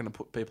different. Not going to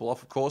put people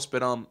off, of course,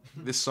 but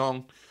this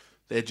song,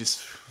 they're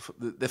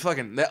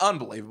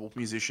unbelievable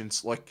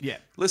musicians.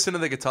 Listen to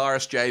the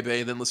guitarist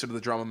JB, then listen to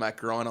the drummer Matt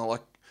Griner.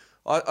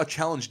 I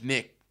challenged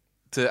Nick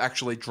to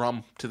actually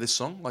drum to this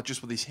song,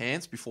 just with his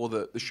hands before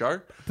the show.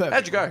 Perfectly.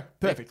 How'd you go?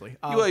 Perfectly.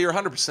 You're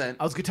 100%.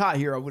 I was Guitar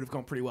Hero, would have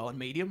gone pretty well in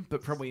medium,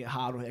 but probably a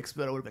hard or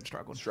expert, I would have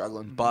been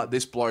struggling. But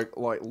this bloke,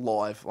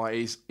 live,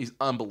 he's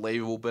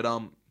unbelievable. But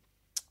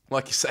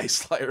like you say,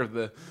 Slayer of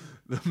the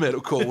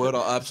metalcore world,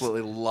 I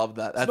absolutely love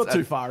that. That's not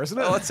too far, isn't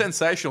it? Oh, it's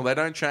sensational. They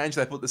don't change.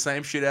 They put the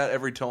same shit out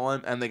every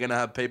time, and they're going to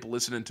have people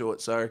listening to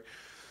it. So,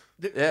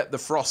 The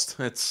Frost.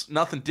 It's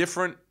nothing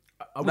different,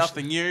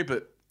 nothing new,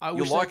 but I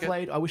wish they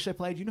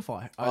played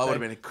UNIFY. Would have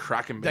been a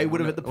cracking band. They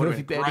would have had the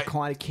perfect band to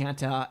kind of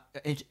counter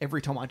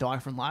Every Time I Die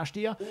from last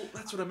year. Well,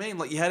 that's what I mean.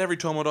 You had Every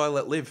Time I Die,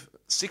 Let Live.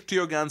 Sick to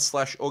Your Guns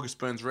 / August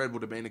Burns Red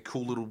would have been a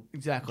cool little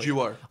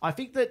duo. I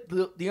think that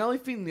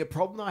the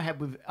problem that I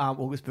have with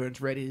August Burns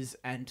Red is,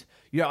 and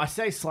I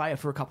say Slayer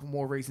for a couple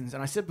more reasons,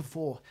 and I said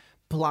before,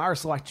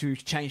 Polaris like to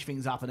change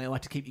things up and they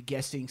like to keep you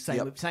guessing.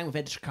 Same with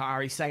Enter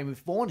Shikari, same with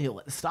Thornhill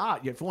at the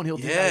start. Thornhill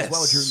did that as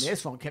well during their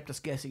song, kept us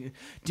guessing.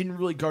 Didn't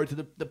really go to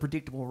the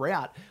predictable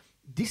route.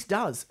 This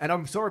does, and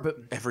I'm sorry, but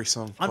Every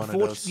song kind of does.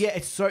 unfortunately,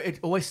 yeah, it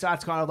always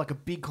starts kind of like a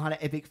big kind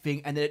of epic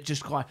thing, and then it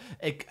just kind of,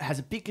 it has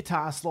a big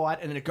guitar slide,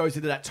 and then it goes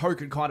into that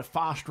token kind of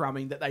fast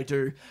drumming that they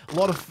do. A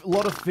lot of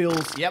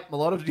fills, a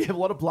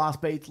lot of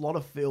blast beats, a lot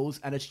of fills,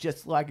 and it's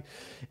just like,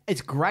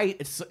 it's great.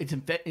 It's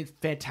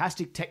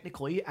fantastic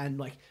technically, and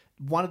like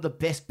one of the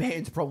best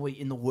bands probably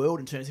in the world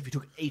in terms of if you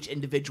took each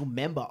individual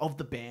member of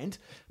the band.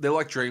 They're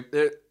like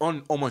they're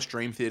on almost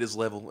Dream Theater's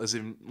level, as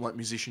in like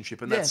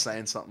musicianship, and that's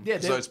saying something. Yeah,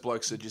 because those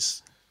blokes are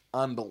just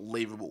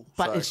unbelievable.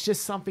 But it's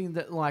just something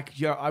that, like,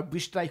 I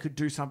wish they could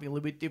do something a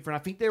little bit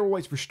different. I think they're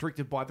always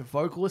restricted by the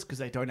vocalists because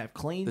they don't have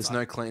cleans. There's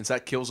no cleans.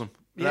 That kills them.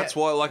 Yeah. That's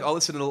why, like, I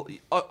listen to.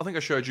 I think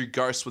I showed you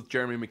Ghost with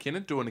Jeremy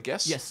McKinnon doing a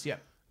guest. Yes, yeah.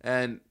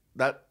 And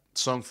that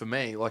song for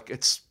me, like,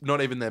 it's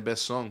not even their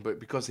best song, but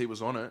because he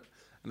was on it,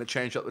 and it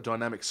changed up the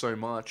dynamic so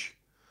much,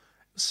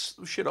 it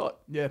was shit hot.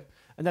 Yeah,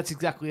 and that's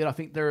exactly it. I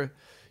think they're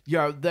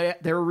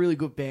a really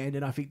good band,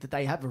 and I think that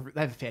they have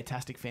a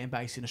fantastic fan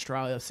base in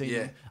Australia.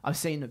 I've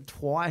seen them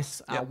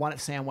twice. One at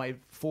Soundwave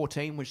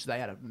 14, which they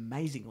had an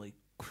amazingly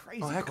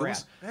crazy crowd.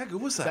 How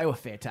good was that? They were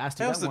fantastic.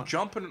 That was the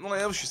jumping. Like,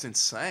 that was just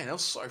insane. That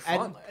was so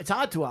fun. And it's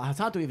hard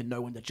to even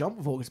know when to jump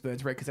with August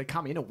Burns Red because they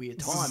come in at weird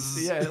times.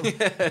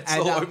 It's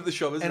all over the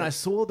shop, isn't it? And I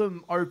saw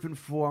them open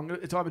for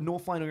it's either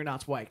North Lane or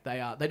Nuts Wake. They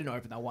didn't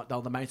open. They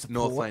were the main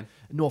support.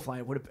 North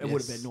Lane would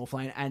have been North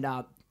Lane,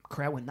 and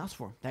crowd went nuts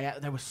for them.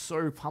 They were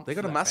so pumped. They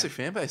got a massive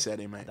fan base out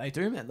here, mate. They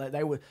do, man.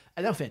 They were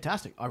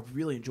fantastic. I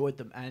really enjoyed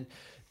them, and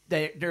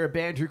they're a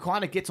band who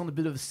kind of gets on the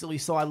bit of a silly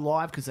side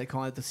live because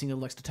the singer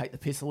likes to take the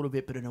piss a little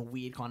bit, but in a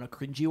weird kind of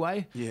cringy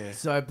way. Yeah.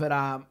 So, but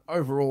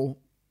overall,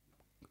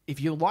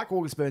 if you like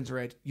August Burns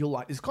Red, you'll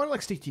like. It's kind of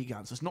like Stick to Your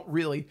Guns. It's not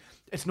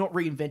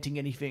reinventing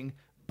anything,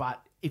 but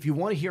if you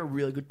want to hear a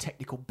really good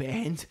technical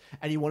band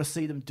and you want to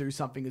see them do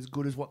something as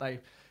good as what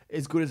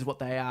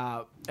they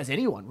are as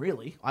anyone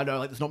really. I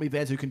know there's not many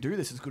bands who can do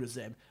this as good as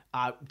them.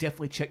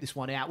 Definitely check this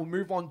one out. We'll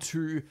move on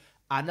to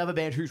another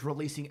band who's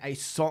releasing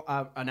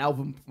an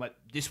album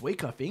this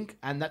week, I think,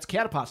 and that's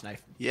Counterparts,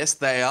 Nathan. Yes,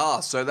 they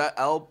are. So that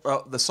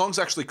the song's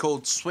actually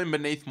called "Swim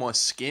Beneath My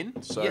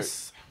Skin." So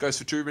it goes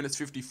for 2 minutes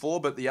 54,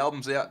 but the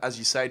album's out, as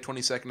you say,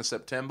 22nd of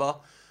September.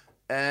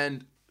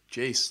 And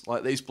geez,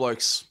 like these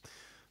blokes,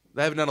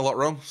 they haven't done a lot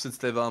wrong since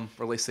they've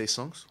released these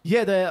songs.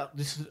 Yeah,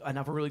 this is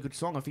another really good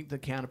song. I think the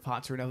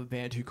Counterparts are another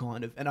band who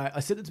kind of... And I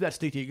said it's about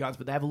Stick to Your Guns,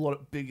 but they have a lot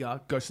of big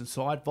Ghost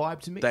Inside vibe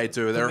to me. They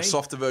do. They're a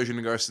softer version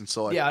of Ghost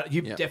Inside. Yeah,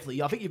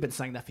 definitely. I think you've been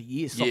saying that for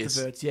years.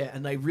 Softer birds, yeah.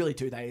 And they really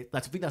do. I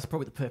think that's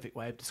probably the perfect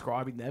way of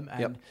describing them.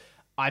 And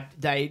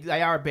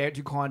they are a band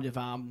who kind of...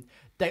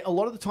 a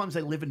lot of the times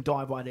they live and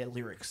die by their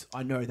lyrics.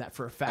 I know that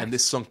for a fact. And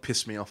this song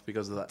pissed me off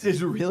because of that.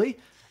 Is it really?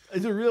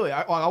 Is it really?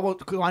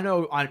 I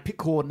know our pit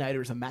coordinator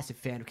is a massive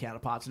fan of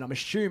Counterparts, and I'm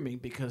assuming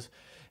because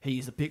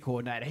he's the pit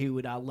coordinator, he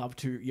would love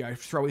to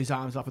throw his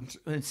arms up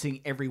and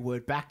sing every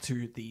word back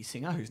to the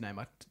singer, whose name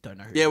I don't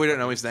know. We don't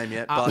know his name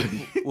yet, but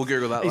we'll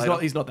Google that later.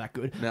 He's not that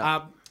good.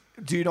 No.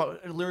 Do you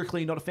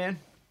lyrically not a fan?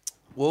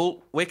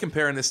 Well, we're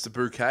comparing this to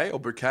Bouquet,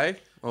 whatever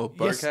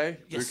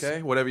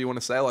you want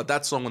to say. Like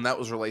that song when that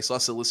was released, I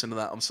still listen to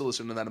that. I'm still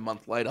listening to that a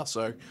month later,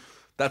 so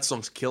that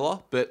song's killer.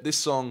 But this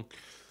song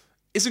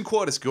isn't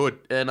quite as good,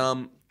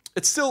 and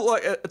it's still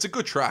it's a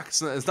good track.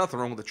 There's nothing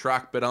wrong with the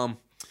track, but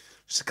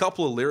just a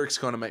couple of lyrics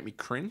kind of make me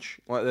cringe.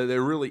 Like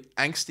they're really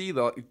angsty,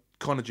 they're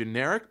kind of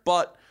generic,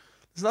 but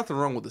there's nothing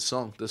wrong with the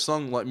song. The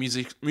song, like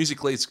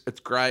musically, it's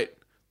great.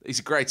 He's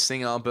a great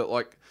singer, but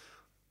like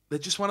they're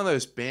just one of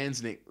those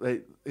bands, Nick.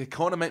 They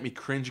kind of make me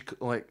cringe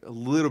like a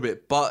little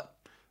bit, but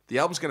the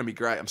album's going to be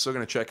great. I'm still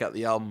going to check out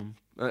the album.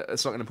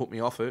 It's not going to put me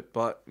off it,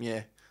 but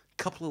yeah.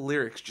 Couple of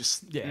lyrics,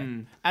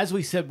 As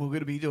we said, we're going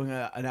to be doing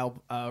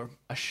a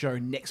show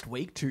next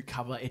week to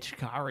cover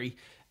Etchikari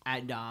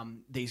and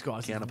these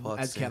guys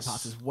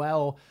Counterparts as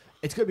well.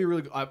 It's going to be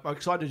really good. I'm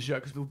excited to show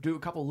because we'll do a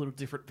couple of little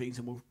different things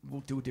and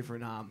we'll do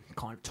different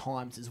kind of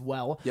times as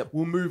well. Yep.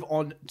 We'll move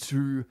on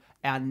to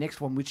our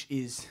next one, which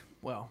is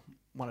one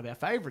of our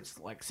favorites,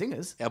 like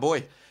singers. Our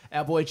boy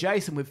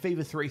Jason with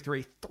Fever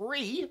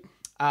 333,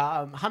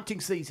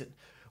 Hunting Season.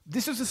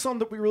 This is a song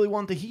that we really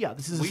wanted to hear.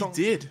 This is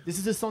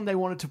a song they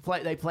wanted to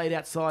play. They played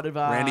outside of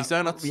Randy's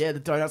Donuts. Yeah, the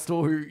donut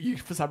store.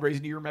 For some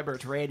reason you remember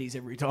it's Randy's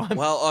every time.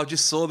 Well, I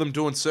just saw them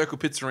doing circle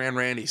pits around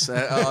Randy's.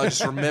 I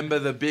just remember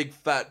the big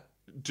fat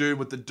dude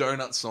with the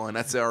donut sign.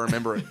 That's how I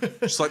remember it.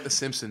 Just like The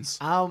Simpsons.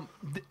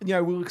 We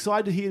were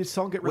excited to hear this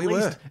song get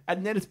released,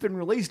 and then it's been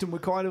released, and we're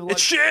kind of like,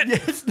 it's shit. Yeah,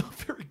 it's not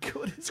very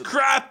good. It's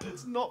crap.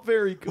 It's not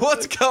very good.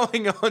 What's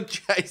going on,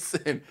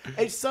 Jason?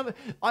 It's some.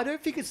 I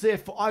don't think it's their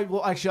fault.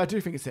 I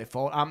do think it's their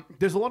fault.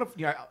 There's a lot of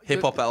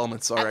hip hop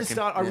elements. I reckon. At the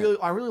start,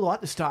 I really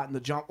like the start and the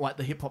jump, like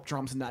the hip hop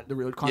drums and that, the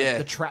real kind of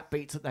the trap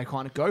beats that they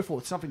kind of go for.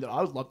 It's something that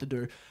I would love to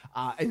do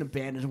in a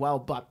band as well,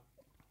 but.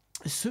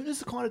 as soon as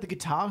the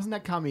guitars and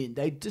that come in,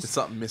 they just... There's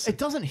something missing. It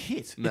doesn't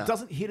hit. No. It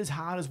doesn't hit as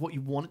hard as what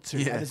you want it to.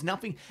 Yeah. And there's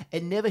nothing...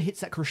 It never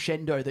hits that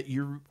crescendo that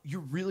you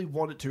really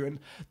want it to. And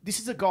this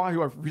is a guy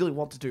who I really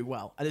want to do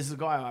well. And this is a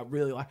guy I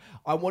really like.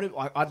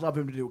 I'd love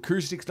him to do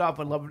acoustic stuff.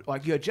 I'd love...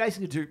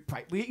 Jason could do...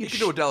 You could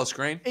do a Dallas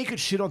Green. He could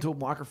shit onto a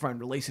microphone,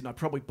 release it, and I'd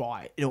probably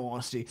buy it, in all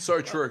honesty.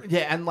 So true.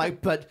 Yeah, and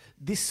but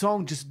this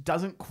song just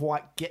doesn't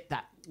quite get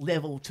that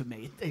level to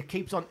me. It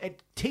keeps on...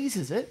 It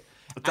teases it.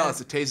 It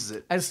does. It teases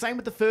it. And same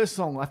with the first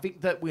song. I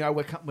think that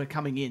we're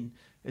coming in.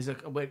 I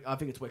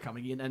think it's we're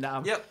coming in,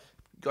 and Yep,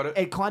 got it.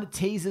 It kind of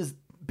teases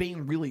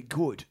being really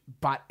good,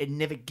 but it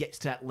never gets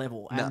to that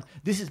level. And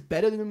this is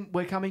better than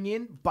we're coming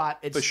in, but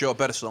it's For sure,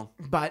 better song.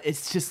 But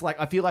it's just like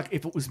I feel like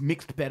if it was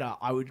mixed better,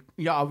 I would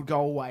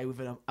go away with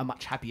a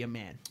much happier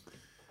man.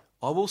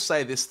 I will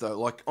say this though,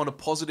 like on a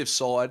positive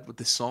side with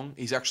this song,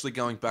 he's actually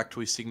going back to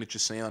his signature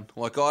sound.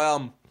 Like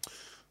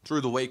through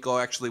the week,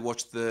 I actually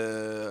watched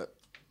the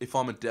If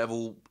I'm a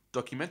Devil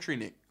documentary,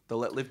 Nick, the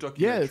Let Live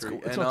documentary. Yeah, it's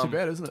cool. It's not too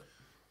bad, isn't it?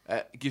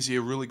 It gives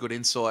you a really good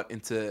insight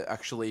into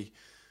actually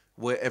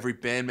where every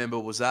band member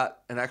was at,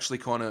 and actually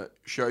kind of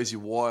shows you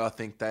why I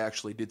think they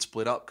actually did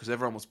split up, because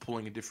everyone was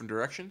pulling in different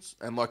directions.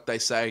 And like they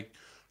say,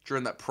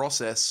 during that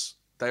process,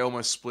 they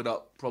almost split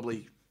up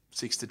probably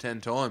 6 to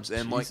 10 times.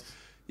 And like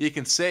you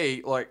can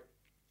see, like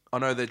I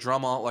know their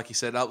drummer, like you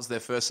said, that was their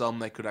first album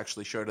they could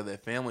actually show to their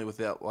family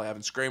without like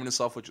having screaming and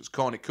stuff, which was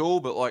kind of cool.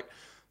 But like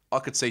I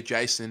could see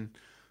Jason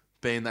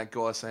being that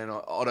guy saying,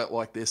 I don't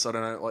like this. I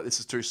don't know. Like, this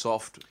is too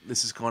soft.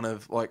 This is kind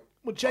of like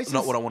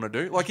not what I want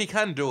to do. Like, he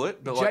can do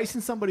it. But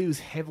Jason's somebody who's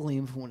heavily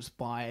influenced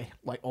by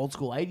like old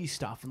school 80s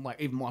stuff. And like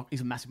even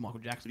he's a massive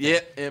Michael Jackson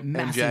fan. Yeah,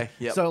 massive. MJ.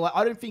 Yep. So like,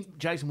 I don't think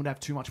Jason would have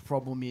too much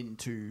problem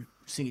into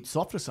singing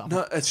softer stuff.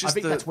 No, it's just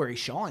I think that's where he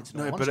shines.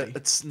 No, but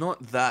it's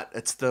not that.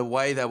 It's the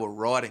way they were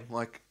writing.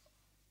 Like,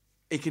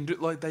 he can do,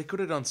 like, they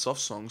could have done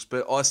soft songs,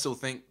 but I still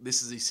think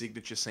this is his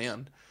signature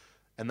sound.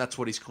 And that's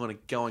what he's kind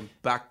of going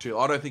back to.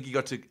 I don't think he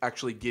got to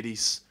actually get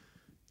his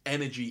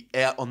energy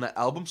out on that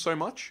album so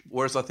much.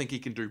 Whereas I think he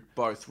can do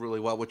both really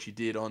well, which he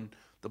did on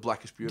The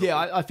Black is Beautiful.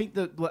 Yeah, I think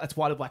that's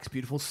why The Black is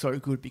Beautiful is so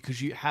good,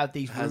 because you have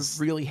these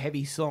really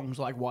heavy songs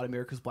like White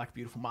America's Black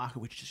Beautiful Market,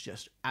 which is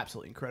just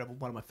absolutely incredible.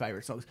 One of my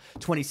favorite songs,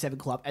 27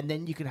 Club. And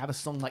then you can have a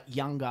song like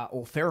Younger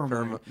or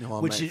Pheromone,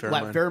 which is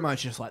like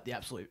Pheromone's just like the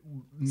absolute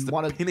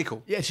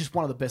pinnacle. Yeah, it's just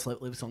one of the best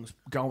Let Live songs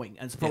going,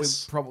 and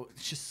it's probably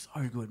it's just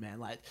so good, man.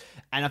 Like,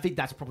 and I think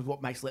that's probably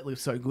what makes Let Live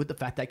so good: the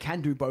fact they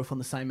can do both on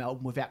the same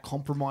album without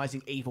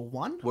compromising either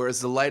one. Whereas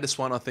the latest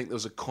one, I think there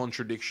was a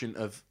contradiction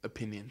of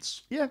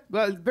opinions. Yeah,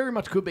 well, it very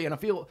much could be, and I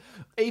feel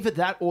either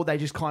that or they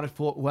just kind of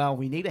thought, well,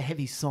 we need a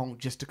heavy song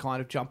just to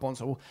kind of jump on.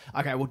 So,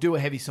 we'll do a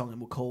heavy song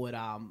and we'll call it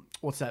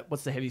what's that?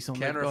 What's the heavy song?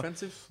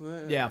 Counter-offensive?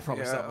 Yeah,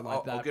 probably something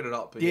like that. I'll get it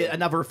up. Yeah,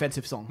 another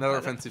offensive song. Another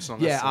offensive song.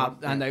 Yeah,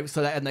 and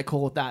they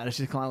call it that. And it's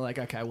just kind of like,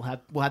 okay,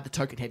 we'll have the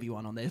token heavy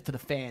one on there for the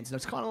fans. And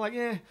it's kind of like,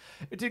 yeah,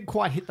 it didn't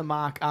quite hit the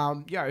mark.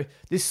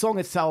 This song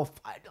itself,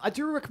 I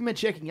do recommend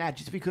checking out,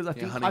 just because I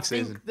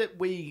think that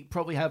we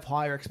probably have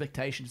higher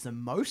expectations than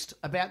most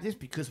about this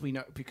because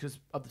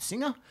of the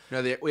singer.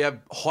 No, we have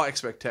high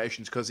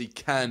expectations because he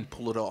can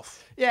pull it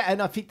off. Yeah,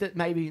 and I think that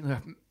maybe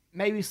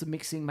it's the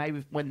mixing.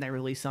 Maybe when they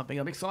release something,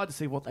 I'm excited to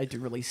see what they do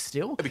release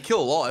still. It'd be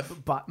killer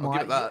live. But I'll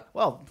give it that.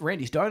 Well,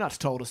 Randy's Donuts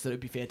told us that it'd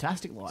be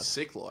fantastic live.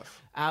 Sick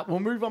live. We'll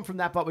move on from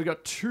that, but we've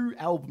got 2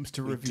 albums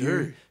to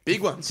review.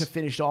 Big ones. To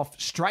finish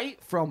off,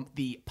 straight from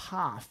the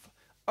path.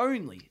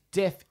 Only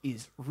Death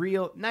is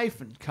Real.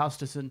 Nathan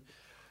Custerson.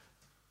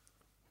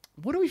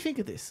 What do we think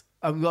of this?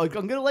 I'm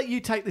going to let you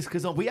take this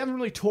because we haven't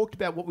really talked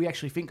about what we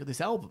actually think of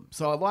this album.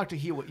 So I'd like to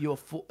hear what your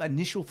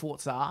initial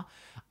thoughts are.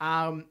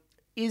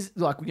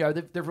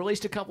 They've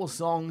released a couple of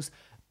songs.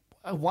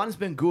 One's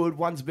been good.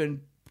 One's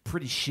been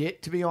pretty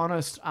shit, to be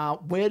honest.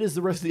 Where does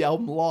the rest of the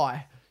album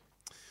lie?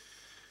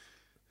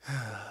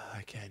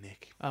 Okay,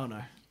 Nick. Oh,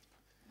 no.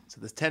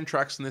 So there's 10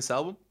 tracks in this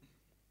album.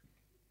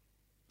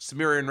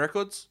 Sumerian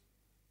Records.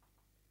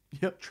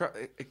 Yep.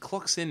 It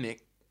clocks in,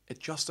 Nick, at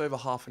just over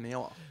half an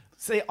hour.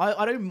 See,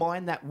 I don't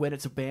mind that when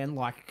it's a band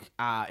like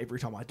Every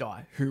Time I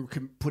Die, who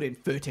can put in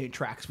 13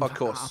 tracks with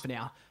half an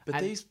hour. But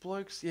these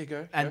blokes,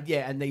 go.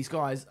 And these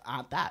guys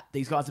aren't that.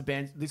 These guys are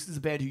bands. This is a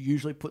band who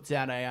usually puts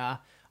out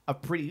a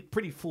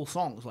pretty full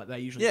songs. Like they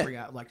usually bring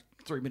out like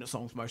 3-minute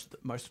songs most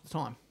of the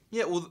time.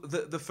 Yeah, well,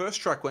 the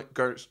first track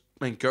goes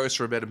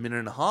for about a minute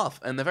and a half,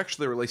 and they've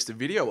actually released a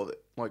video of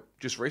it, like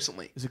just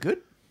recently. Is it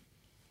good?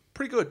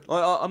 Pretty good.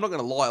 I'm not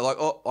going to lie. Like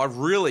I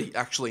really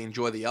actually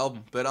enjoy the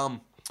album, but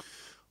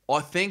I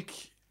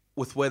think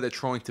with where they're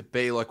trying to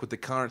be, like with the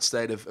current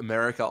state of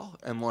America,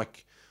 and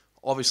like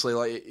obviously,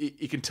 like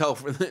you can tell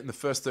in the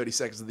first 30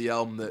 seconds of the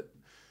album that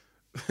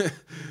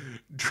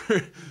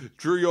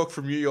Drew York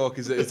from New York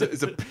is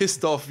a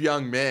pissed off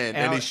young man,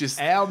 and he's just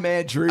our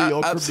man Drew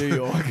York from New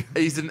York.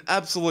 He's an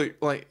absolute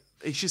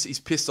he's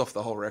pissed off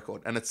the whole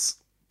record, and it's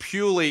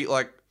purely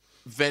like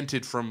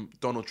vented from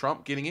Donald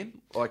Trump getting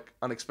in, like,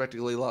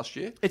 unexpectedly last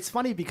year. It's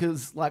funny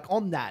because, like,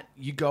 on that,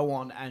 you go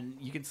on and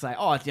you can say,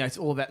 oh, it's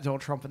all about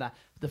Donald Trump and that.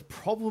 The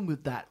problem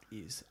with that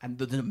is, and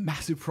the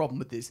massive problem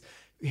with this,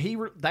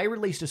 they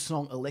released a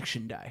song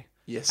Election Day.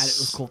 Yes. And it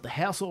was called The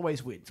House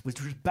Always Wins,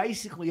 which was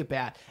basically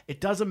about,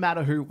 it doesn't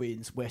matter who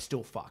wins, we're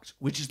still fucked,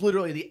 which is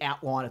literally the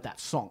outline of that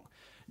song.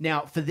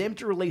 Now, for them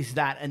to release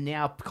that and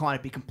now kind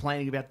of be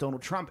complaining about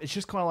Donald Trump, it's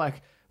just kind of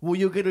like, well,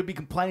 you're going to be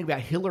complaining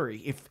about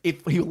Hillary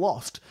if you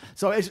lost.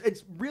 So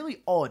it's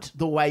really odd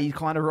the way you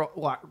kind of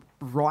like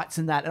writes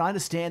in that. And I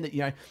understand that,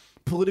 you know,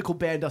 political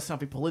band does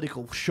something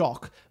political,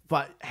 shock.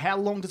 But how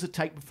long does it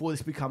take before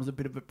this becomes a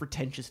bit of a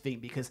pretentious thing?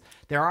 Because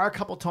there are a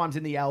couple of times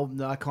in the album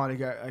that I kind of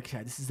go,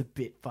 okay, this is a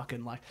bit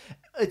fucking like,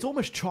 it's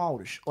almost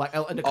childish. Like,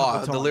 in a couple of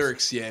times. The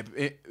lyrics, yeah,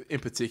 in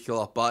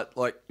particular. But,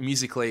 like,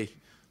 musically,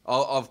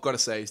 I've got to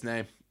say his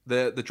name.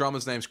 The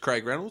drummer's name's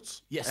Craig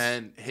Reynolds. Yes.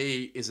 And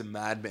he is a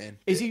madman.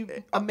 Is he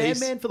a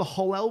madman for the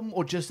whole album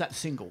or just that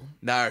single?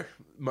 No,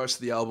 most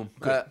of the album.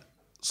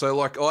 So,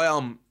 like,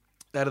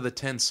 out of the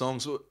 10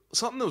 songs,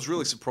 something that was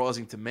really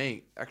surprising to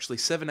me, actually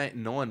 7, 8,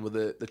 and 9 were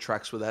the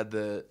tracks where they had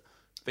the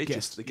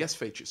features, the guest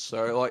features.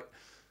 So, like,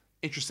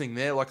 interesting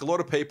there. Like, a lot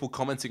of people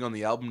commenting on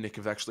the album, Nick,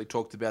 have actually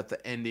talked about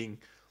the ending,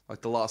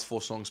 like the last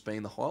 4 songs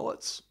being the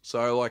highlights.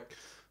 So, like,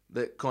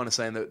 they're kind of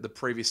saying that the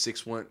previous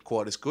 6 weren't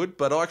quite as good.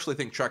 But I actually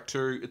think track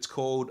 2, it's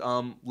called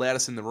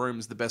Loudest in the Room,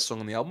 is the best song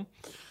on the album.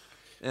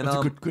 And it's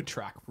a good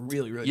track.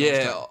 Really, really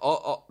yeah, nice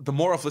track. the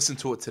more I've listened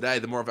to it today,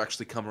 the more I've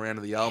actually come around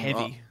to the album.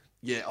 Heavy.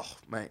 Yeah,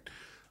 mate.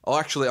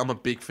 I'm a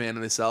big fan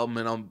of this album,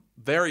 and I'm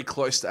very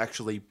close to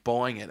actually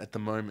buying it at the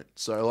moment.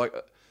 So, like,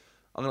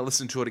 I'm going to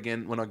listen to it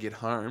again when I get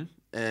home.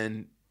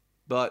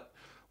 But,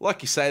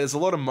 like you say, there's a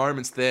lot of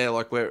moments there,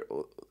 like, where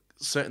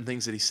certain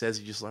things that he says,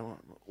 you're just like,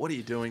 what are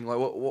you doing? Like,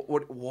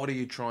 what are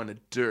you trying to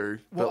do?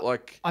 Well, but,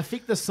 like, I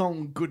think the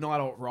song "Good Night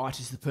Alt-Right"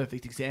 is the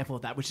perfect example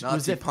of that. Which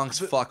Nazi punks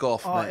fuck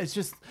off, mate. It's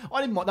just,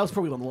 I didn't mind. That was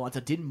probably one of the lines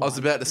I didn't mind. I was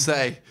about to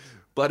say,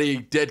 bloody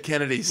dead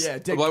Kennedys. Yeah,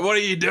 I'm like, what are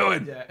you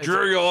doing? Yeah,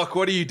 Drew York,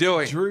 what are you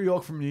doing? Drew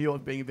York from New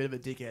York being a bit of a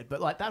dickhead,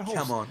 but like that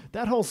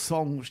whole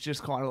song was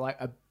just kind of like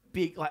a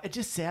big, like, it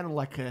just sounded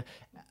like a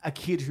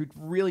kid who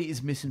really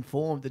is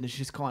misinformed, and it's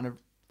just kind of,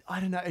 I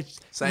don't know, it's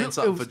saying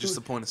something for just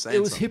the point of saying something.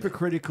 It was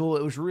hypocritical.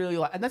 It was really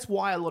like, and that's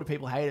why a lot of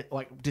people hate it,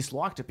 like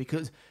disliked it,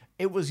 because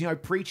it was, you know,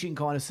 preaching,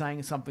 kind of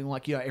saying something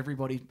like, you know,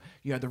 everybody,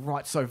 you know, the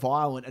right's so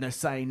violent, and they're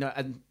saying no,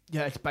 and you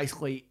know, it's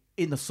basically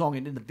in the song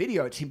and in the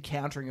video, it's him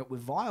countering it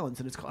with violence,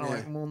 and it's kind of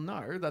like, well,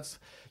 no, that's,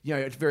 you know,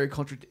 it's very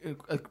contradictory.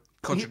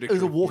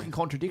 There's a walking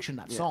contradiction,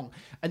 that song.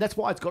 And that's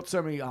why it's got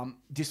so many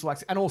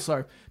dislikes. And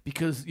also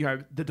because, you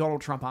know, the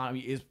Donald Trump army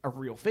is a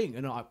real thing.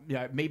 And, you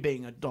know, me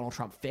being a Donald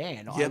Trump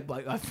fan,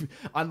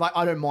 I'm like,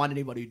 I don't mind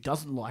anybody who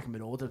doesn't like him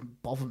at all. It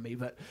doesn't bother me.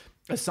 But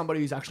as somebody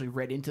who's actually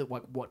read into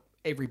like what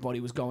everybody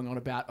was going on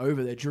about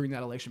over there during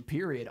that election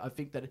period, I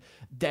think that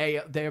they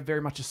are very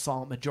much a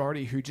silent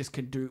majority who just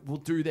will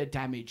do their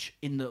damage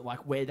in the, like,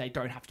 where they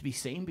don't have to be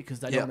seen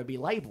because they don't want to be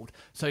labeled.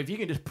 So if you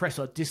can just press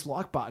a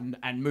dislike button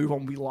and move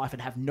on with your life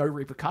and have no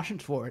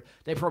repercussions for it,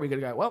 they're probably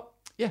going to go, well,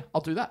 yeah, I'll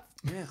do that.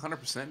 Yeah,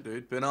 100%,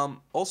 dude. But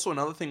also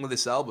another thing with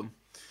this album,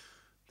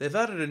 they've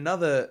added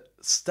another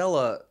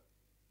stellar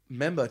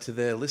member to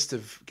their list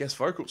of guest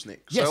vocals,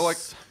 Nick. Yes. So, like,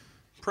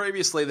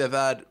 previously they've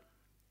had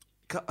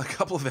a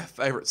couple of our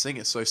favourite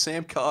singers. So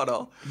Sam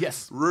Carter,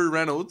 yes, Rue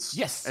Reynolds,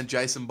 yes, and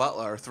Jason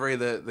Butler are 3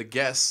 of the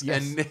guests.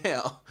 Yes. And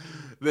now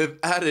they've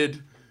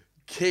added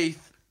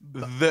Keith,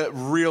 the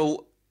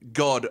real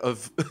god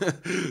of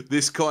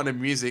this kind of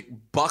music,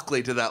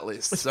 Buckley, to that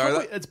list.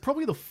 It's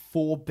probably the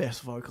 4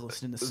 best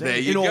vocalists in the scene. There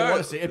you go. go.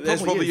 Honesty,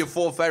 There's probably your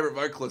 4 favourite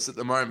vocalists at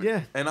the moment.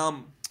 Yeah.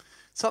 And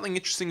something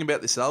interesting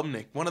about this album,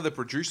 Nick, one of the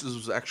producers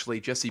was actually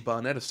Jesse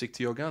Barnett of Stick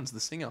to Your Guns, the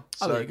singer.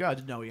 Oh, there you go. I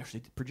didn't know he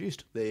actually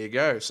produced. There you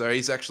go. So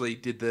he's actually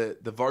did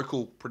the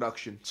vocal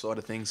production side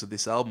of things of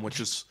this album, which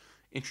is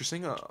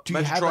interesting.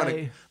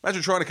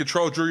 Imagine trying to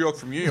control Drew York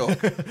from New York.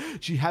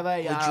 Do you have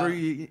a...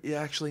 Drew, you're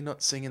actually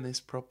not singing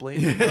this properly.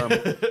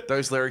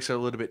 Those lyrics are a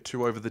little bit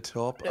too over the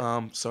top.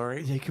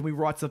 Sorry. Yeah, can we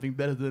write something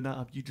better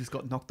than you just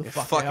got knocked the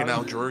fuck out? Fucking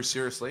hell, Drew,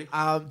 seriously.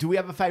 Do we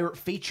have a favourite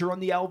feature on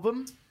the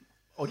album?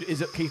 Or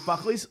is it Keith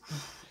Buckley's?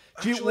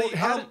 How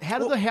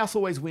did The House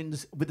Always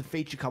Wins with the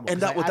feature come on?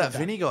 End up with that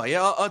Vinny guy.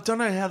 Yeah, I don't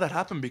know how that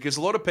happened, because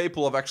a lot of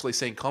people have actually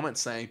seen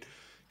comments saying,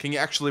 can you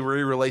actually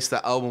re-release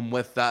that album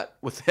without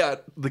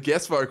the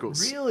guest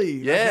vocals? Really?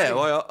 Yeah,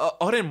 okay.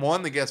 I didn't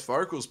mind the guest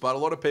vocals, but a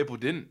lot of people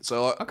didn't.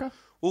 So, okay.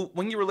 Well,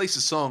 when you release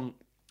a song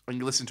and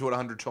you listen to it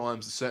 100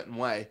 times a certain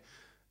way,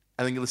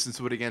 and then you listen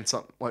to it again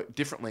something like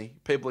differently,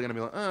 people are going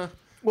to be like,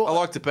 Well, I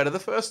liked it better the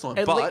first time.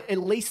 At But at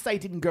least they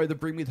didn't go the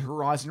Bring Me the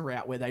Horizon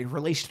route where they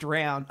released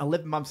Drown.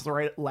 11 months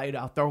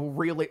later, they'll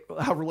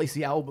release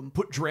the album,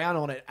 put Drown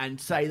on it, and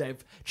say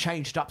they've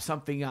changed up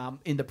something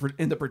in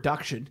the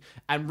production.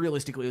 And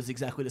realistically, it was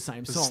exactly the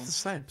same song. it's the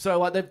same. So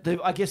like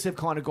I guess they've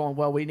kind of gone,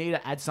 well, we need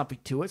to add something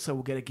to it, so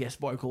we'll get a guest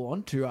vocal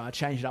on to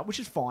change it up, which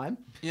is fine.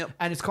 Yep.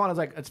 And it's kind of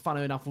like, it's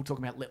funny enough, we were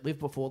talking about Let Live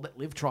before. Let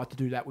Live tried to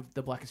do that with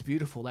The Black is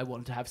Beautiful. They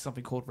wanted to have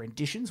something called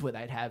renditions where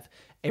they'd have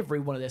every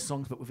one of their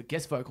songs but with a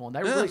guest vocal on.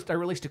 They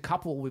released a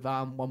couple with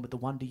one with the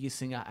Wonder Year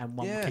singer and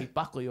one with Keith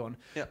Buckley on,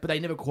 but they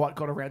never quite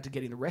got around to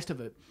getting the rest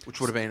of it. Which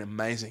would have been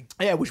amazing.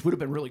 Yeah, which would have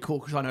been really cool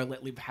because I know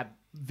Let Live have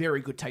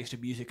very good taste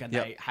of music and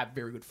they have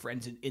very good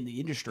friends in the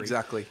industry.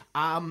 Exactly.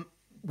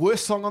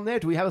 Worst song on there?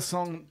 Do we have a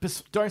song?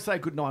 Don't say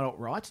Good Night,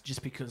 Alright,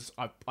 just because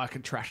I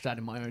can trash that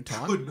in my own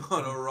time. Good Night,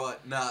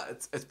 Alright. Nah,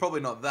 it's probably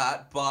not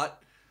that,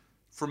 but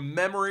from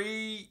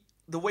memory,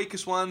 the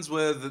weakest ones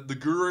were the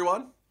Guru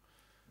one.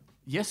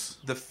 Yes.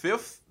 The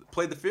fifth.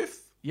 Played the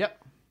fifth.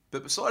 Yep.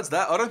 But besides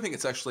that, I don't think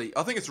it's actually...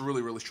 I think it's a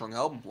really, really strong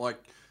album. Like,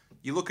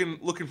 you're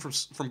looking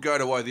from Go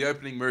to Woe, the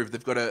opening move,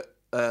 they've got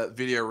a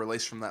video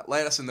release from that.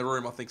 Lay Us in the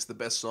Room, I think, is the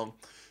best song.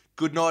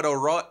 Good Night,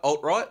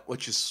 Alt-Right,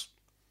 which is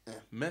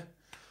meh.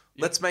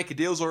 Let's Make a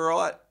Deal's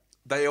alright.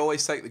 They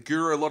always take the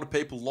Guru. A lot of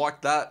people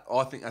like that.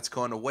 I think that's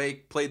kind of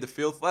weak. Plead the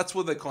Filth. That's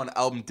where the kind of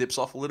album dips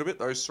off a little bit,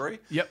 those three.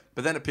 Yep.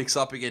 But then it picks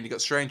up again. You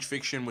got Strange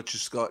Fiction, which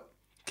has got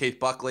Keith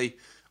Buckley.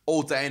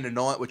 All Day and the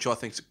Night, which I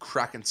think is a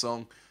cracking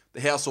song.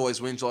 The House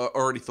Always Wins, I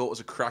already thought was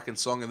a cracking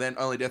song. And then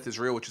Only Death is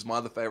Real, which is my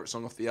other favourite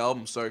song off the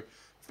album. So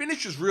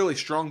finish is really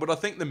strong, but I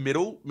think the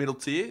middle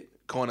tier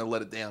kind of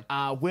let it down.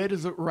 Where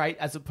does it rate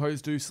as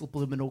opposed to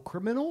Subliminal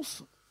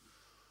Criminals?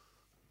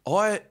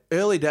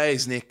 Early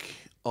days, Nick,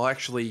 I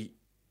actually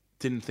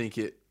didn't think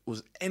it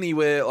was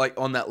anywhere like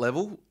on that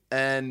level.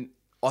 And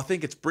I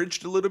think it's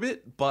bridged a little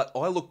bit, but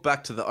I look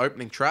back to the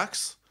opening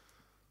tracks.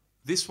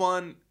 This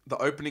one, the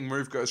opening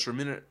move goes for a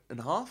minute and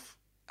a half,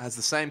 has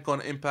the same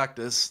kind of impact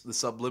as the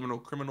Subliminal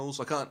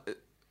Criminals.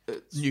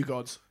 It's New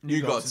Gods.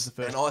 New Gods. Is the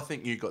first. And I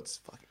think New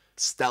Gods fucking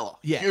stellar.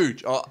 Yeah.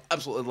 Huge. I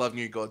absolutely love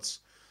New Gods.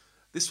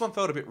 This one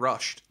felt a bit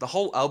rushed. The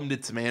whole album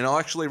did to me, and I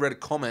actually read a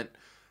comment.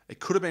 It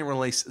could have been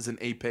released as an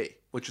EP,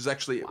 which is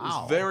actually it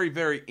was very,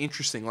 very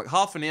interesting. Like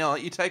half an hour,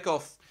 you take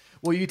off.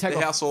 Well, you take The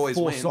off House Always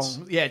 4 Wins.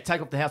 songs. Yeah,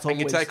 take off The House Always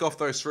And Wins. you take off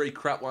those 3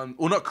 crap ones.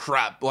 Well, not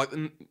crap. Like,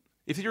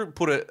 if you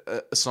put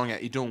a song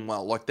out, you're doing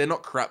well. Like, they're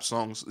not crap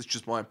songs. It's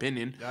just my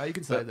opinion. No, you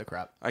can say they're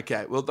crap.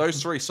 Okay, well,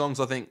 those 3 songs,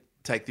 I think,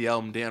 take the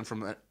album down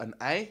from an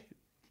A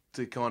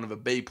to kind of a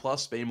B+, B-.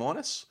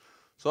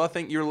 So I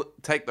think you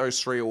take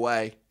those 3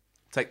 away,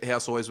 take The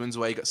House Always Wins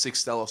away, you got 6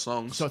 stellar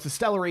songs. So it's a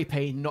stellar EP,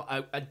 not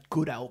a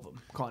good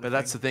album, kind of But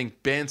that's the thing.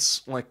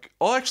 Bands, like,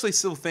 I actually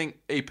still think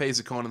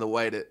EPs are kind of the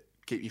way to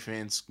keep your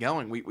fans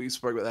going. We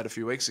spoke about that a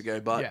few weeks ago,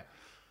 but yeah.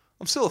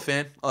 I'm still a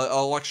fan. I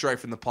like Straight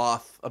from the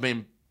Path. I've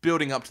been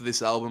building up to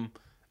this album,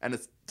 and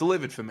it's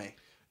delivered for me.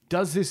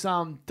 Does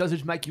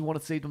it make you want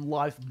to see them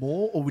live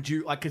more, or would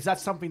you like? Because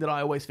that's something that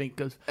I always think.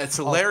 Cause It's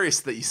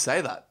hilarious that you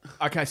say that.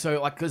 okay,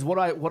 so like, because what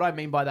I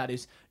mean by that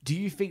is, do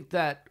you think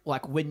that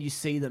like when you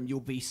see them,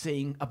 you'll be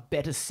seeing a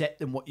better set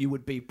than what you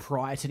would be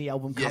prior to the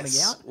album coming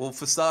out? Well,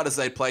 for starters,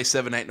 they play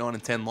 7, 8, 9,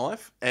 and 10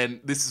 live,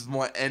 and this is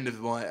my end of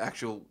my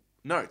actual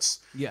notes.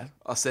 Yeah.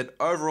 I said,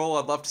 overall,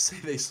 I'd love to see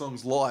these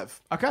songs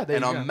live. Okay, there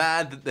and you go. I'm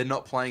mad that they're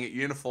not playing at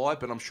UNIFY,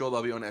 but I'm sure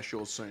they'll be on our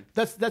shores soon.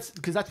 That's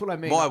because that's what I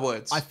mean. My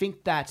words. I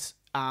think that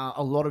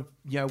a lot of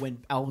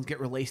when albums get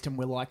released and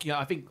we're like,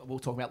 I think we'll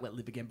talk about Let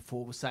Live again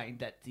before. We're saying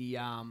that the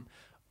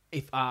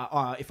if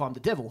I'm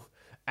the devil.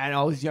 And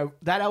I was,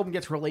 that album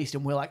gets released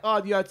and we're like,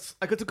 it's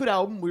a good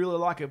album. We really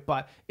like it.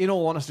 But in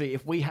all honesty,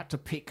 if we had to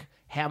pick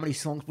how many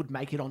songs would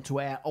make it onto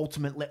our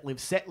ultimate Let Live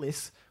set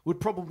list, would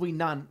probably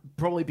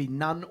be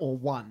none or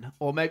one,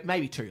 or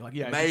maybe 2. Like,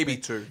 maybe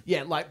 2.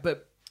 Yeah,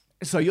 but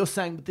so you're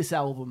saying with this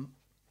album,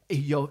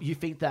 you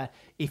think that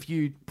if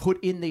you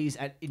put in these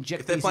and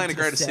inject, if they're these playing a into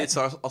the greatest set, hits,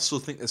 I'll still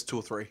think there's 2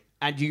 or 3.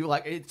 and you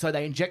like it, so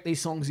they inject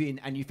these songs in,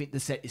 and you think the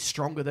set is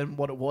stronger than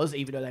what it was,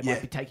 even though they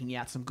might be taking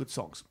out some good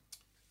songs.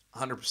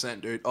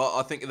 100%, dude.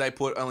 I think they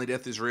put Only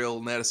Death is Real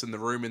and Let Us in the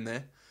Room in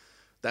there.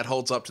 That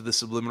holds up to the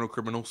Subliminal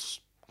Criminals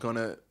kind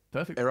of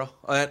Perfect era.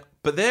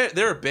 But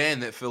they're a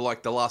band that for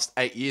like the last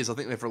 8 years, I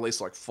think they've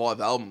released like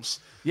 5 albums.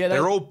 Yeah,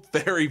 they're all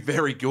very,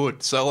 very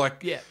good. So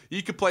like, Yeah.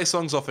 you could play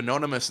songs off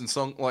Anonymous and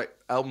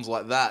albums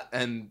like that,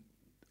 and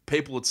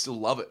people would still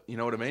love it. You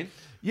know what I mean?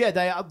 Yeah,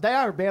 they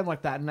are a band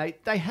like that, and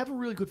they have a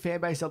really good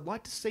fan base. I'd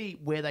like to see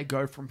where they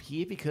go from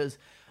here because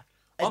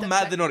I'm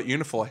mad they're not at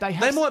UNIFY. they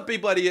They might be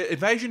bloody at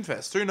Invasion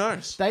Fest. Who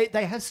knows? they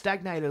have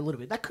stagnated a little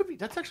bit.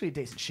 That's actually a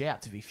decent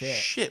shout, to be fair.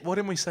 Shit, why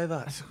didn't we say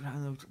that?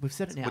 We've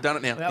said it now. We've done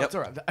it now. Well, Yep. it's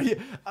all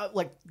right.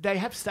 Like they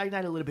have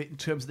stagnated a little bit in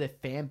terms of their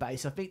fan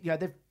base. I think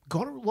they've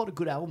got a lot of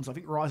good albums. I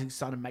think Rising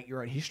Sun and Make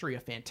Your Own History are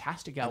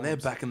fantastic albums. And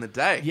they're back in the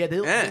day. Yeah,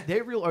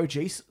 they're real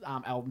OG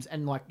albums.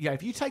 And like,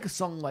 if you take a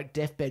song like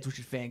Deathbeds, which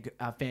is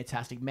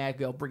fantastic, Mad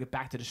Girl, Bring It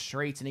Back to the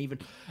Streets, and even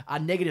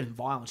Negative and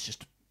Violence,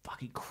 just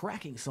fucking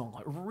cracking song,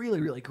 like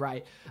really, really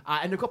great.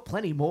 And they've got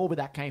plenty more where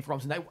that came from.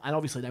 So and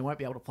obviously they won't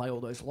be able to play all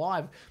those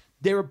live.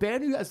 They're a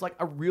band who has like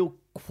a real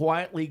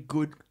quietly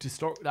good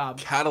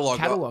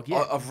catalog.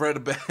 Yeah, I've read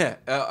about. I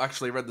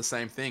actually read the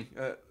same thing.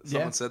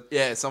 Someone said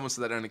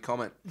that only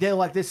comment. They're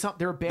like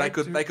they're a band.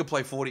 They could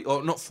play 40,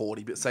 or not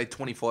 40, but say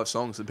 25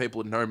 songs, and people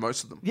would know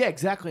most of them. Yeah,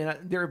 exactly. And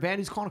they're a band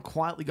who's kind of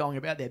quietly going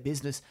about their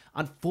business.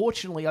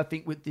 Unfortunately, I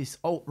think with this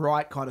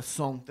alt-right kind of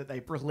song that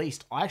they've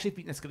released, I actually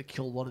think that's going to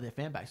kill a lot of their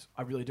fan base.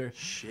 I really do.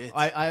 Shit.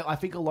 I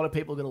think a lot of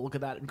people are going to look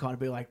at that and kind of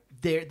be like,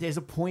 there's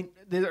a point.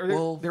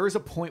 There is a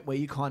point where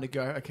you kind of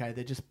go, okay,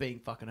 they're just being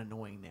fucking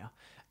annoying now.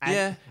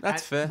 And,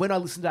 that's fair. When I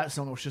listened to that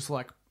song, I was just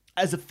like,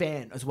 as a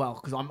fan as well,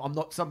 because I'm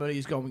not somebody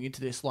who's going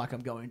into this like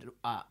I'm going to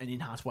an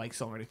Enhanced Wake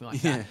song or anything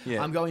like that.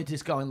 Yeah. I'm going into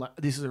this going like,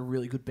 this is a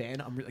really good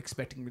band. I'm really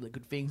expecting really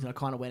good things, and I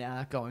kind of went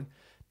out going,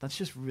 that's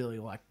just really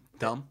like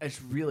dumb.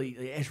 It's really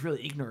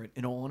ignorant,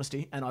 in all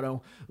honesty. And I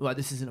don't like,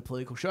 this isn't a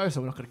political show,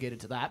 so we're not going to get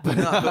into that. But,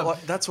 no, but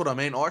like, that's what I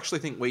mean. I actually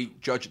think we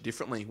judge it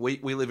differently. We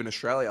live in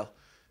Australia.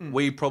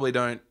 We probably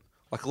don't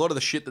like a lot of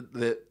the shit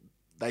that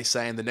they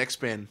say in the next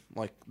band,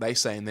 like they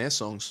say in their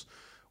songs.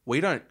 We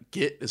don't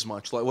get as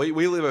much. Like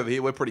we live over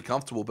here, we're pretty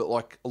comfortable. But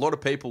like a lot of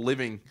people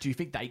living, do you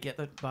think they get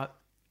that? But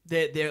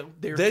they're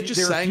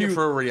just saying it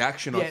for a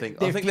reaction. I think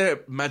they're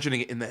imagining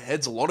it in their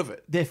heads. A lot of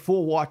it. They're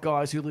four white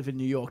guys who live in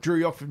New York. Drew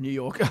York from New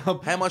York.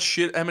 How much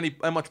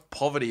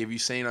poverty have you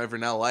seen over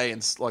in LA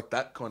and like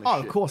that kind of shit?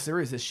 Oh, of course there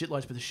is. There's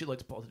shitloads, but there's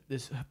shitloads of poverty.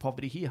 There's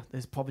poverty here.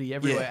 There's poverty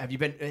everywhere. Yeah. Have you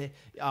been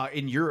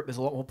in Europe? There's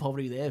a lot more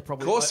poverty there.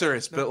 Probably. Of course there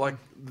is, but like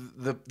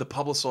the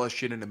publicized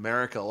shit in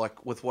America,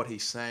 like with what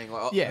he's saying,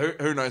 like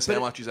who knows how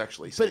much he's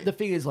actually saying. But the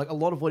thing is, like a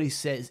lot of what he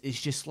says is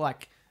just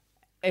like.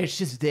 It's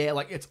just there,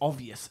 like it's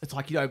obvious. It's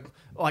like, you know,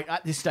 like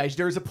at this stage,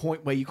 there is a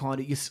point where you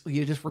kind of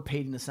you're just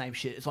repeating the same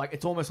shit. It's like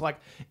it's almost like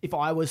if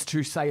I was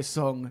to say a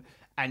song,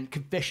 and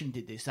Confession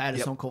did this. They had a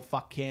song called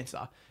 "Fuck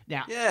Cancer."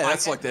 Now,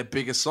 that's like their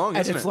biggest song,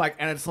 isn't it?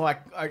 It's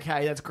like,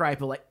 okay, that's great,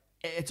 but like.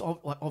 It's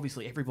like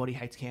obviously everybody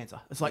hates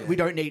cancer. It's like we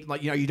don't need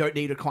you don't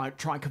need to kind of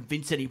try and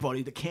convince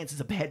anybody that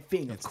cancer's a bad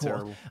thing. Of course.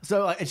 Terrible.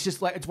 So it's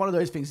just like it's one of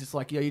those things. It's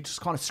like you're just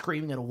kind of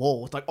screaming at a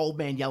wall. It's like old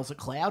man yells at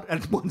cloud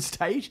at one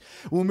stage.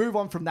 We'll move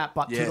on from that,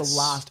 but to the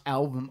last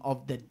album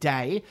of the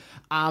day.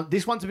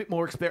 This one's a bit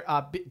more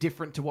bit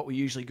different to what we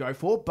usually go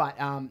for, but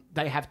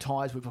they have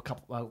ties with a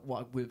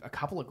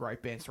couple of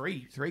great bands,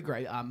 three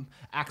great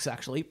acts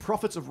actually.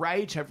 Prophets of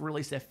Rage have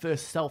released their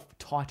first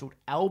self-titled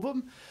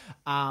album,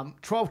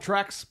 12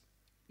 tracks.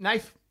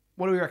 Nath,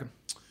 what do we reckon?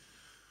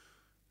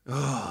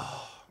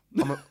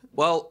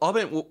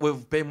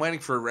 We've been waiting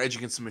for a Rage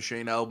Against the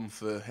Machine album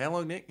for how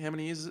long, Nick? How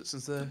many years is it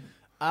since the?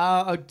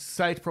 I'd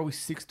say it's probably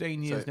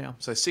 16 years now.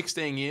 So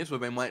 16 years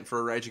we've been waiting for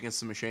a Rage Against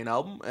the Machine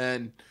album,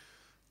 and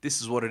this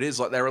is what it is.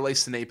 Like they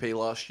released an EP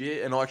last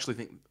year, and I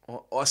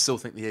still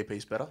think the EP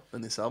is better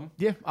than this album.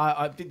 Yeah,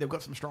 I think they've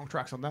got some strong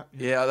tracks on that.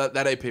 Yeah,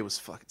 that EP was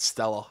fucking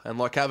stellar, and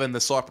like having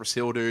the Cypress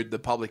Hill dude, the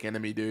Public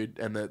Enemy dude,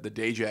 and the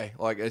DJ,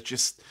 like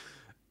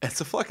it's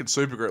a fucking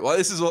supergroup. Like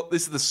this is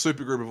the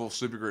supergroup of all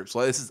supergroups.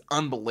 Like this is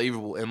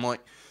unbelievable. And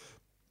like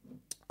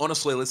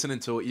honestly,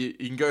 listening to it, you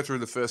can go through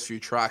the first few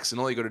tracks,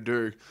 and all you got to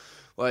do,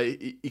 like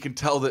you can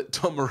tell that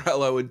Tom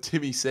Morello and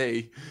Timmy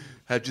C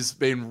have just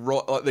been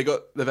like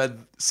they've had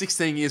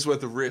 16 years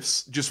worth of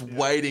riffs just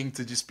waiting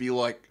to just be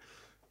like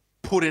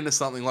put into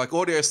something. Like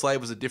Audio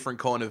Slave was a different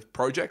kind of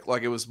project.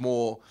 Like it was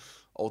more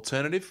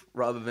alternative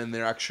rather than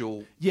their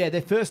actual. Yeah,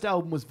 their first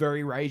album was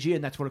very ragey,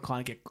 and that's what it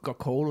kind of got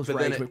called. It was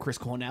Rage with Chris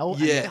Cornell.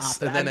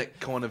 Yes, and then it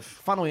kind of.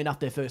 Funnily enough,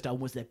 their first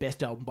album was their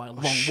best album by a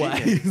long way.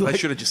 Yeah. They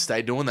should have just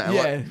stayed doing that.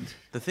 Yeah. Like,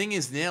 the thing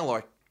is now,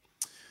 like,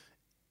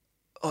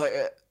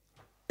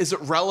 is it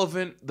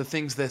relevant the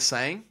things they're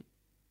saying?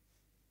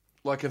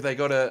 Like, have they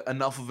got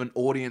enough of an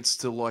audience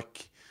to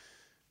like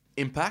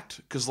impact?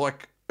 Because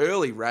like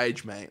early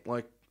Rage, mate,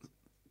 like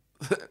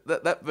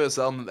that first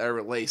album that they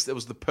released, it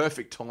was the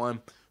perfect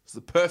time. It's the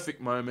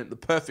perfect moment, the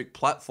perfect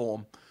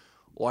platform.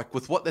 Like,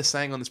 with what they're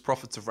saying on this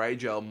Prophets of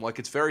Rage album, like,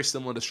 it's very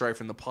similar to Stray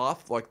from the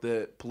Path, like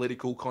the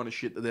political kind of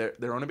shit that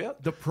they're on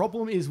about. The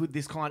problem is with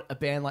this kind of a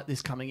band like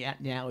this coming out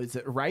now is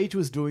that Rage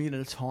was doing it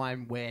at a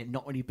time where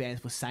not many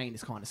bands were saying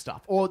this kind of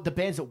stuff. Or the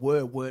bands that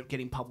weren't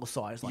getting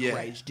publicized like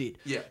Rage did.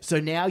 Yeah. So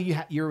now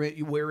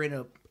we're in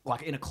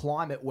a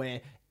climate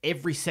where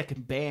every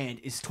second band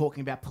is talking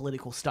about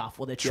political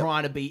stuff, or they're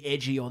trying to be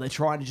edgy, or they're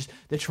trying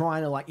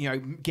to like, you know,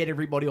 get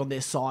everybody on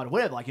their side or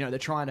whatever. Like, you know, they're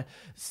trying to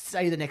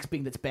say the next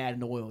thing that's bad in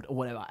the world or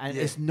whatever. And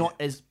it's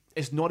not as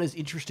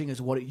interesting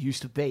as what it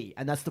used to be,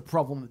 and that's the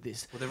problem with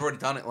this. Well, they've already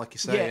done it, like you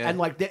say. Yeah, and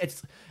like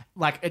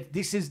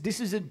this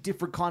is a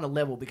different kind of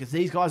level because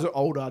these guys are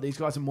older, these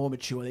guys are more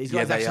mature, these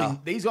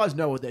guys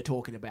know what they're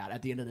talking about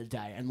at the end of the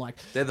day, and like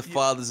they're the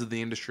fathers of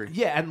the industry.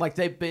 Yeah, and like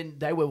they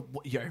were,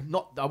 you know,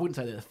 not, I wouldn't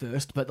say they're the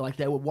first, but like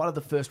they were one of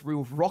the first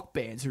real rock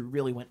bands who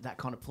really went that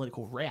kind of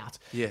political route.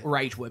 Yeah,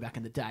 Rage were back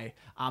in the day.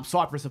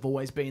 Cypress have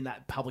always been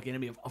that. Public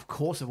Enemy, of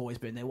course, have always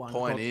been. They're one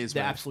pioneers, of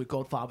the absolute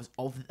godfathers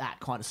of that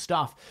kind of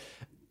stuff.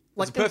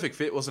 Like, it's a perfect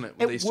fit, wasn't it?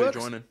 With these two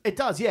joining. It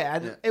does, yeah,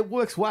 and it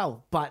works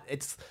well. But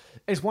it's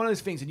it's one of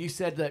those things, and you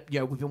said that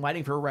we've been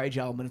waiting for a Rage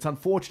album, and it's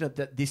unfortunate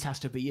that this has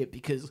to be it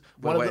because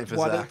one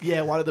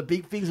of the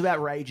big things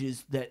about Rage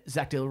is that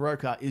Zach De La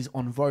Rocha is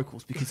on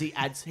vocals because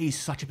he's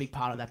such a big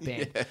part of that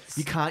band. Yes.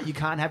 You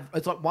can't have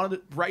it's like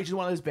Rage is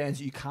one of those bands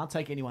that you can't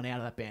take anyone out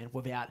of that band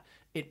without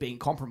it being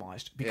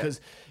compromised because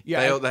they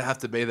have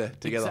to be there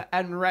together.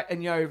 And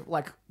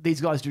like these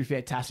guys do a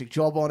fantastic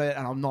job on it,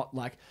 and I'm not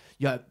like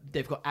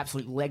they've got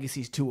absolute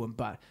legacies to them,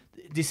 but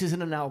this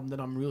isn't an album that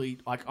I'm really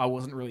like. I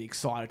wasn't really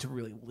excited to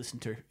really listen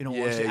to in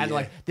all honesty. And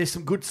like, there's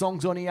some good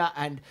songs on here,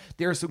 and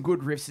there are some good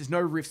riffs. There's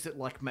no riffs that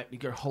like make me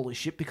go holy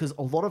shit because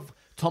a lot of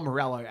Tom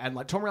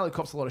Morello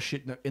cops a lot of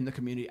shit in the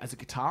community as a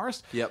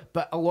guitarist. Yep.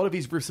 But a lot of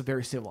his riffs are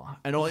very similar,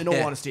 and in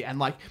all honesty, and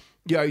like.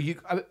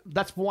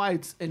 That's why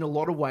it's in a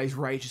lot of ways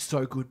Rage is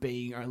so good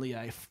being only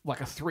a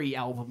 3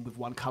 album with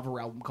 1 cover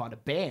album kind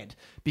of band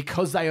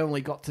because they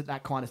only got to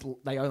that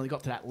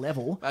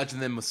level. Imagine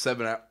them with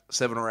 7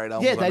 or 8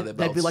 albums under their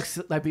belts.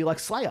 They'd be like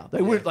Slayer.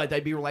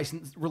 They'd be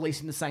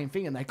releasing the same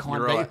thing, and they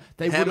kind of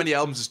how many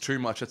albums is too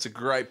much? That's a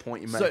great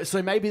point you made.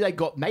 So maybe they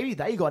got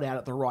out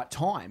at the right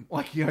time.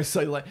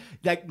 So like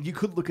you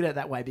could look at it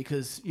that way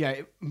because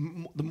the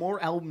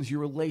more albums you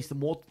release, the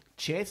more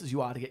chances you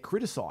are to get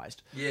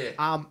criticized.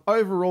 Yeah.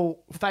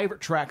 Overall,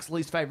 favorite tracks,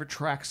 least favorite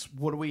tracks.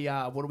 What are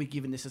we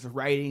giving this as a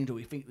rating? Do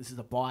we think this is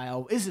a buy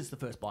album? Is this the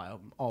first buy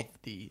album of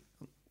the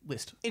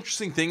list?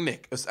 Interesting thing,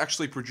 Nick. It's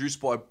actually produced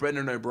by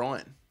Brendan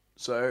O'Brien.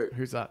 So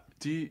who's that?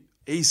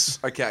 He's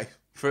okay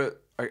for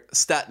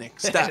stat, Nick.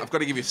 Stat. I've got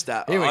to give you a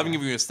stat. I haven't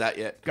given you a stat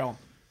yet. Go on.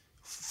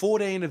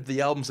 14 of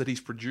the albums that he's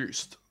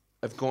produced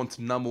have gone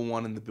to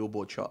 #1 in the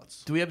Billboard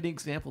charts. Do we have any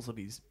examples of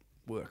his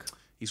work?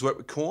 He's worked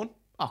with Korn.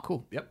 Oh,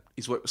 cool. Yep.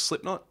 He's worked with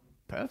Slipknot.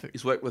 Perfect.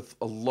 He's worked with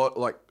a lot,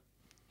 like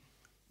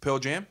Pearl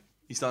Jam.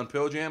 He's done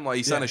Pearl Jam. Like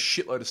he's done a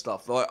shitload of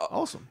stuff. Like,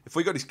 awesome. If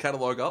we got his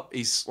catalog up,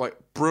 he's like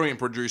brilliant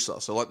producer.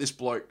 So like this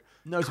bloke,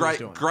 knows what he's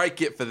doing. Great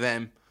get for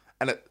them,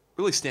 and it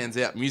really stands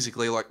out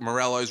musically. Like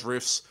Morello's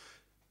riffs,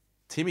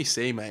 Timmy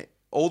C, mate.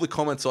 All the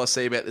comments I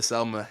see about this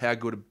album are how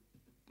good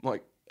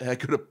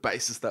a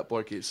bassist that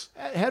bloke is.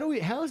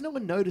 How has no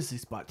one noticed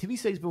this? But Timmy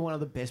C's been one of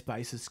the best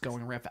bassists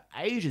going around for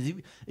ages.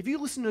 If you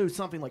listen to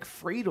something like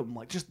Freedom,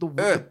 like just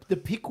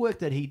the pick work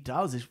that he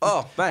does is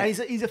and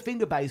he's a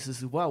finger bassist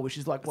as well, which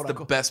is like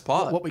best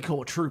part. What we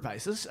call a true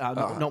bassist,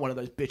 not one of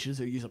those bitches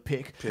who use a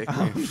pick.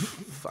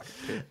 Fuck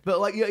pick.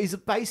 But like he's a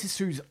bassist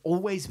who's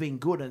always been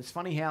good, and it's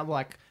funny how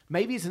like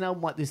maybe it's an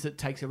album like this that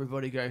takes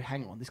everybody to go,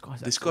 hang on, this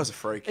guy's a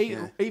freak.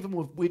 Even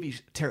with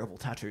his terrible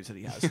tattoos that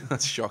he has.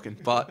 That's shocking,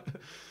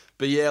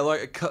 But yeah,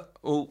 like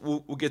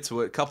we'll get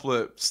to it. A couple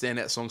of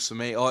standout songs for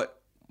me.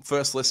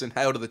 First listen,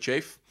 "Hail to the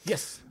Chief."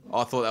 Yes,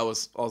 I thought I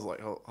was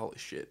like, oh, holy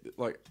shit!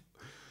 Like,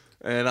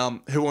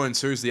 and "Who Owns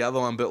Who's" the other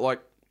one. But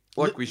like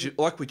we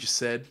just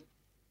said,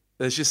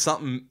 there's just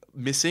something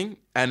missing,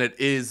 and it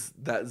is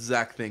that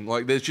Zach thing.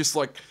 Like, there's just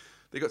like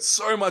they got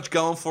so much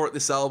going for it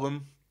this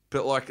album,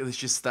 but like there's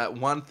just that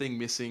one thing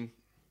missing.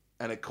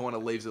 And it kind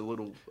of leaves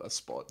a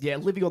spot. Yeah,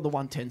 "Living on the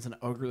 110's"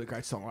 a really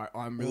great song.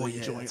 I'm really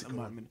enjoying it at the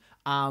moment.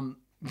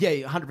 Yeah,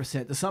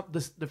 100%.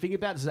 The thing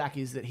about Zach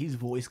is that his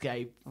voice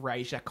gave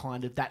Rage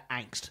that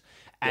angst.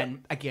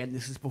 And again,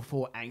 this is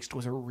before angst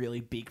was a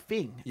really big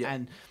thing. Yep.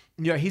 And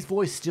his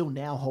voice still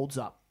now holds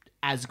up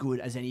as good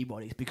as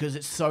anybody's because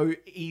it's so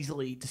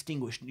easily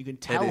distinguished and you can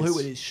tell who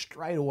it is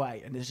straight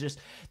away. And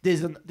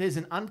there's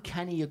an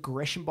uncanny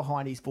aggression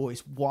behind his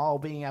voice while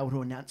being able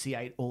to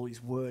enunciate all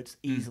his words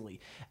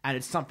easily. And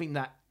it's something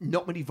that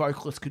not many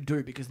vocalists could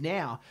do because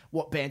now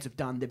what bands have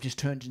done, they've just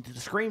turned into the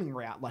screaming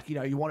route. Like,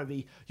 you want to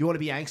be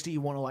angsty,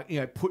 you want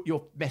to put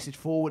your message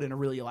forward in a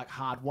really like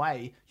hard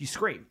way, you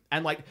scream.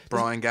 And like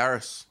Brian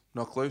Garris,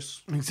 Knock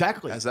Loose.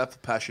 Exactly. Has that for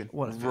passion.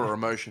 For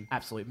emotion.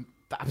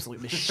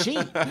 Absolute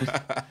machine.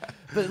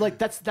 But like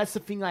that's the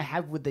thing I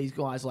have with these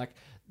guys. Like,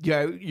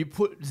 you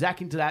put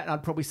Zach into that, and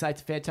I'd probably say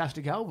it's a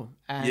fantastic album.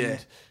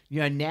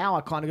 And now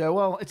I kind of go,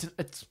 well,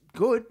 it's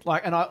good.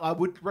 Like, and I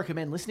would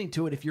recommend listening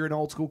to it if you're an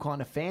old school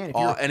kind of fan.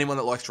 If anyone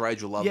that likes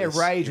Rage will love this.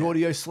 Rage,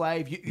 Audio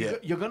Slave.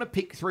 You're going to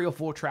pick 3 or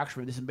 4 tracks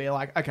from this and be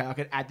like, okay, I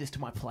can add this to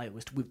my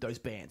playlist with those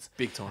bands.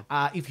 Big time.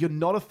 If you're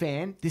not a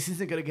fan, this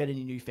isn't going to get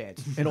any new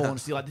fans. In all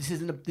honesty, like this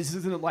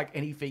isn't like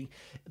anything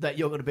that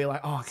you're going to be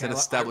like, oh, okay. It's an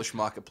established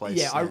marketplace.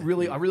 Yeah, I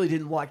really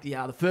didn't like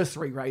the first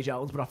 3 Rage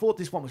albums, but I thought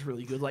this one was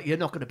really good. Like, you're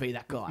not going to be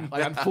that guy.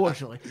 Like,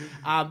 unfortunately,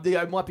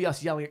 it might be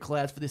us yelling at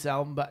clouds for this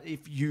album, but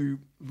if you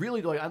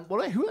really like,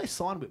 who are they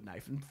signed with,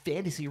 Nathan?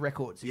 Fantasy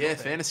Records. Yeah,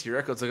 Fantasy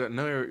Records. I got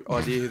no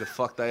idea who the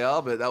fuck they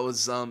are, but that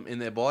was in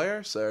their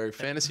bio. So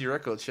Fantasy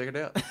Records, check it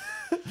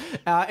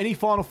out. Any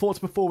final thoughts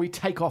before we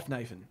take off,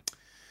 Nathan?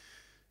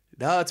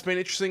 No, it's been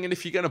interesting. And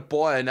if you're going to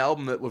buy an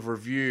album that we've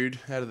reviewed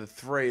out of the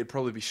 3, it'd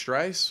probably be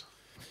Strays.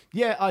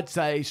 Yeah, I'd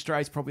say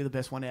Stray's probably the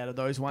best one out of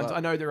those ones. But I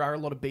know there are a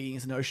lot of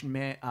Beings and Ocean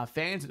Man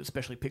fans,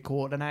 especially Pit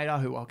Coordinator,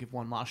 who I'll give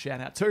one last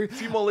shout out to. A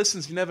few more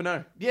listens, you never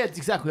know. Yeah,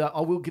 exactly.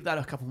 I will give that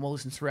a couple more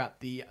listens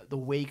throughout the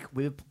week.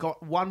 We've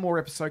got one more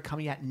episode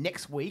coming out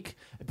next week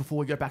before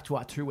we go back to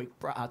our two week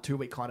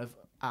kind of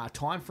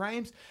time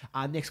frames.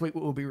 Next week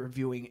we'll be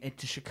reviewing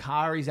Enter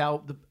Shikari's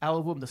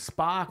album, The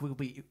Spark. We'll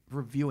be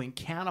reviewing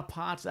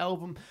Counterpart's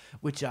album,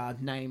 which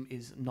name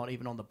is not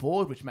even on the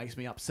board, which makes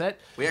me upset.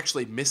 We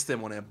actually missed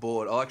them on our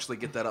board. I'll actually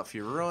get that up for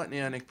you right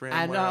now, Nick Brown.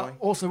 And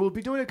also, we'll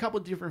be doing a couple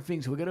of different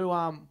things. We're going to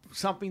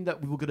something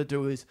that we're going to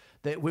do is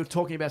that we're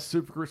talking about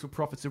supergroups with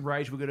Profits and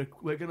Rage. We're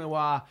going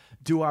to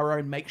do our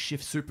own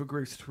makeshift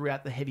supergroups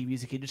throughout the heavy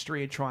music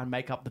industry and try and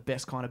make up the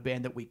best kind of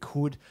band that we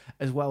could,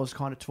 as well as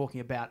kind of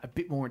talking about a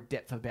bit more in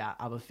depth about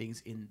other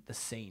things in the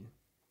scene.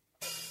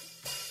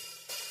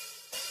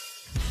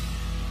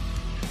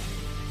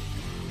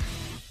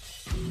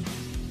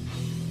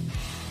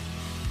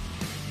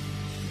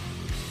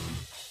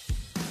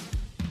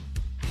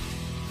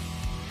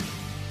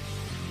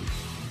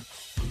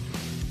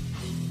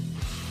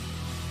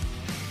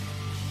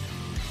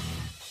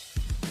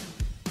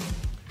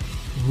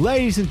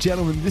 Ladies and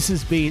gentlemen, this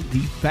has been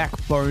the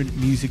Backbone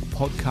Music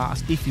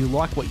Podcast. If you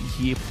like what you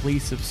hear,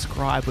 please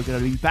subscribe. We're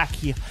going to be back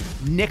here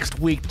next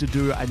week to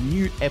do a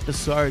new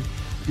episode.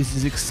 This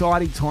is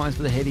exciting times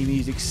for the heavy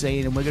music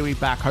scene, and we're going to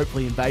be back.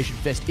 Hopefully Invasion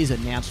Fest is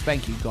announced.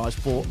 Thank you guys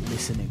for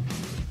listening.